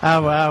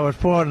 I was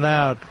pointing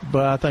out,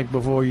 but I think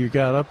before you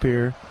got up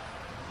here,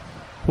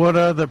 what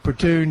other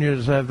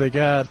petunias have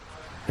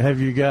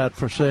you got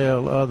for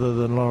sale other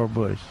than Laura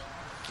Bush?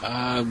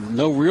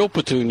 No real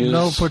petunias.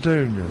 No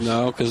petunias.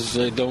 No, because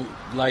they don't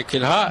like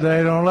it hot.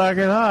 They don't like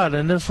it hot,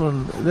 and this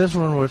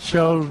one was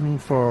chosen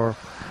for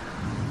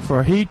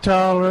heat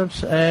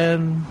tolerance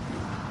and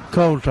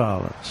cold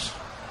tolerance,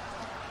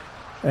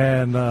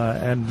 and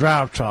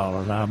drought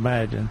tolerance, I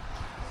imagine.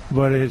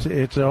 But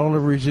it's the only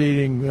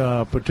receding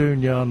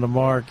petunia on the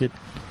market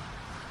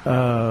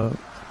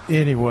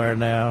anywhere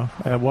now.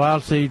 And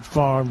Wild Seed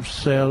Farms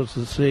sells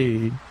the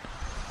seed,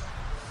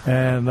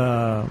 and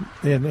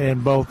in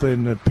both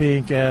in the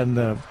pink and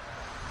the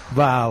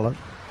violet.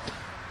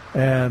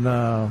 and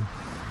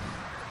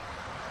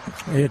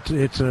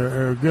it's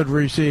a good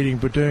reseeding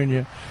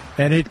petunia,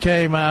 and it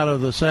came out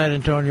of the San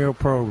Antonio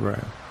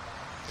program.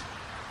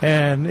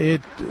 And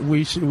we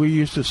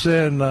used to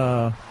send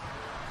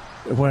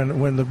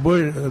when the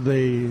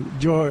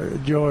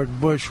George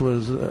Bush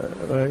was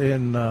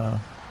in the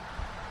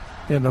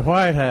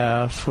White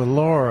House with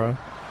Laura,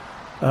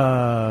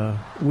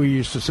 we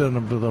used to send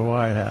them to the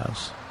White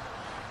House.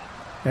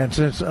 And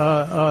since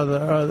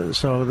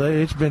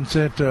it's been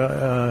sent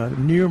to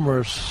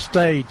numerous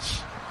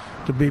states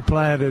to be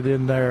planted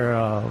in their.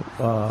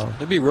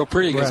 It'd be real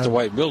pretty against the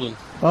white building.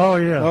 Oh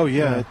yeah. Oh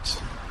yeah.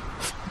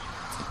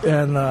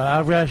 And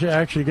I've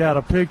actually got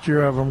a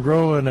picture of them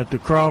growing at the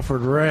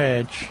Crawford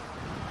Ranch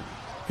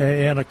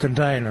in a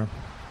container.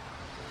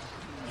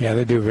 Yeah,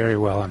 they do very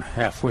well in a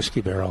half whiskey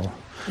barrel.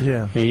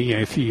 Yeah.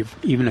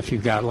 Even if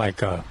you've got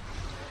like a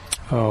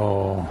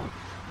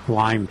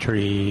lime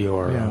tree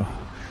or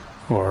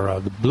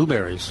the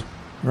blueberries,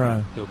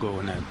 right? They'll go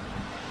in that.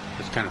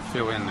 Just kind of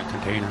fill in the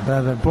container.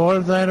 Now the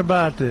important thing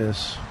about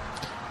this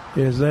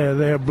is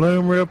they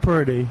bloom real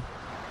pretty.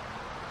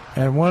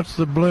 And once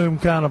the bloom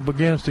kind of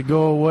begins to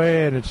go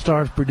away and it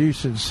starts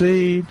producing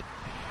seed,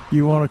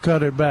 you want to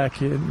cut it back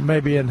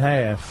maybe in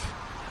half.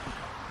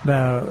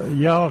 Now,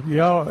 y'all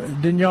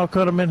didn't y'all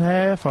cut them in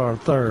half or a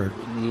third?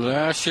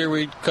 Last year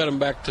we cut them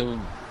back to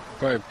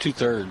probably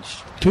 2/3.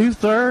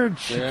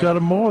 2/3? Yeah. You cut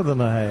them more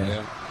than a half.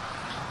 Yeah.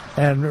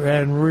 And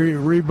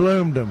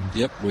rebloomed them.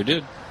 Yep, we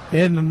did.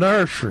 In the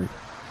nursery.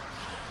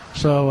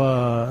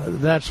 So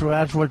that's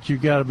what you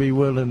got to be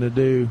willing to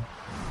do.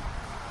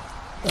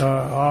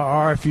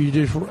 Or if you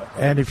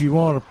if you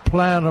want to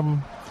plant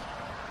them,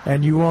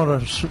 and you want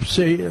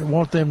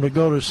them to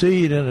go to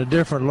seed in a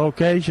different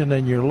location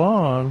than your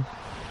lawn,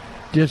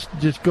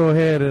 just go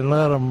ahead and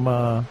let them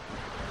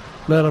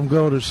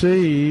go to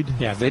seed.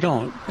 Yeah, they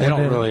don't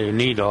really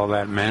need all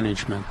that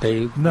management.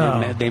 They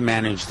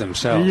manage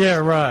themselves. Yeah,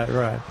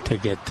 right. To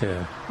get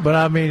to. But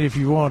I mean, if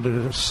you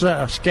wanted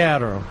to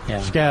scatter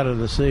them, scatter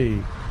the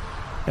seed,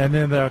 and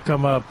then they'll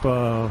come up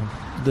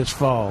this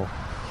fall.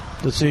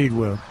 The seed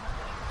will.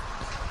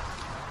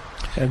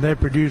 And they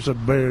produce a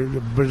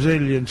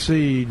Brazilian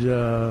seed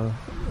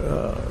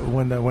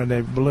when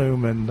they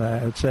bloom and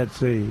it's that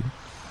seed.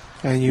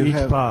 And you each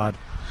have pod.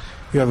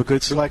 You have a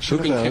good selection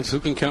of those. Who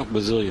can count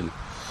Brazilian?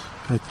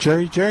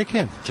 Jerry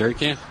can. Jerry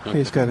can. Okay.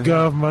 He's got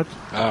government.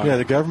 Yeah,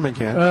 the government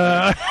can.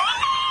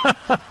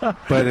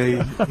 But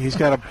he's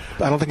got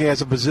I don't think he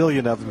has a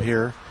bazillion of them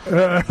here,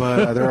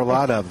 but there are a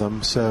lot of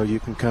them, so you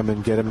can come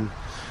and get them.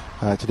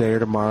 Today or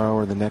tomorrow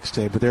or the next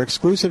day. But they're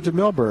exclusive to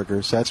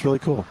Milberger's. So that's really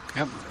cool.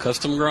 Yep,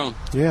 custom grown.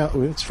 Yeah,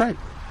 that's right.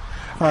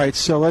 All right,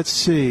 so let's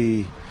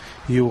see.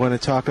 You want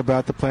to talk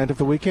about the plant of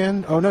the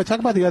weekend? Oh, no, talk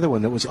about the other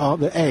one that was all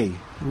the A.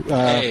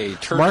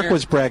 Mark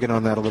was bragging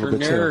on that a little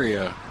bit, too.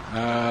 Ternaria.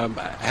 I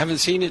haven't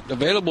seen it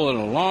available in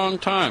a long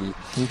time.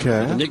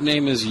 Okay. The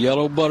nickname is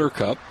Yellow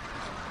Buttercup.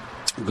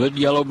 Good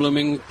yellow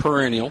blooming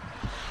perennial.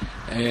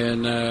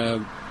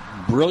 And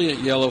brilliant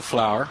yellow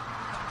flower.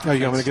 Oh,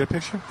 you want me to get a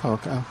picture? Oh,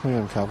 okay. Hang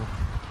on, Calvin.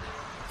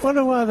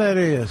 Wonder why that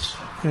is.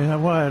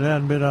 Why it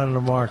hasn't been on the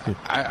market.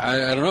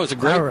 I don't know. It's a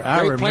great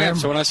plant.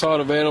 So when I saw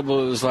it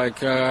available, it was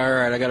like, all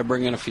right, I got to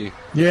bring in a few.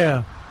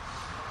 Yeah.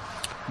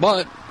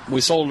 But we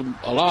sold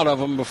a lot of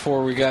them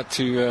before we got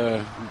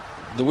to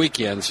the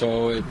weekend.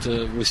 So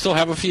we still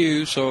have a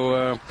few.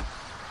 So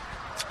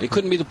it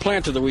couldn't be the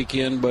plant of the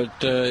weekend, but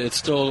it's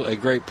still a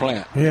great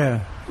plant.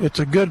 Yeah, it's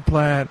a good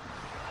plant.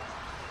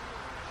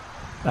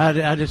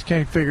 I just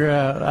can't figure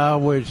out. I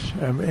always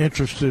am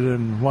interested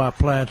in why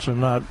plants are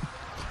not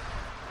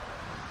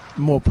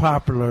more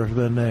popular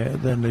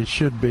than they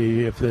should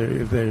be if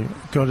they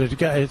because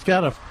it's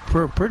got a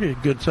pretty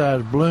good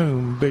sized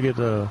bloom, big at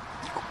a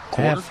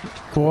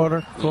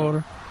quarter,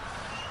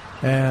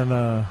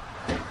 and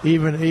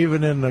even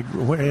in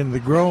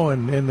the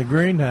growing in the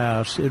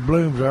greenhouse, it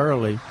blooms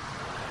early,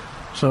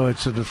 so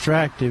it's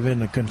attractive in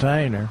the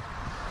container.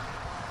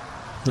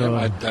 So,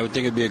 I would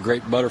think it'd be a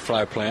great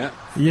butterfly plant.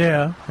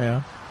 Yeah.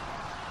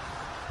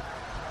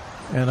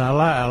 And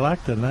I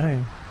like the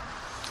name.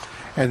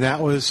 And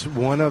that was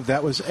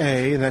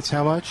A, and that's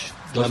how much?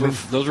 Those were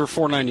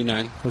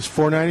 $4.99. It was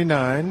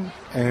 $4.99,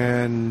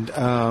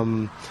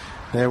 and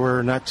there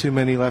were not too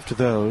many left of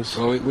those.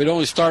 Well, we'd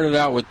only started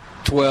out with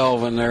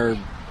 12, and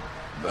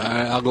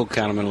I'll go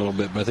count them in a little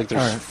bit, but I think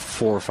there's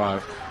 4 or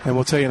 5. And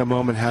we'll tell you in a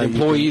moment how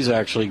employees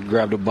actually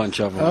grabbed a bunch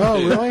of them.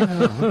 Oh, really?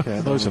 Oh,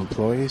 okay, those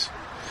employees.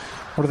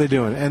 What are they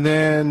doing? And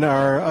then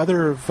our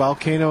other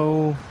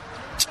volcano. All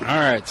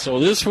right, so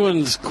this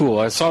one's cool.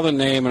 I saw the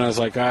name, and I was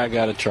like, I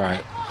got to try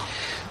it.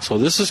 So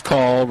this is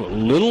called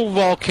Little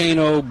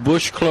Volcano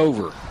Bush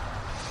Clover.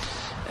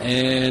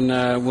 And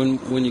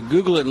when you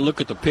Google it and look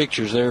at the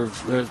pictures,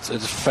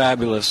 it's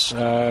fabulous.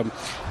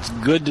 It's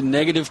good to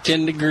negative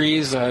 10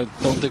 degrees. I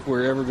don't think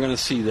we're ever going to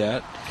see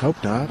that.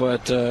 Hope not.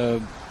 But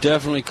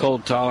definitely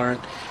cold tolerant.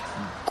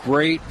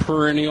 Great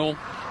perennial.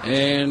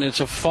 And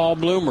it's a fall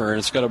bloomer.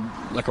 It's got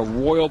a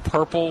royal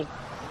purple.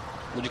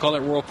 Would you call it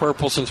royal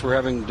purple since we're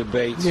having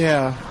debates?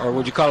 Yeah. Or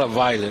would you call it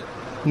violet?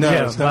 No,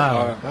 yeah, it's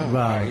not.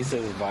 violet. He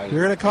says it's violet.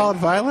 You're going to call it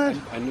violet?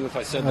 I knew if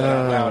I said that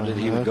out loud that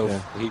he'd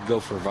go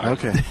for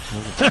violet. Okay.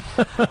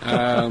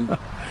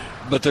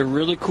 But they're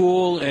really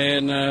cool,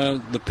 and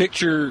the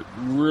picture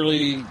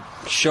really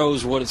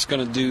shows what it's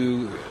going to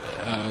do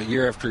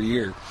year after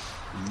year.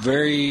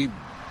 Very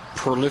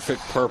prolific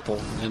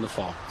purple in the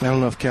fall. I don't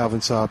know if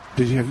Calvin saw.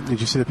 Did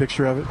you see the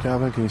picture of it,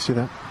 Calvin? Can you see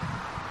that?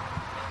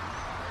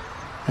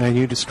 And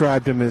you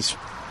described him as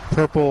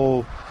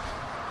purple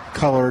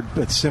colored,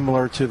 but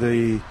similar to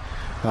the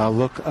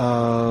look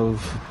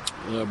of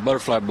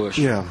butterfly bush.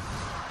 Yeah.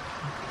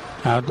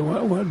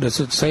 Does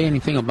it say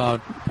anything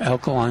about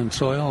alkaline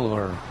soil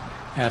or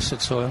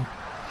acid soil?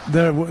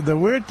 The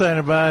weird thing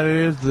about it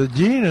is the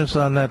genus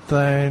on that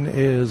thing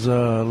is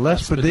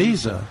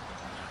Lespedeza,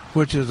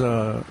 which is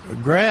a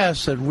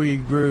grass that we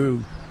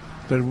grew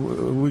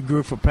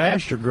for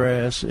pasture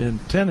grass in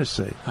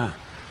Tennessee. Ah.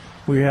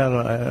 We had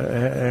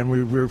and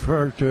we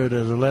referred to it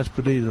as a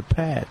Lespedeza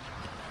patch.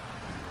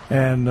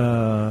 And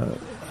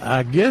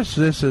I guess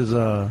this is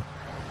a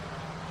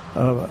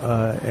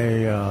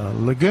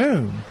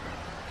lagoon.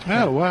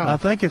 Oh, wow. I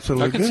think it's a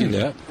lagoon. I can see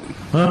that.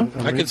 Huh?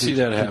 I can see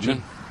that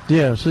happening.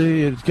 Yeah,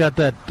 see, it's got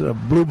that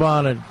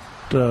bluebonnet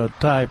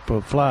type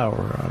of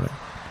flower on it,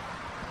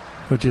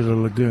 which is a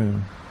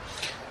lagoon.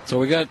 So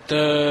we got,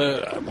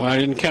 I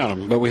didn't count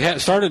them, but we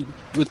had started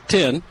with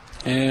 10,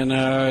 and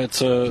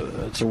it's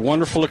a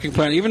wonderful looking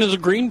plant. Even as a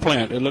green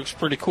plant, it looks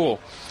pretty cool.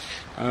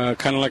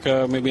 Kind of like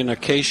maybe an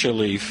acacia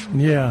leaf.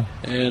 Yeah.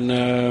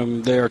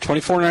 And they are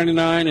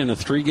 $24.99 in a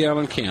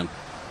 3-gallon can.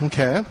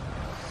 Okay.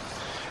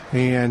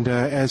 And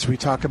as we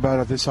talk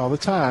about this all the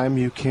time,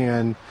 you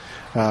can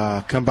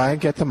come by and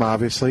get them,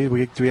 obviously.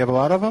 Do we have a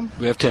lot of them?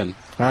 We have 10.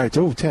 All right,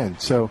 10.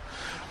 So,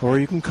 or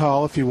you can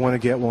call if you want to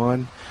get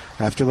one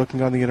after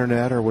looking on the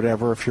internet or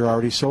whatever. If you're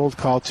already sold,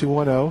 call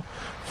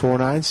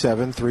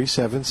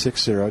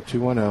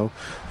 210-497-3760,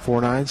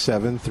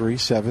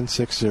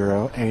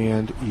 210-497-3760,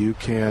 and you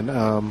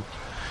can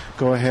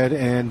go ahead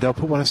and they'll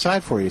put one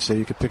aside for you so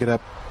you can pick it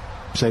up,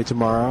 say,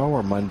 tomorrow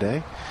or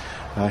Monday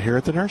here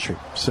at the nursery.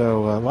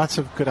 So lots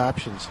of good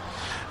options.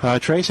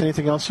 Trace,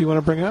 anything else you want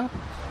to bring up?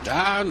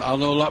 I'll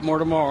know a lot more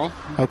tomorrow.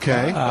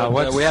 Okay.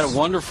 We had a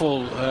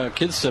wonderful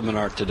kids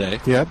seminar today.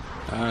 Yep.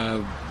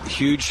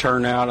 Huge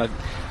turnout.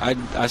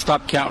 I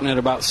stopped counting at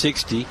about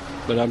 60,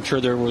 but I'm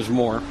sure there was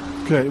more.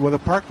 Good. Well, the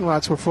parking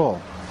lots were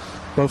full.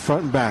 Both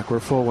front and back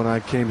were full when I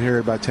came here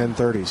at about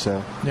 10:30.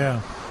 So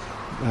yeah.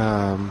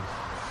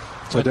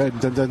 So that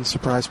doesn't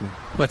surprise me.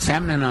 What's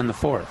happening on the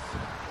 4th?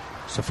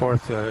 Is the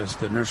 4th, is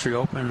the nursery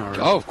open? Or?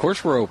 Oh, of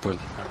course we're open.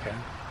 Okay.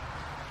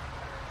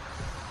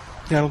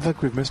 Yeah, I don't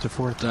think we've missed a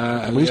 4th.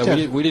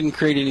 We didn't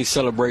create any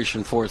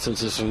celebration for it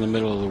since it's in the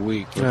middle of the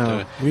week.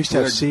 But, we used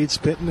to have seed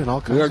spitting and all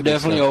kinds of We are stuff.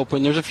 definitely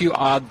open. There's a few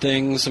odd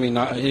things. I mean,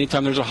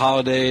 anytime there's a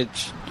holiday,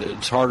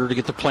 it's harder to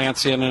get the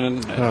plants in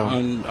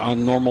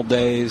on normal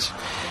days.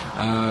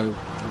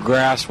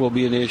 Grass will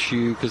be an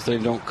issue because they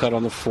don't cut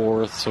on the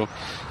 4th. So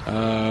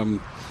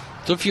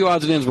there's a few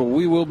odds and ends, but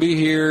we will be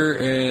here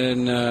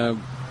and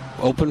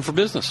open for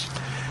business.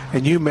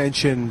 And you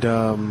mentioned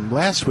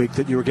last week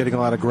that you were getting a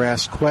lot of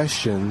grass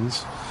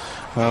questions.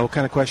 What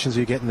kind of questions are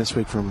you getting this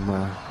week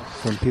from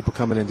people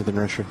coming into the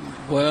nursery?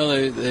 Well,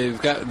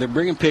 they're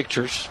bringing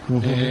pictures,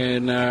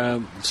 and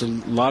it's a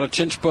lot of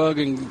chinch bug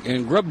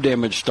and grub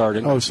damage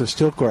starting. Oh, so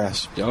still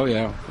grass? Oh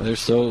yeah,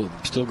 there's still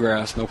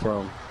grass, no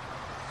problem.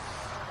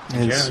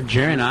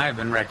 Jerry and I have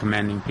been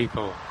recommending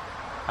people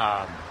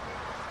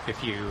if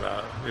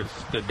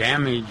the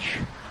damage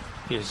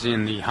is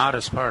in the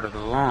hottest part of the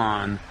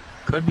lawn.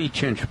 Could be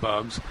chinch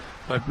bugs,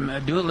 but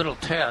do a little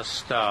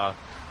test. Do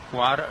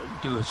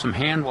some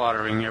hand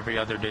watering every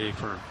other day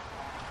for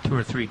 2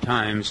 or 3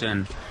 times,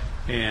 and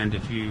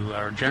if you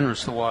are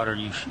generous to water,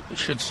 you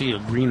should see a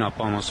green up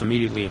almost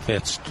immediately. If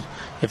it's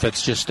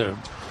just a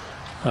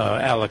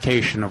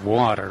allocation of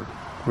water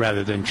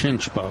rather than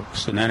chinch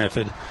bugs, and then if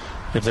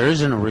there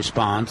isn't a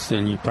response,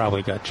 then you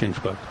probably got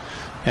chinch bug.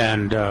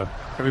 And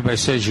everybody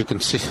says you can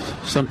see.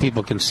 Some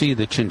people can see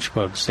the chinch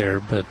bugs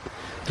there, but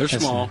they're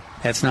small.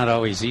 That's not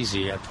always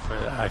easy,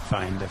 I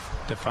find,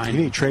 to find.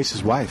 You need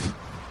Trace's wife.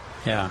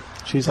 Yeah.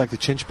 She's like the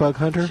chinch bug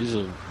hunter? She's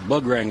a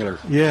bug wrangler.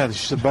 Yeah,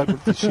 she's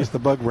the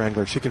bug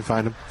wrangler. She can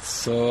find them.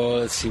 So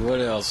let's see,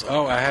 what else?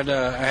 Oh, I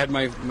had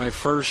my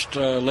first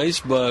lace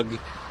bug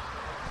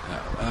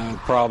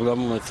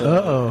problem with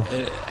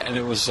and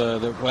it was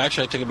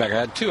actually I take it back. I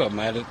had 2 of them.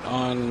 I had it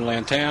on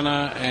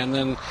Lantana, and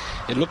then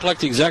it looked like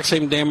the exact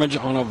same damage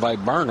on a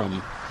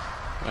viburnum.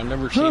 I've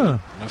never seen it.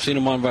 I've seen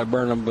them on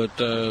viburnum, but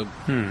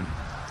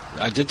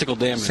identical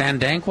damage.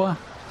 Sandanqua?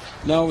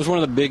 No, it was one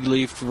of the big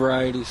leaf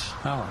varieties.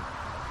 Oh,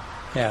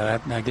 yeah.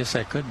 I guess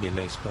that could be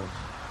lace bugs.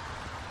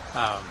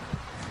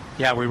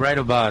 Yeah, we write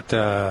about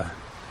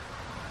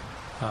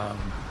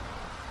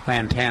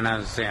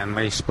lantanas and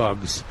lace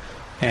bugs,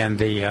 and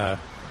the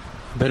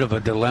bit of a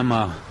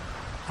dilemma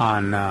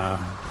on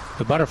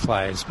the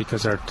butterflies,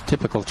 because our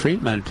typical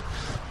treatment,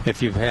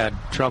 if you've had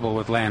trouble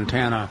with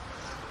lantana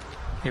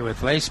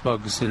with lace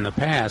bugs in the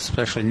past,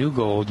 especially New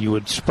Gold, you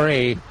would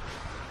spray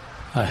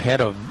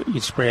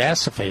you'd spray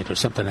acephate or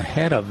something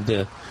ahead of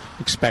the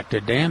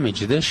expected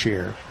damage this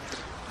year.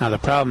 Now the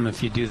problem,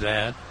 if you do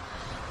that,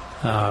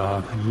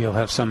 you'll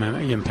have some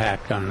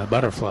impact on the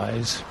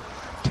butterflies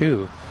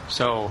too.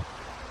 So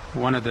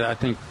one of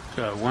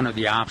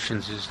the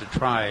options is to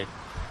try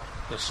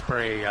the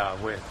spray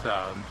with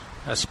a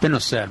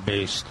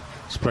spinosad-based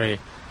spray,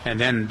 and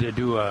then to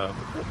do a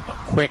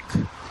quick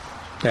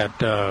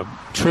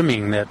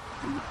trimming that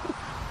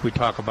we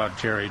talk about,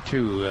 Jerry,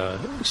 too.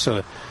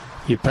 So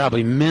you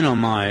probably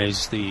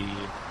minimize the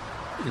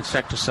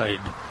insecticide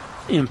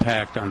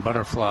impact on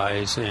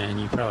butterflies, and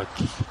you probably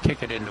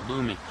kick it into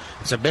blooming.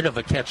 It's a bit of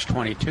a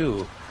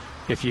catch-22.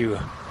 If you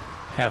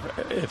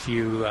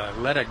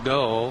let it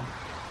go,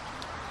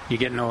 you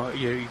get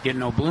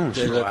no blooms.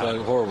 They look like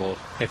horrible.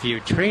 If you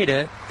treat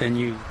it, then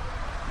you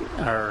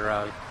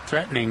are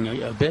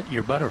threatening a bit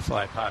your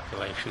butterfly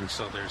population.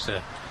 So there's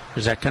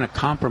that kind of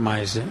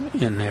compromise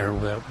in there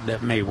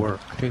that may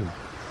work too.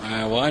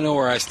 Well, I know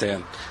where I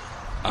stand.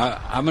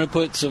 I'm going to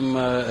put some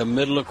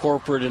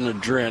imidacloprid in a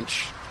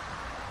drench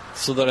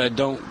so that I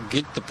don't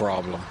get the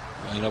problem.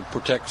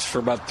 Protects for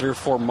about 3 or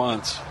 4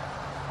 months.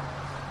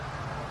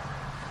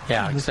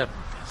 Yeah, except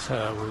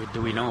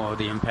do we know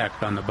the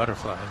impact on the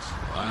butterflies?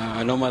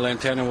 I know my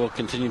lantana will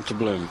continue to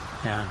bloom.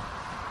 Yeah.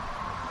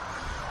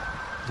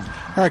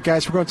 All right,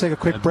 guys, we're going to take a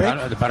quick break.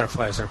 The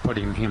butterflies are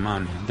putting him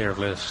on their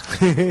list.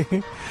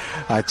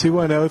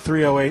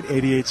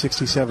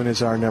 210-308-8867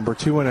 is our number.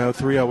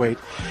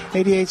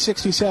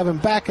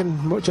 210-308-8867. Back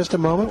in just a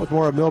moment with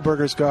more of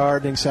Milberger's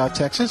Gardening, South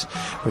Texas,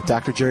 with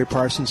Dr. Jerry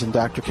Parsons and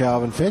Dr.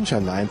 Calvin Finch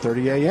on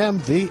 9:30 a.m.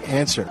 The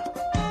Answer.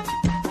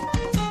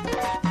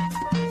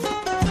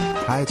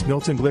 Hi, it's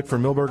Milton Glick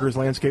from Milberger's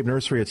Landscape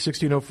Nursery at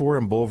 1604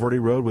 on Boulevardy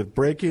Road with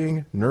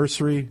breaking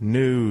nursery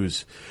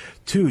news.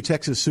 2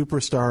 Texas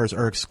superstars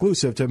are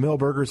exclusive to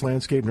Milberger's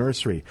Landscape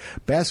Nursery.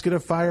 Basket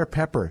of Fire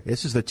Pepper.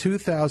 This is the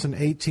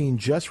 2018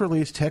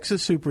 just-released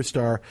Texas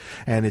Superstar,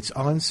 and it's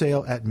on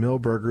sale at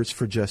Milberger's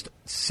for just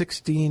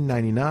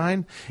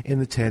 $16.99 in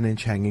the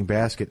 10-inch hanging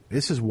basket.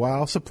 This is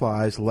while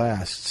supplies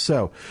last.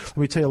 So let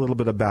me tell you a little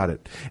bit about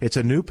it. It's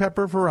a new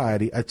pepper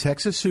variety, a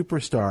Texas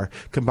Superstar,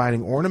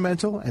 combining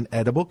ornamental and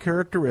edible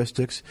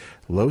characteristics.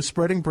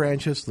 Low-spreading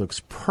branches,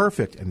 looks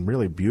perfect and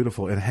really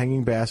beautiful in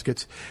hanging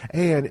baskets,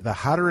 and the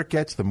hotter it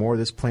gets, the more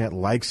this plant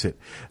likes it.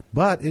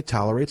 But it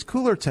tolerates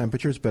cooler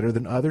temperatures better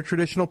than other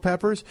traditional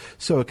peppers,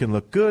 so it can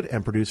look good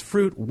and produce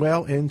fruit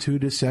well into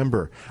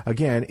December.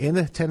 Again, in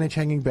the 10-inch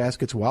hanging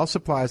baskets while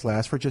supplies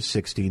last for just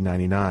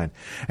 $16.99.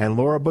 And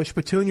Laura Bush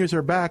petunias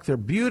are back. They're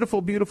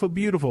beautiful, beautiful,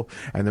 beautiful,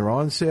 and they're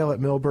on sale at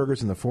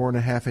Milberger's in the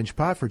 4.5-inch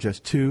pot for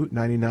just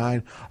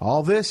 $2.99.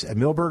 All this at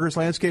Milberger's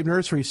Landscape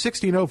Nursery,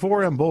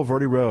 1604 on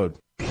Boulevardy Road.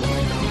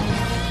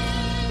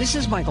 This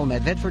is Michael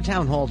Medved for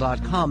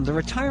Townhall.com. The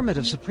retirement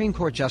of Supreme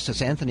Court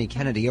Justice Anthony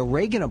Kennedy, a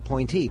Reagan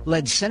appointee,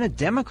 led Senate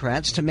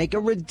Democrats to make a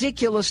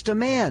ridiculous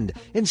demand,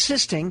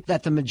 insisting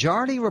that the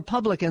majority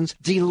Republicans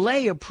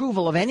delay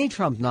approval of any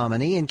Trump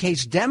nominee in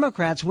case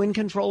Democrats win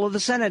control of the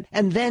Senate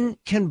and then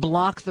can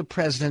block the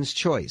president's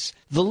choice.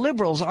 The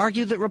liberals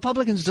argued that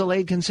Republicans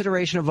delayed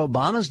consideration of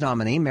Obama's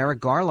nominee,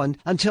 Merrick Garland,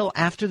 until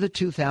after the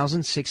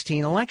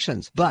 2016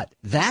 elections. But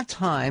that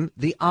time,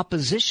 the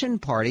opposition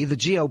party, the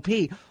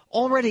GOP,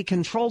 already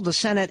controlled the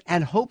Senate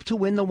and hoped to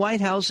win the White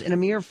House in a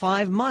mere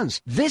 5 months.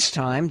 This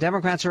time,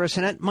 Democrats are a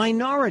Senate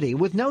minority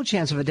with no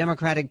chance of a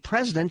Democratic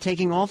president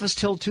taking office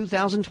till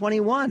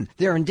 2021.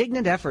 Their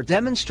indignant effort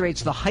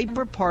demonstrates the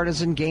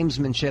hyper-partisan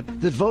gamesmanship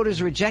that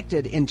voters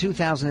rejected in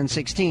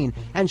 2016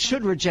 and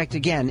should reject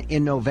again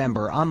in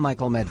November. I'm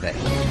Michael Medved.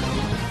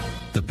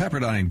 The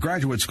Pepperdine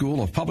Graduate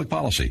School of Public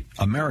Policy,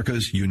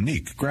 America's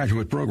unique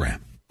graduate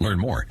program. Learn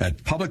more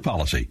at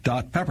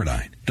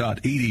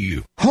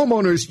publicpolicy.pepperdine.edu.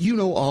 Homeowners, you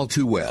know all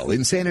too well,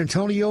 in San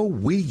Antonio,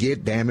 we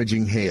get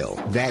damaging hail.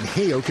 That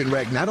hail can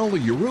wreck not only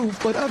your roof,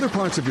 but other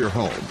parts of your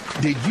home.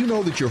 Did you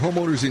know that your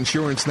homeowner's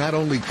insurance not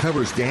only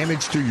covers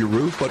damage to your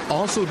roof, but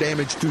also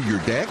damage to your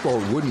deck or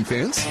wooden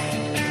fence?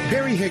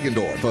 Barry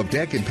Higgendorf of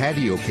Deck and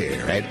Patio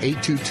Care at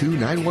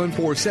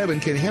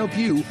 822-9147 can help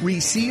you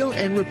reseal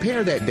and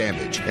repair that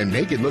damage and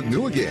make it look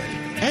new again.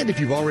 And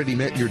if you've already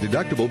met your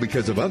deductible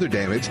because of other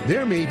damage,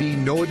 there may be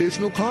no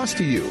additional cost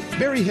to you.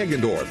 Barry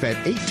Higgendorf at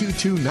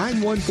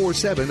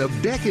 822-9147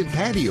 of Deck and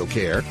Patio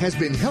Care has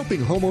been helping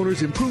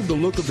homeowners improve the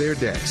look of their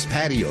decks,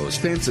 patios,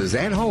 fences,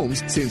 and homes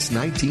since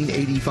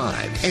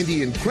 1985. And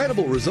the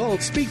incredible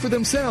results speak for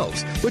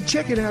themselves. But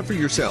check it out for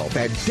yourself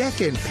at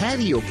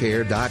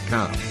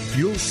deckandpatiocare.com.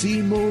 You'll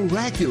see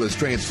miraculous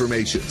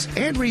transformations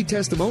and read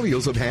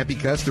testimonials of happy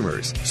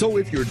customers. So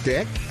if your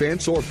deck,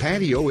 fence, or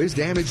patio is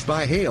damaged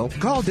by hail,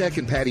 call Deck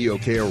and Patio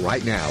Care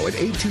right now at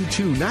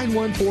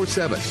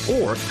 822-9147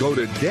 or go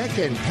to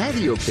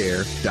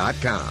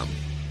deckandpatiocare.com.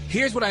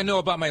 Here's what I know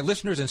about my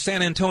listeners in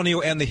San Antonio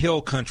and the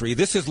Hill Country.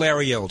 This is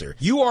Larry Elder.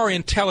 You are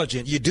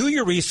intelligent, you do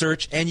your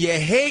research, and you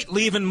hate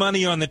leaving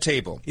money on the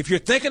table. If you're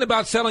thinking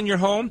about selling your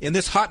home in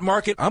this hot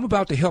market, I'm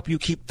about to help you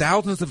keep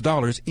thousands of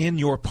dollars in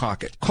your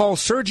pocket. Call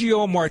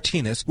Sergio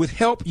Martinez with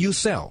Help You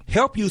Sell.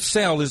 Help You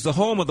Sell is the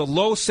home of the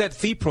low set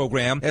fee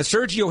program, as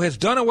Sergio has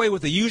done away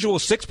with the usual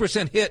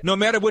 6% hit no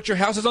matter what your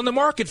house is on the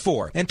market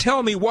for. And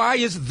tell me, why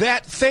is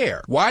that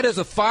fair? Why does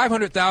a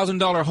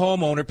 $500,000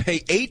 homeowner pay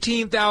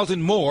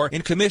 $18,000 more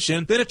in commission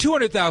than a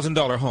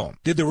 $200,000 home?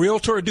 Did the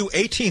realtor do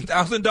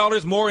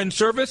 $18,000 more in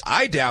service?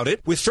 I doubt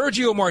it. With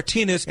Sergio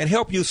Martinez and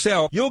Help You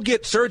Sell, you'll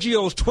get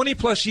Sergio's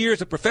 20-plus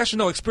years of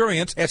professional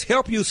experience, as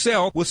Help You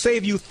Sell will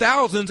save you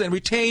thousands and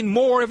retain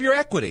more of your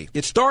equity.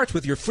 It starts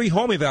with your free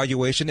home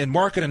evaluation and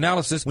market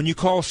analysis when you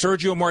call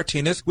Sergio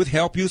Martinez with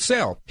Help You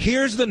Sell.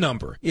 Here's the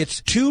number.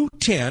 It's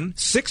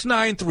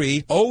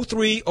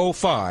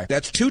 210-693-0305.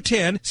 That's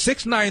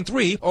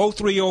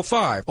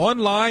 210-693-0305.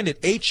 Online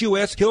at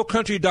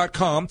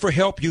hushillcountry.com for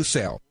Help You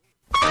Sell.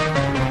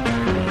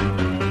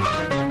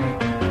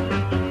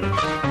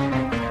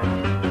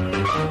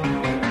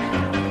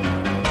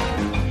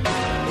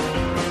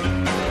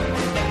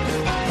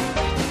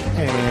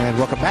 And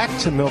welcome back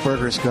to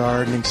Milberger's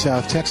Gardening,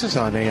 South Texas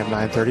on AM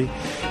 930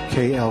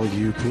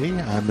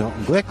 KLUP. I'm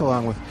Milton Glick,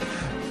 along with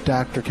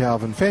Dr.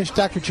 Calvin Finch,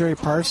 Dr. Jerry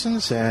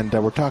Parsons, and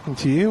we're talking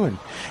to you and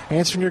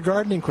answering your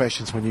gardening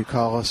questions when you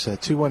call us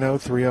at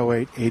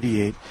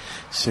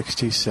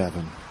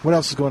 210-308-8867. What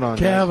else is going on,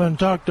 Calvin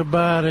talked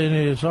about in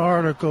his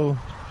article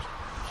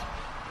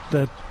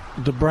that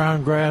the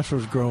brown grass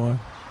was growing.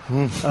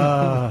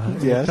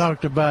 Yes. He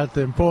talked about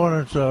the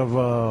importance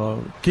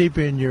of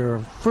keeping your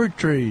fruit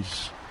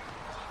trees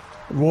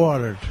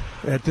watered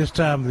at this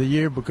time of the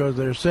year, because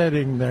they're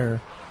setting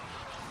their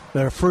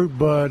fruit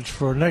buds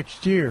for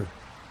next year.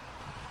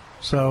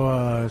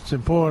 So it's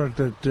important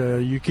that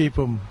you keep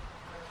them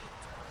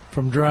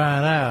from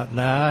drying out.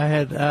 Now I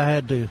had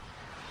to.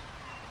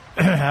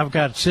 I've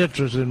got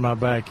citrus in my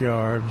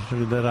backyard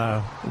that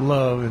I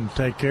love and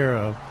take care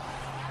of,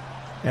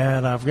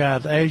 and I've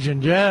got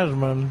Asian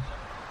jasmine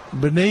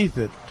beneath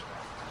it.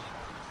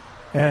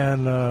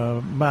 And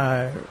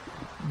my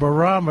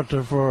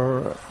barometer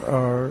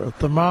or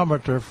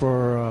thermometer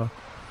for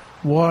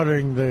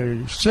watering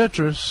the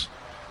citrus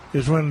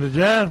is when the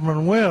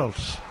jasmine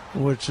wilts,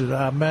 which is,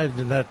 I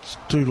imagine that's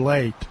too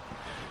late.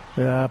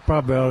 I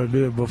probably ought to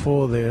do it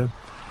before then.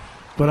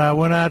 But I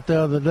went out the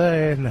other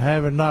day, and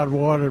having not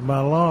watered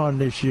my lawn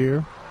this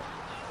year,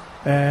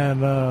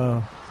 and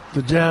the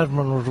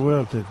jasmine was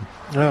wilted.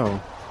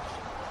 Oh.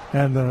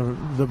 And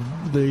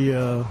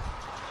the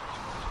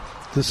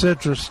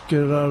citrus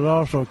was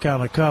also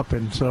kind of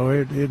cupping, so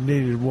it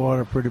needed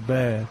water pretty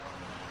bad.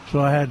 So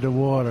I had to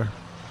water.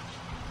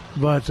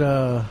 But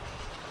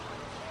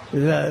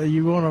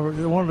you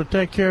want to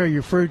take care of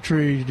your fruit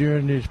trees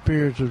during these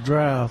periods of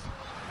drought.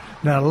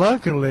 Now,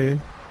 luckily,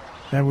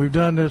 and we've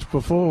done this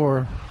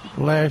before,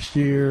 last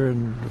year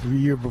and the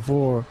year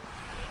before,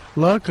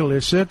 luckily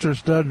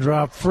citrus doesn't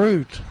drop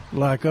fruit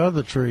like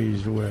other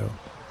trees will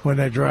when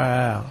they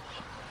dry out.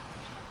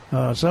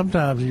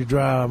 Sometimes you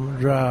dry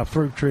a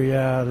fruit tree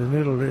out and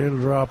it'll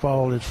drop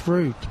all its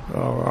fruit,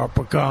 or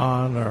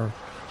pecan or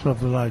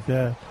something like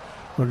that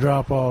will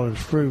drop all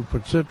its fruit,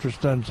 but citrus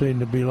doesn't seem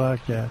to be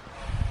like that.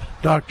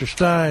 Dr.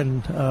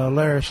 Stein,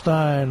 Larry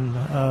Stein,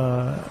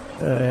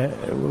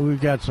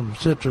 we've got some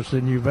citrus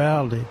in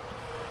Uvalde,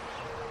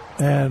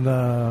 and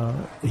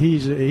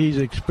he's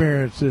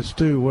experienced this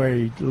too, where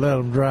he let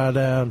them dry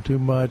down too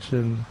much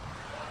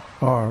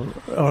or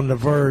on the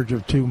verge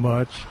of too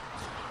much,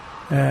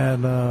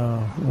 and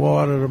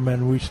watered them,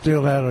 and we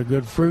still had a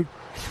good fruit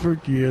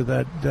year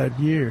that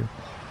year.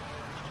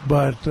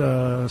 But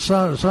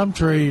some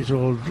trees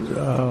will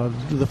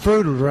the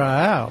fruit will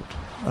dry out.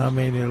 I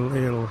mean,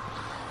 it'll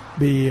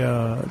be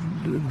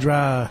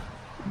dry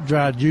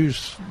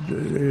juice.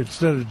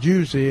 Instead of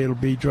juicy, it'll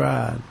be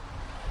dried.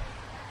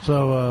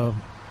 So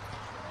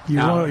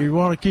you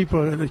want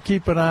to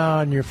keep an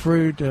eye on your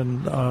fruit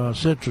and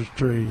citrus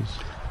trees.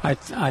 I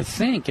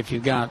think if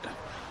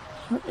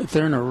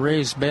they're in a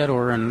raised bed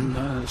or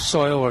in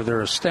soil or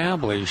they're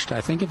established,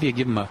 I think if you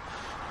give them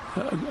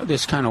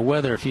this kind of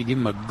weather, if you give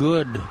them a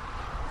good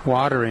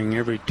watering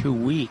every 2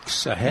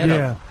 weeks ahead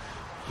of,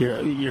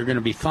 you're going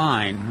to be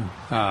fine.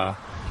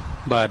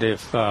 But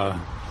if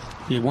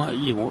you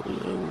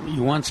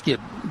once get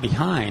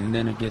behind,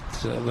 then it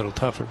gets a little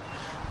tougher.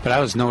 But I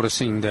was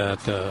noticing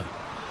that the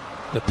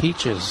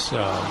peaches,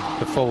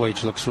 the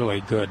foliage looks really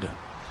good.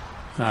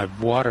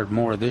 I've watered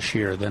more this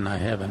year than I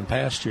have in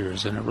past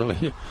years, and it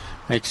really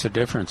makes a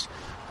difference.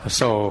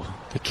 So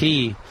the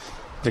key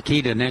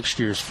to next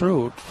year's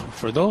fruit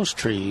for those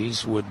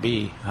trees would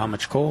be how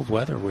much cold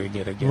weather we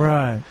get again.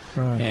 Right.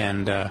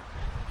 And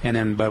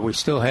then, but we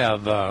still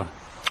have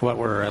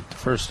we're at the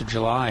 1st of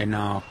July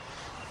now.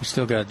 We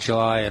still got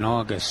July and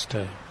August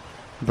to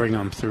bring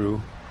them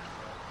through.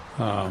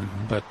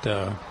 But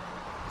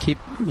keep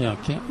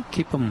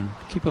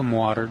them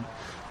watered.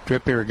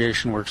 Drip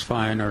irrigation works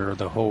fine, or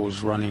the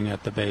hose running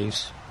at the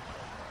base.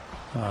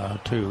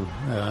 too,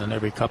 and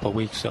every couple of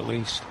weeks at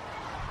least.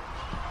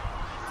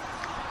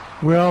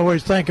 We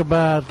always think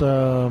about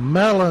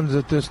melons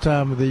at this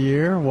time of the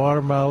year,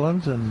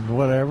 watermelons and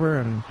whatever.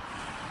 And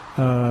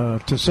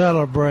to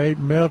celebrate,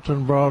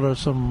 Milton brought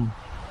us some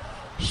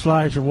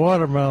slice of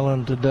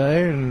watermelon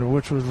today, and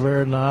which was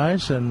very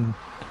nice and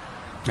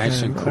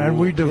cool. And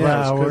we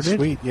devoured it.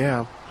 Sweet,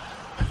 yeah.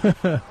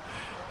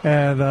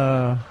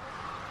 And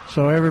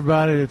so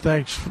everybody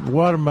thanks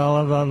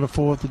watermelons on the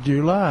 4th of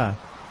July.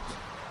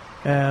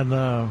 And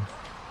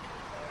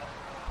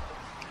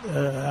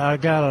I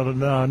got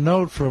a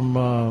note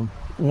from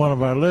one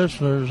of our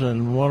listeners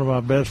and one of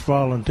my best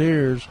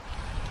volunteers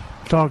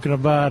talking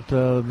about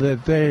the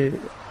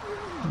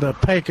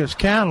Pecos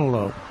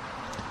cantaloupe.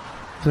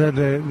 That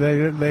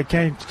they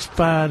can't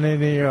find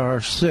any, or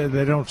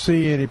they don't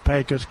see any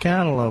Pecos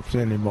cantaloupes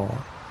anymore.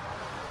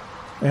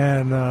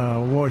 And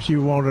what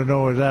you want to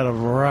know, is that a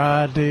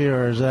variety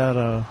or is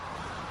that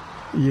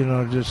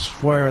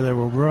just where they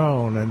were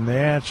grown? And the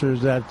answer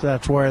is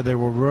that's where they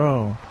were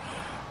grown.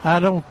 I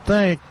don't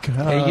think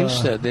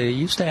they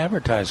used to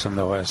advertise them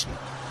though as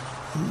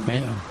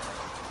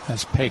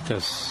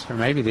Pecos, or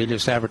maybe they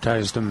just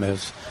advertised them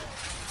as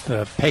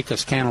the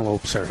Pecos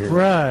cantaloupes are here.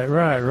 Right.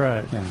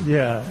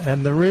 Yeah,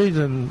 and the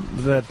reason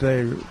that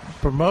they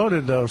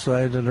promoted those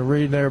things and the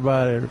reason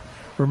everybody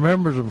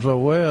remembers them so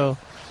well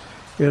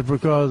is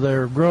because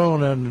they're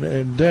grown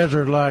in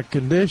desert-like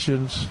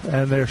conditions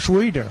and they're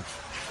sweeter.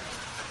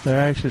 They're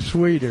actually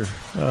sweeter,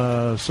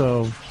 or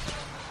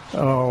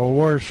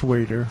were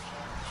sweeter.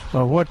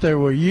 What they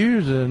were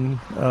using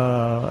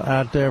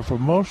out there for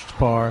most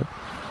part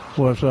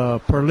was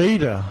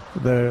Perlita,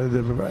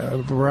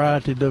 the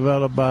variety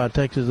developed by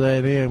Texas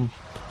A&M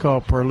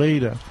called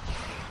Perlita,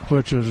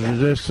 which was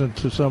resistant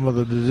to some of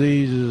the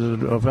diseases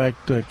that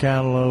affect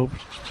cantaloupes,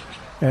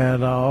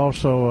 and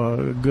also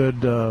a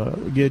good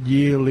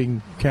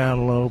yielding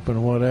cantaloupe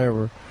and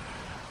whatever.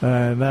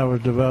 And that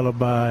was developed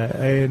by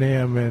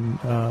A&M and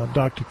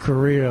Dr.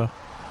 Correa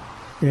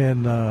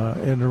in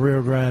the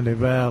Rio Grande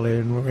Valley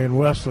in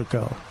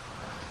Weslaco.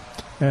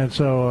 And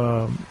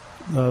so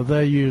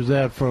they used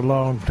that for a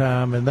long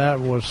time, and that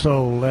was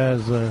sold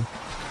as a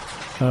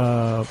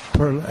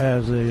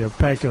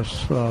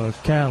Pecos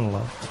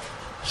cantaloupe.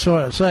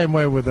 So same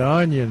way with the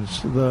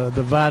onions. The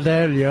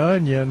Vidalia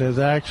onion is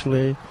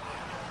actually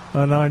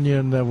an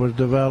onion that was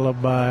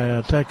developed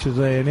by Texas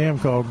A&M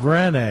called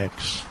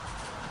Granex,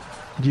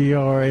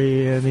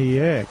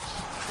 Granex.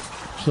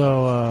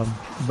 So,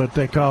 but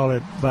they call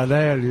it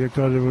Vidalia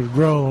because it was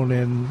grown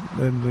in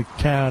the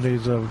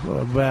counties of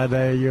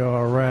Vidalia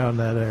or around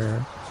that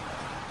area.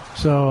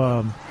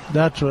 So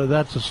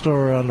that's a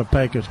story on the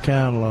Pecos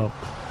cantaloupe.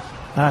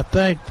 I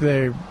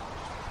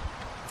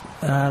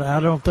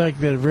don't think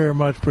there's very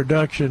much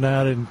production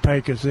out in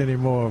Pecos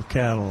anymore of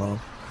cantaloupe.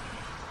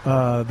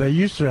 They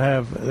used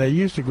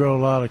to grow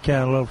a lot of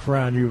cantaloupes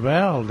around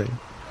Uvalde,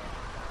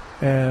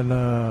 and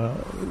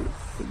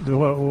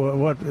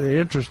what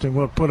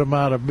put them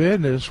out of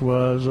business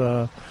was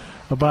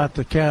about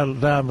the time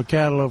the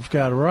cantaloupes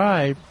got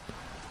ripe,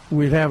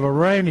 we'd have a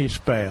rainy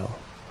spell.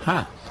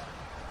 Huh.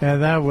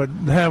 And that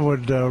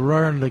would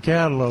ruin the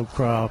cantaloupe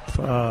crop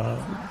to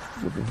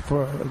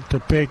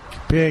pick,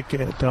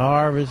 to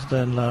harvest,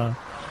 and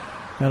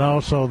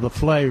also the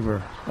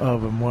flavor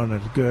of them when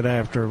it's good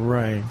after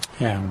rain.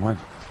 Yeah, a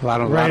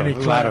lot of rainy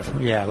and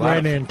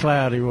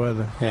cloudy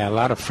weather. Yeah, a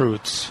lot of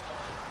fruits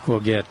will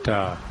get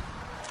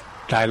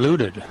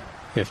diluted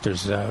if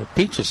there's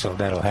peaches, so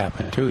that'll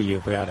happen too.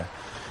 You've got a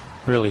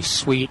really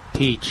sweet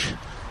peach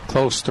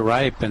close to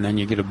ripe, and then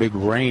you get a big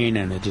rain,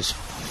 and it just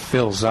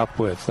fills up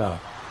with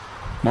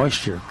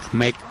moisture.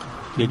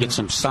 You get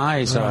some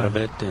size out of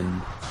it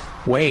and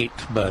weight,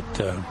 but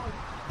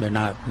they're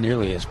not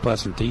nearly as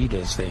pleasant to eat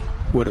as they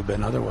would have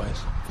been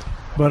otherwise.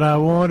 But I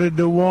wanted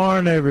to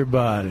warn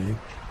everybody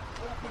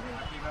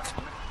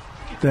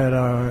that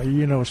are,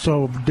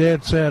 so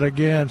dead set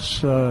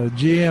against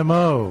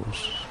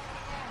GMOs.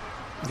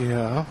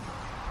 Yeah.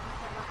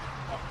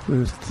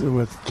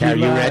 Are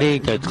you ready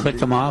to click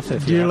them off?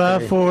 If July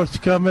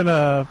 4th coming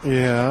up.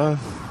 Yeah.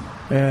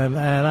 And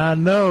I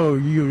know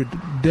you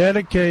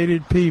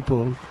dedicated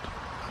people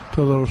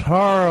to those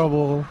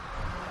horrible,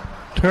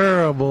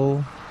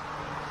 terrible,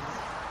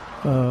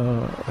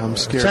 I'm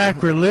scared.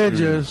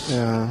 Sacrilegious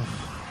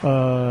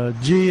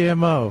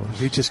GMOs.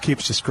 He just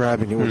keeps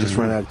describing it. We'll just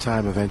run out of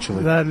time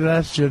eventually.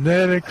 That's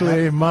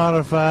genetically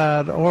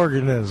modified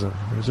organism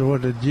is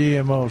what the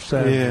GMO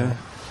stands for.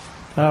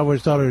 I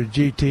always thought it was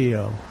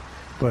GTO.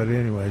 But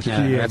anyways,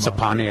 GMO. That's a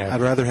Pontiac.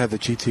 I'd rather have the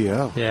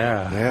GTO.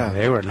 Yeah.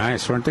 They were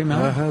nice, weren't they,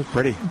 Mel?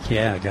 Pretty.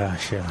 Yeah,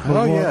 gosh, yeah.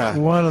 Oh, yeah.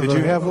 Did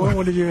you have one?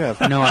 What did you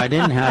have? No, I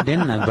didn't,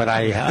 but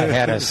I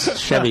had a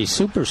Chevy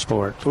Super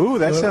Sport. Ooh,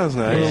 that sounds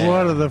nice. Yeah.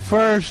 One of the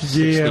first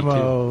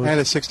GMOs. I had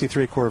a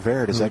 63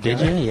 Corvair. Does that Did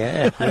count? you?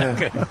 Yeah.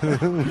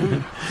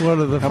 One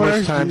of the How first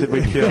much time did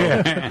we kill?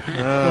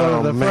 One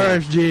of the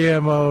first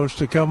GMOs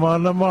to come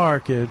on the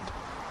market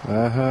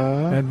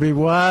and be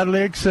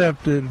widely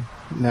accepted.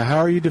 Now, how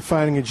are you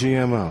defining a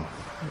GMO?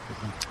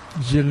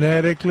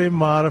 genetically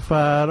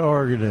modified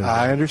organisms.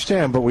 I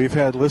understand, but we've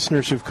had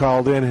listeners who've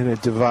called in and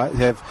have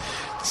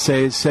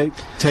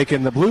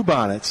taken the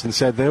bluebonnets and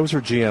said those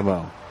are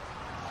GMO.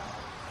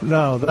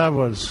 No,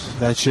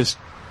 that's just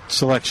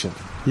selection.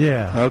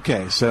 Yeah.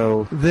 Okay,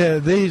 so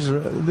these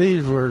were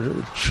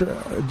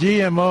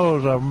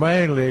GMOs are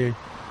mainly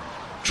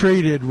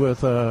treated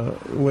with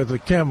a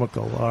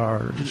chemical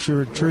or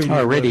treated with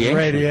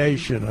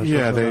radiation. Or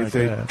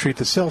they treat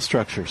the cell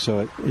structure.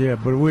 So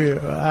but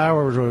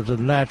ours was a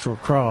natural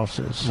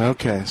crosses.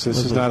 Okay, so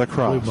this is not a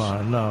cross.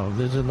 No,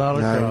 this is not a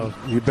cross.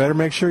 You better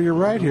make sure you're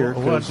right here.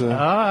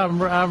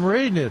 I'm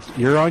reading it.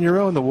 You're on your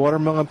own. The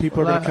watermelon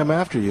people are going to come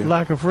after you.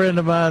 Like a friend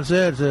of mine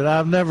said,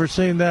 I've never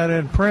seen that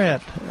in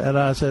print, and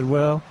I said,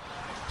 well,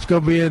 it's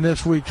going to be in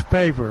this week's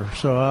paper,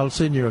 so I'll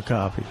send you a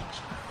copy.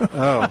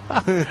 Oh.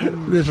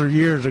 This was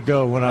years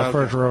ago when I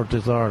first wrote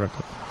this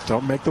article.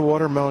 Don't make the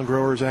watermelon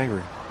growers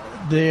angry.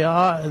 The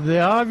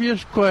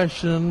obvious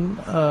question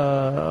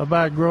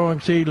about growing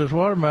seedless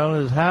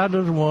watermelon is how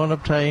does one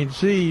obtain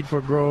seed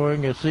for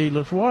growing a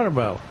seedless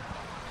watermelon?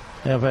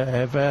 I've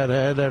had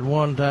that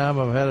one time,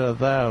 I've had it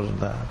 1,000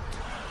 times.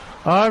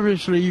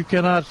 Obviously, you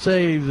cannot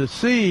save the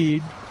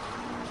seed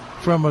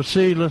from a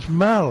seedless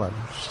melon.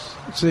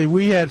 See,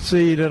 we had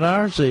seed in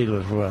our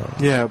seedless well.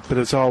 Yeah, but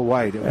it's all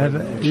white.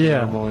 There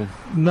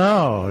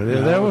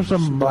was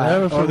some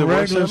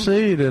regular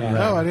seed in there.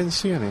 No, I didn't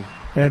see any.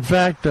 In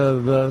fact,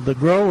 the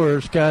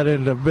growers got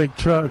into big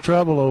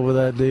trouble over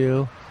that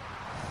deal,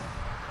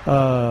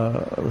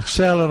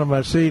 selling them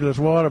a seedless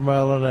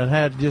watermelon and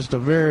had just a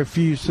very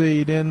few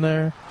seed in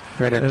there.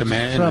 Right in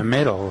the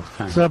middle.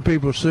 Some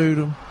people sued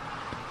them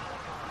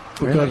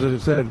because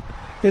it said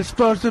it's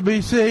supposed to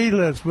be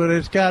seedless, but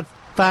it's got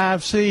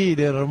 5 seed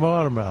in a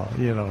watermelon.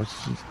 It's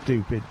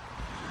stupid.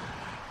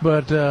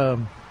 But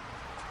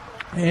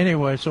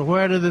anyway, so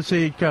where did the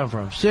seed come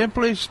from?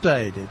 Simply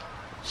stated,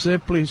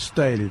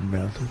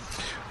 Milton.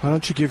 Why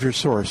don't you give your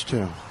source,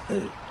 too?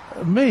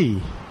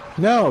 Me.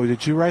 No,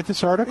 did you write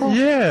this article?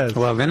 Yes.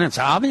 Well, then it's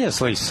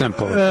obviously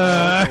simple.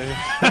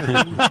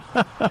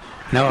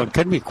 No, it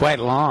could be quite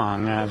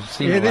long. I've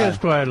seen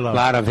quite long. A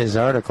lot of his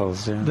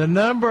articles. Yeah. The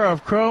number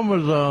of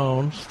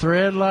chromosomes,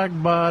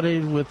 thread-like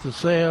bodies with the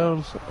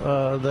cells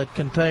that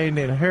contain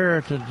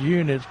inheritance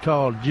units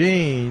called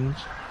genes,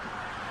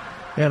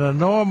 in a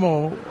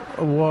normal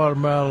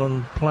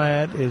watermelon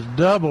plant is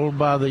doubled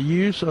by the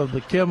use of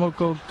the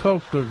chemical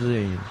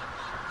colchicine.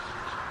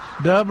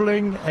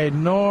 Doubling a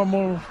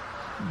normal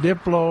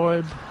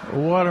diploid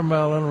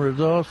watermelon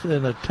results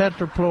in a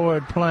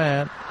tetraploid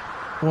plant,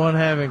 one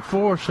having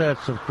 4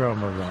 sets of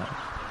chromosomes.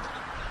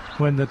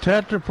 When the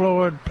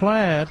tetraploid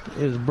plant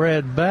is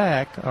bred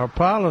back or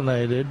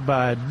pollinated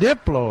by a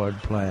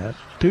diploid plant,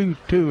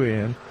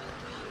 2N,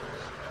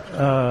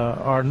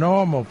 or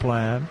normal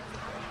plant,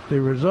 the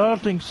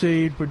resulting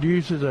seed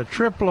produces a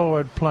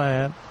triploid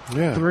plant,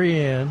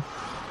 3N,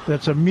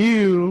 that's a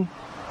mule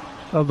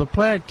of the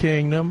plant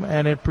kingdom,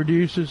 and it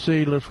produces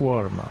seedless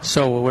watermelon.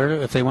 So,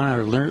 if they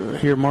want to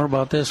hear more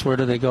about this, where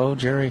do they go,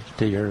 Jerry?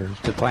 To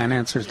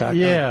plantanswers.com?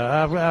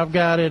 Yeah, I've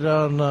got it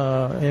on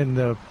in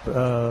the.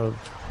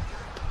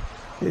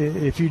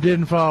 If you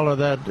didn't follow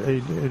that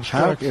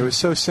instruction, it was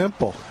so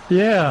simple.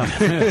 Yeah,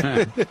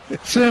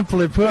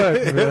 simply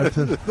put.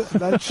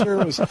 Not sure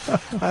it was.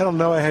 I don't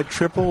know. I had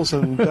triples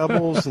and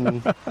doubles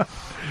and.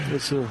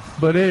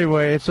 But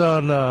anyway, it's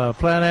on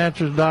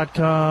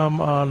plantanswers.com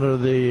under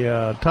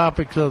the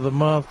Topics of the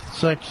Month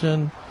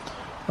section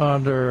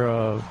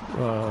under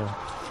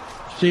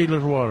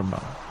seedless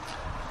watermelon.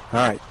 All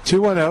right,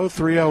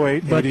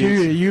 210-308-88. But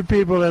you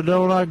people that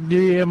don't like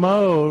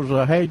GMOs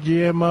or hate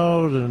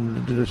GMOs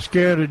and are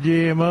scared of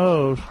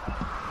GMOs,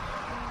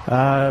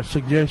 I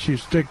suggest you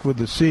stick with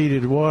the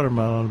seeded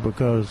watermelon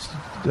because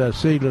the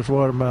seedless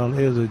watermelon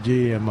is a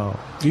GMO.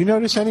 Do you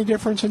notice any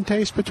difference in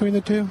taste between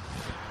the two?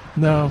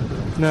 No,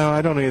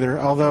 I don't either.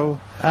 Although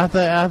I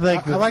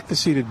think I like the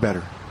seeded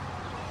better.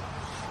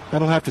 I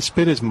don't have to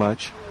spit as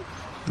much.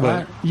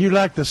 But you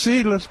like the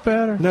seedless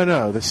better?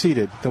 No, the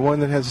seeded, the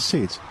one that has the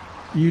seeds.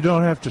 You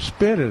don't have to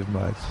spit as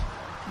much.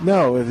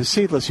 No, if the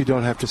seedless, you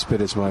don't have to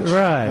spit as much.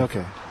 Right.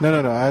 Okay.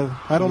 No.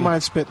 I don't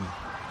mind spitting.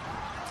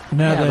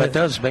 But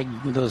those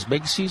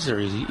big seeds are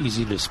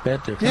easy to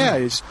spit.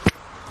 They're it's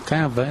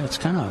kind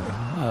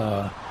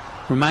of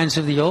reminds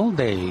of the old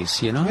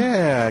days,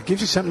 Yeah, it gives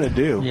you something to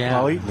do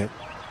while eating it.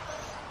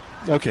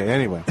 Okay,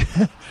 anyway.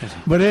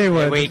 But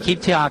anyway. We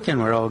keep talking,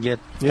 we'll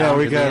get we got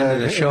the end of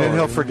the show. And then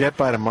he'll forget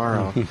by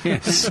tomorrow.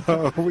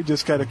 So we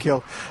just got to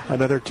kill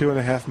another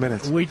 2.5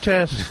 minutes. We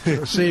test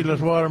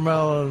seedless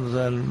watermelons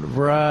and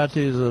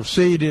varieties of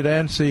seeded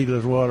and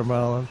seedless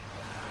watermelons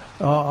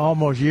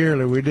almost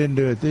yearly. We didn't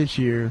do it this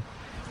year.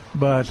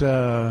 But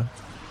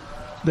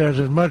there's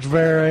as much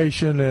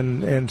variation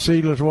in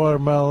seedless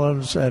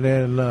watermelons and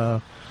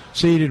in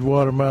seeded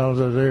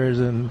watermelons as there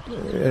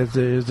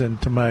is in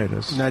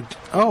tomatoes. Now,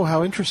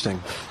 how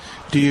interesting.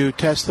 Do you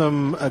test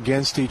them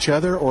against each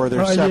other, or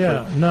they're separate?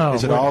 Yeah, no.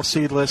 Is it all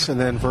seedless and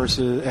then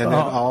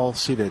all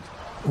seeded?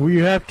 Well,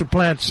 you have to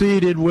plant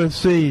seeded with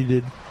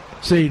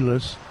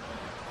seedless,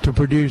 to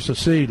produce a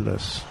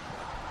seedless.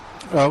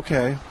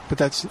 Okay, but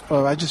that's.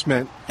 Oh, I just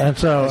meant. And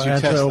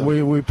so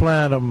we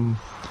plant them,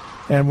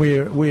 and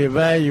we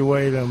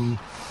evaluate them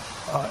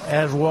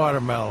as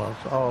watermelons,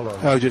 all of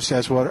them. Oh, just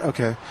as water.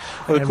 Okay.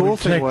 Well, the cool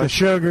thing was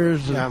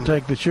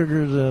take the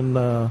sugars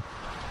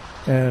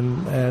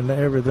and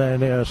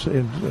everything else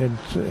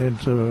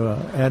into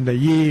and the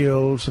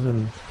yields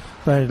and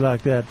things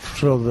like that,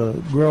 so the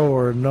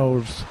grower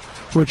knows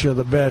which are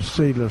the best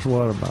seedless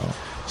watermelons.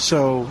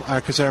 So,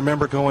 because I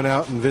remember going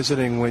out and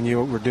visiting when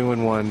you were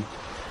doing one,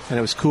 and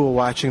it was cool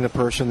watching the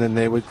person. Then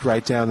they would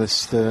write down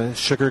the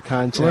sugar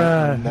content.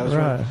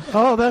 Right.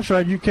 Oh, that's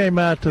right. You came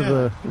out to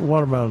the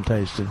watermelon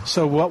tasting.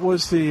 So, what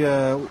was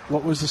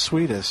the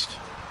sweetest?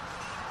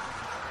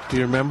 Do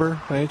you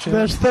remember, by any chance?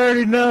 That's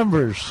 30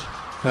 numbers.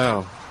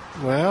 Oh.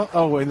 Well,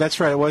 and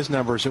that's right. It was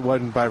numbers. It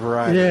wasn't by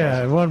variety.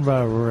 Yeah, it wasn't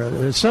by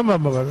variety. Some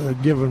of them are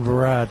given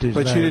varieties.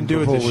 But you didn't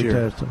do it this year.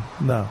 Test them.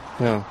 No.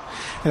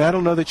 And I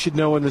don't know that you'd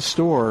know in the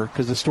store,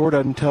 because the store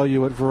doesn't tell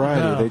you what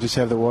variety. No. They just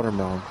have the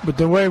watermelon. But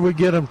the way we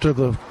get them to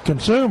the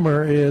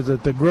consumer is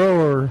that the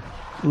grower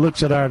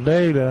looks at our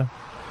data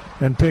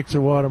and picks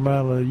the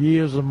watermelon that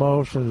yields the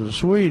most and the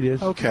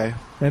sweetest. Okay.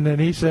 And then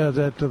he sells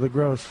that to the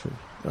grocery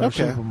or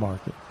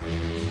supermarket.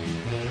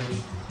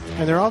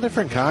 And they're all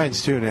different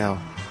kinds, too,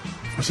 now.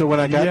 So when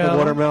I got the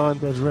watermelon...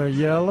 That's very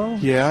yellow?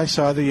 Yeah, I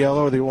saw the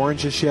yellow, or the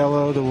orangish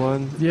yellow, the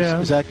one. Yeah.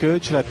 Is that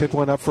good? Should I pick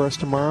one up for us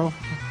tomorrow?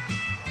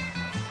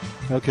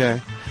 Okay.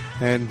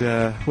 And,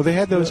 they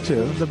had those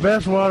too. The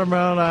best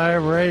watermelon I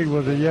ever ate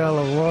was a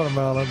yellow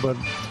watermelon, but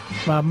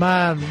my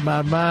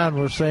mind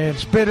was saying,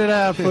 spit it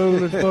out,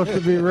 fool, it's supposed to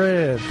be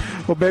red.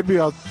 Well, maybe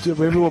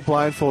we'll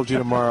blindfold you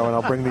tomorrow, and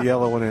I'll bring the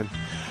yellow one in.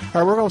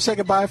 All right, we're going to say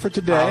goodbye for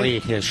today. I'll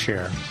eat his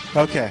share.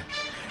 Okay.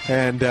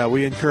 And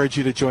we encourage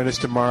you to join us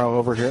tomorrow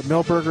over here at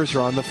Milberger's or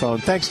on the phone.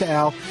 Thanks to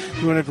Al,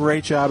 doing a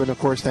great job. And, of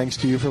course, thanks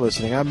to you for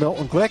listening. I'm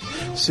Milton Glick.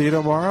 See you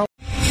tomorrow.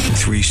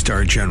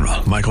 3-star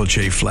General Michael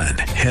J. Flynn,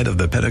 head of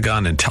the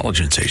Pentagon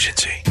Intelligence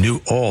Agency, knew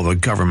all the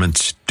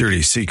government's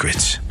dirty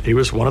secrets. He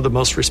was one of the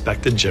most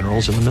respected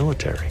generals in the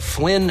military.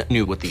 Flynn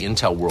knew what the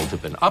intel world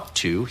had been up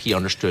to. He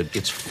understood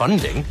its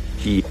funding.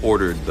 He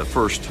ordered the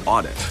first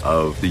audit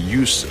of the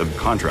use of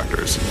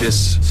contractors.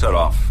 This set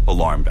off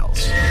alarm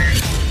bells.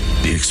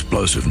 The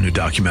explosive new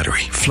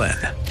documentary, Flynn,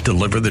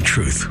 Deliver the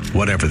Truth,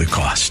 Whatever the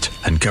Cost,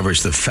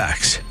 uncovers the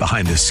facts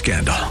behind this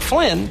scandal.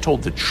 Flynn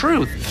told the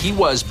truth. He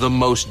was the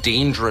most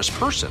dangerous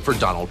person for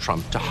Donald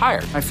Trump to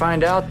hire. I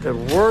find out the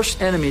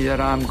worst enemy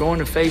that I'm going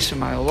to face in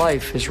my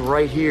life is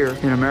right here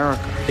in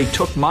America. They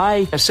took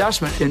my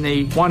assessment and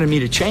they wanted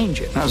me to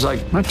change it. And I was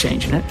like, I'm not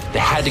changing it. They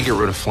had to get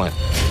rid of Flynn.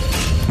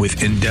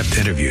 With in-depth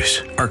interviews,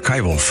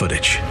 archival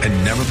footage,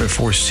 and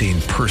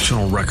never-before-seen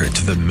personal records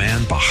of the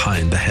man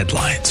behind the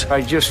headlines.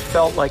 I just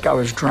felt like I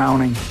was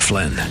drowning.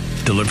 Flynn,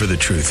 Deliver the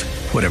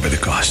Truth, Whatever the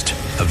Cost.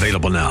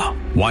 Available now.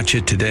 Watch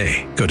it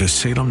today. Go to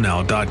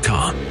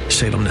salemnow.com.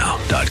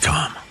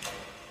 salemnow.com.